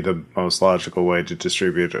 That would be the most logical way to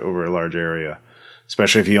distribute it over a large area,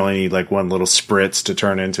 especially if you only need one little spritz to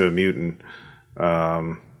turn into a mutant.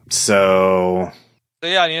 So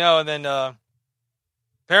yeah, and then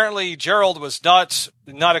apparently Gerald was not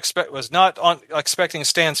expecting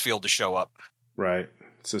Stansfield to show up. Right.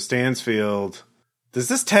 So Stansfield, does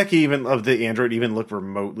this tech of the android even look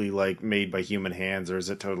remotely made by human hands, or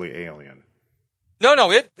is it totally alien?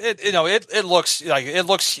 No, it looks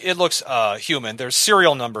human. There's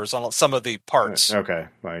serial numbers on some of the parts. Okay,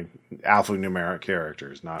 alphanumeric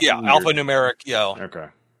characters, not weird.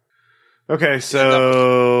 Alphanumeric. Okay,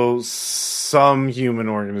 so some human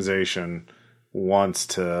organization wants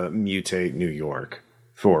to mutate New York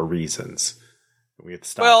for reasons. We have to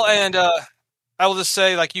stop. Well, and I will just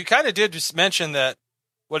say, you kind of did just mention that.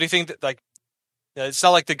 What do you think that, it's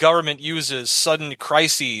not like the government uses sudden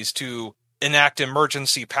crises to enact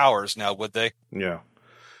emergency powers now, would they? Yeah.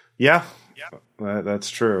 That's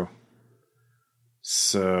true.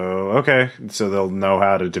 So, okay. So they'll know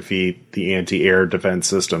how to defeat the anti-air defense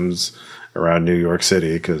systems around New York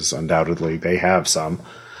City, because undoubtedly they have some.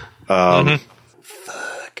 Fuck.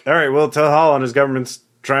 All right, well, tell Holland his government's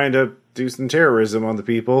trying to do some terrorism on the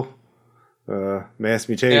people. Mass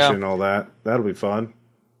mutation, all that. That'll be fun.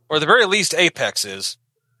 Or at the very least, Apex is.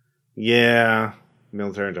 Yeah.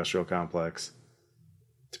 Military-industrial complex.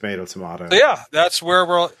 Tomato. So yeah, that's where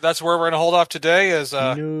we're going to hold off today.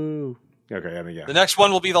 No. Okay, I mean, yeah. The next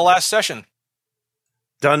one will be the last session.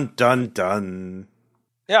 Dun, dun, dun.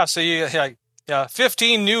 Yeah, so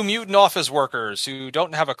 15 new mutant office workers who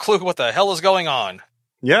don't have a clue what the hell is going on.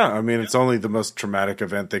 Yeah, I mean, it's only the most traumatic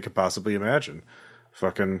event they could possibly imagine.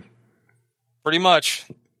 Fucking... Pretty much.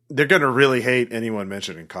 They're going to really hate anyone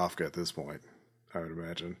mentioning Kafka at this point, I would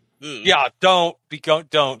imagine. Yeah, don't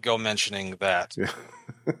go mentioning that. Yeah.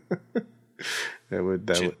 that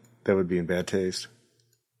would be in bad taste.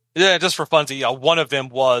 Yeah, just for funsies, one of them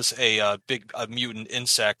was a mutant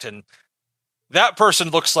insect, and that person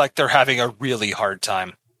looks like they're having a really hard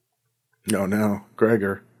time. No,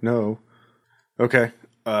 Gregor, no. Okay.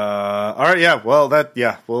 All right. Yeah. Well,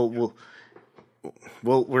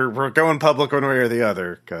 we're going public one way or the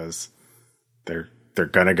other, because they're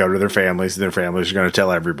gonna go to their families, and their families are gonna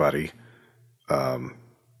tell everybody.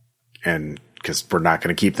 and because we're not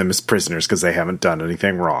going to keep them as prisoners because they haven't done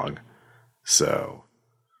anything wrong. So,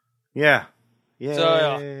 yeah. Yay.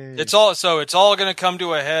 So it's all going to come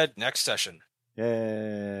to a head next session.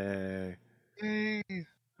 Yay.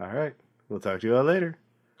 All right. We'll talk to you all later.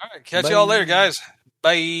 All right, catch Bye. you all later, guys.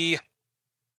 Bye.